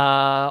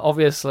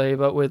 Obviously,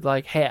 but with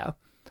like hair.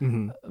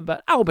 Mm-hmm.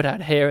 But Albert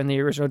had hair in the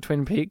original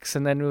Twin Peaks,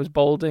 and then it was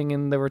balding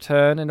in the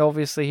return, and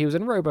obviously he was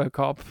in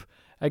RoboCop.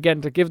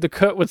 Again, to give the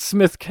Kurtwood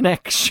Smith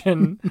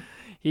connection.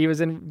 He was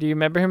in... Do you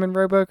remember him in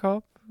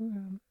RoboCop?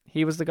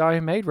 He was the guy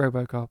who made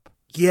RoboCop.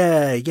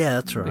 Yeah,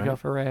 that's right. Miguel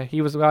Ferrer.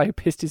 He was the guy who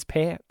pissed his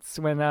pants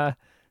when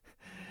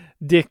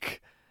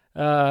Dick,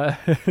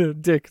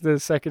 the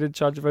second in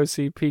charge of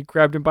OCP,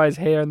 grabbed him by his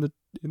hair in the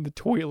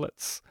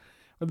toilets.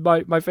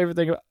 My favorite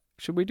thing...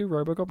 Should we do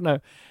RoboCop? No.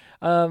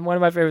 One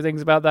of my favorite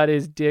things about that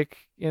is Dick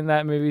in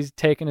that movie's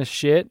taking a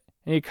shit,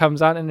 and he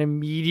comes out and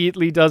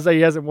immediately does that.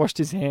 He hasn't washed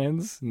his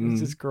hands.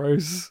 It's just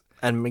gross.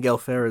 And Miguel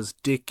Ferrer's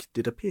dick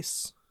did a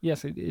piss.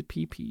 Yes, it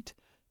pee-peed.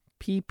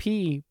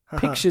 PP,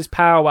 Pictures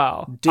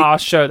Powwow, our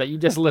show that you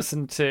just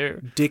listened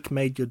to. Dick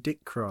made your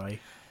dick cry.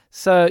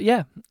 So,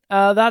 yeah,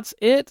 that's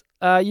it.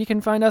 You can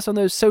find us on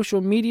those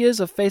social medias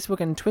of Facebook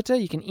and Twitter.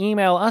 You can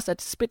email us at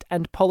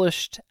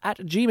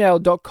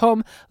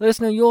spitandpolished@gmail.com. Let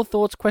us know your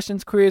thoughts,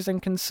 questions, queries,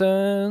 and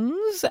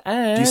concerns.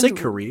 And do you say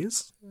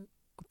careers?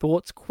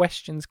 Thoughts,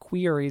 questions,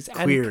 queries,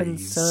 and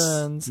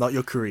concerns. Not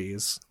your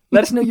careers.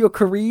 Let us know your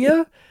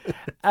career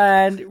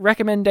and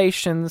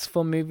recommendations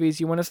for movies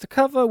you want us to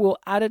cover. We'll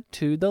add it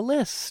to the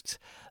list.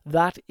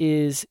 That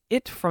is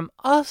it from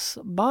us,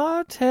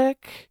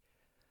 Bartek.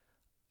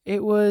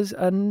 It was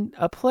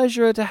a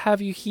pleasure to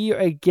have you here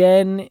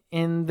again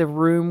in the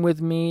room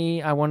with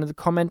me. I wanted to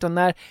comment on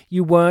that.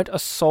 You weren't a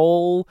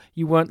soul.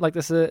 You weren't like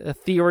this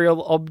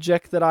ethereal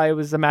object that I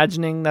was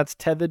imagining that's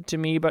tethered to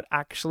me, but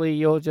actually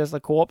you're just a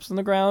corpse on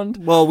the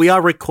ground. Well, we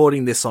are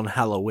recording this on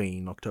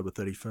Halloween, October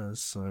 31st,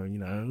 so, you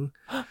know.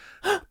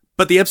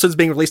 But the episode's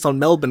being released on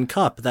Melbourne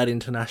Cup, that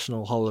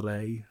international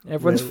holiday.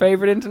 Everyone's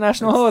favourite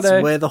international holiday.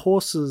 It's where the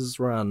horses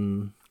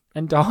run.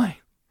 And die.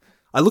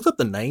 I looked up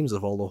the names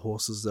of all the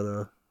horses that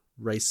are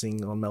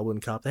racing on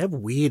Melbourne Cup. They have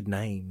weird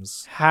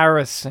names.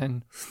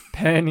 Harrison,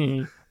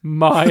 Penny,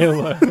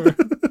 Milo,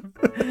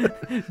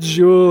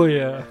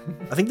 Julia.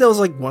 I think there was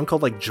like one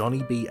called like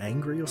Johnny B.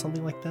 Angry or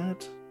something like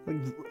that.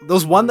 Like, there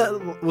was one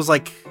that was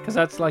like... Because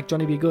that's like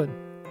Johnny B. Good.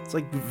 It's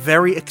like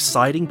very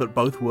exciting, but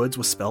both words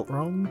were spelt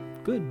wrong.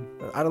 Good.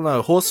 I don't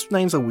know. Horse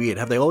names are weird.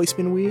 Have they always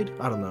been weird?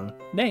 I don't know.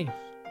 Nay.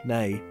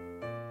 Nay.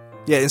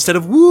 Yeah, instead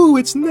of woo,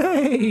 it's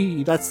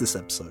nay. That's this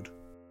episode.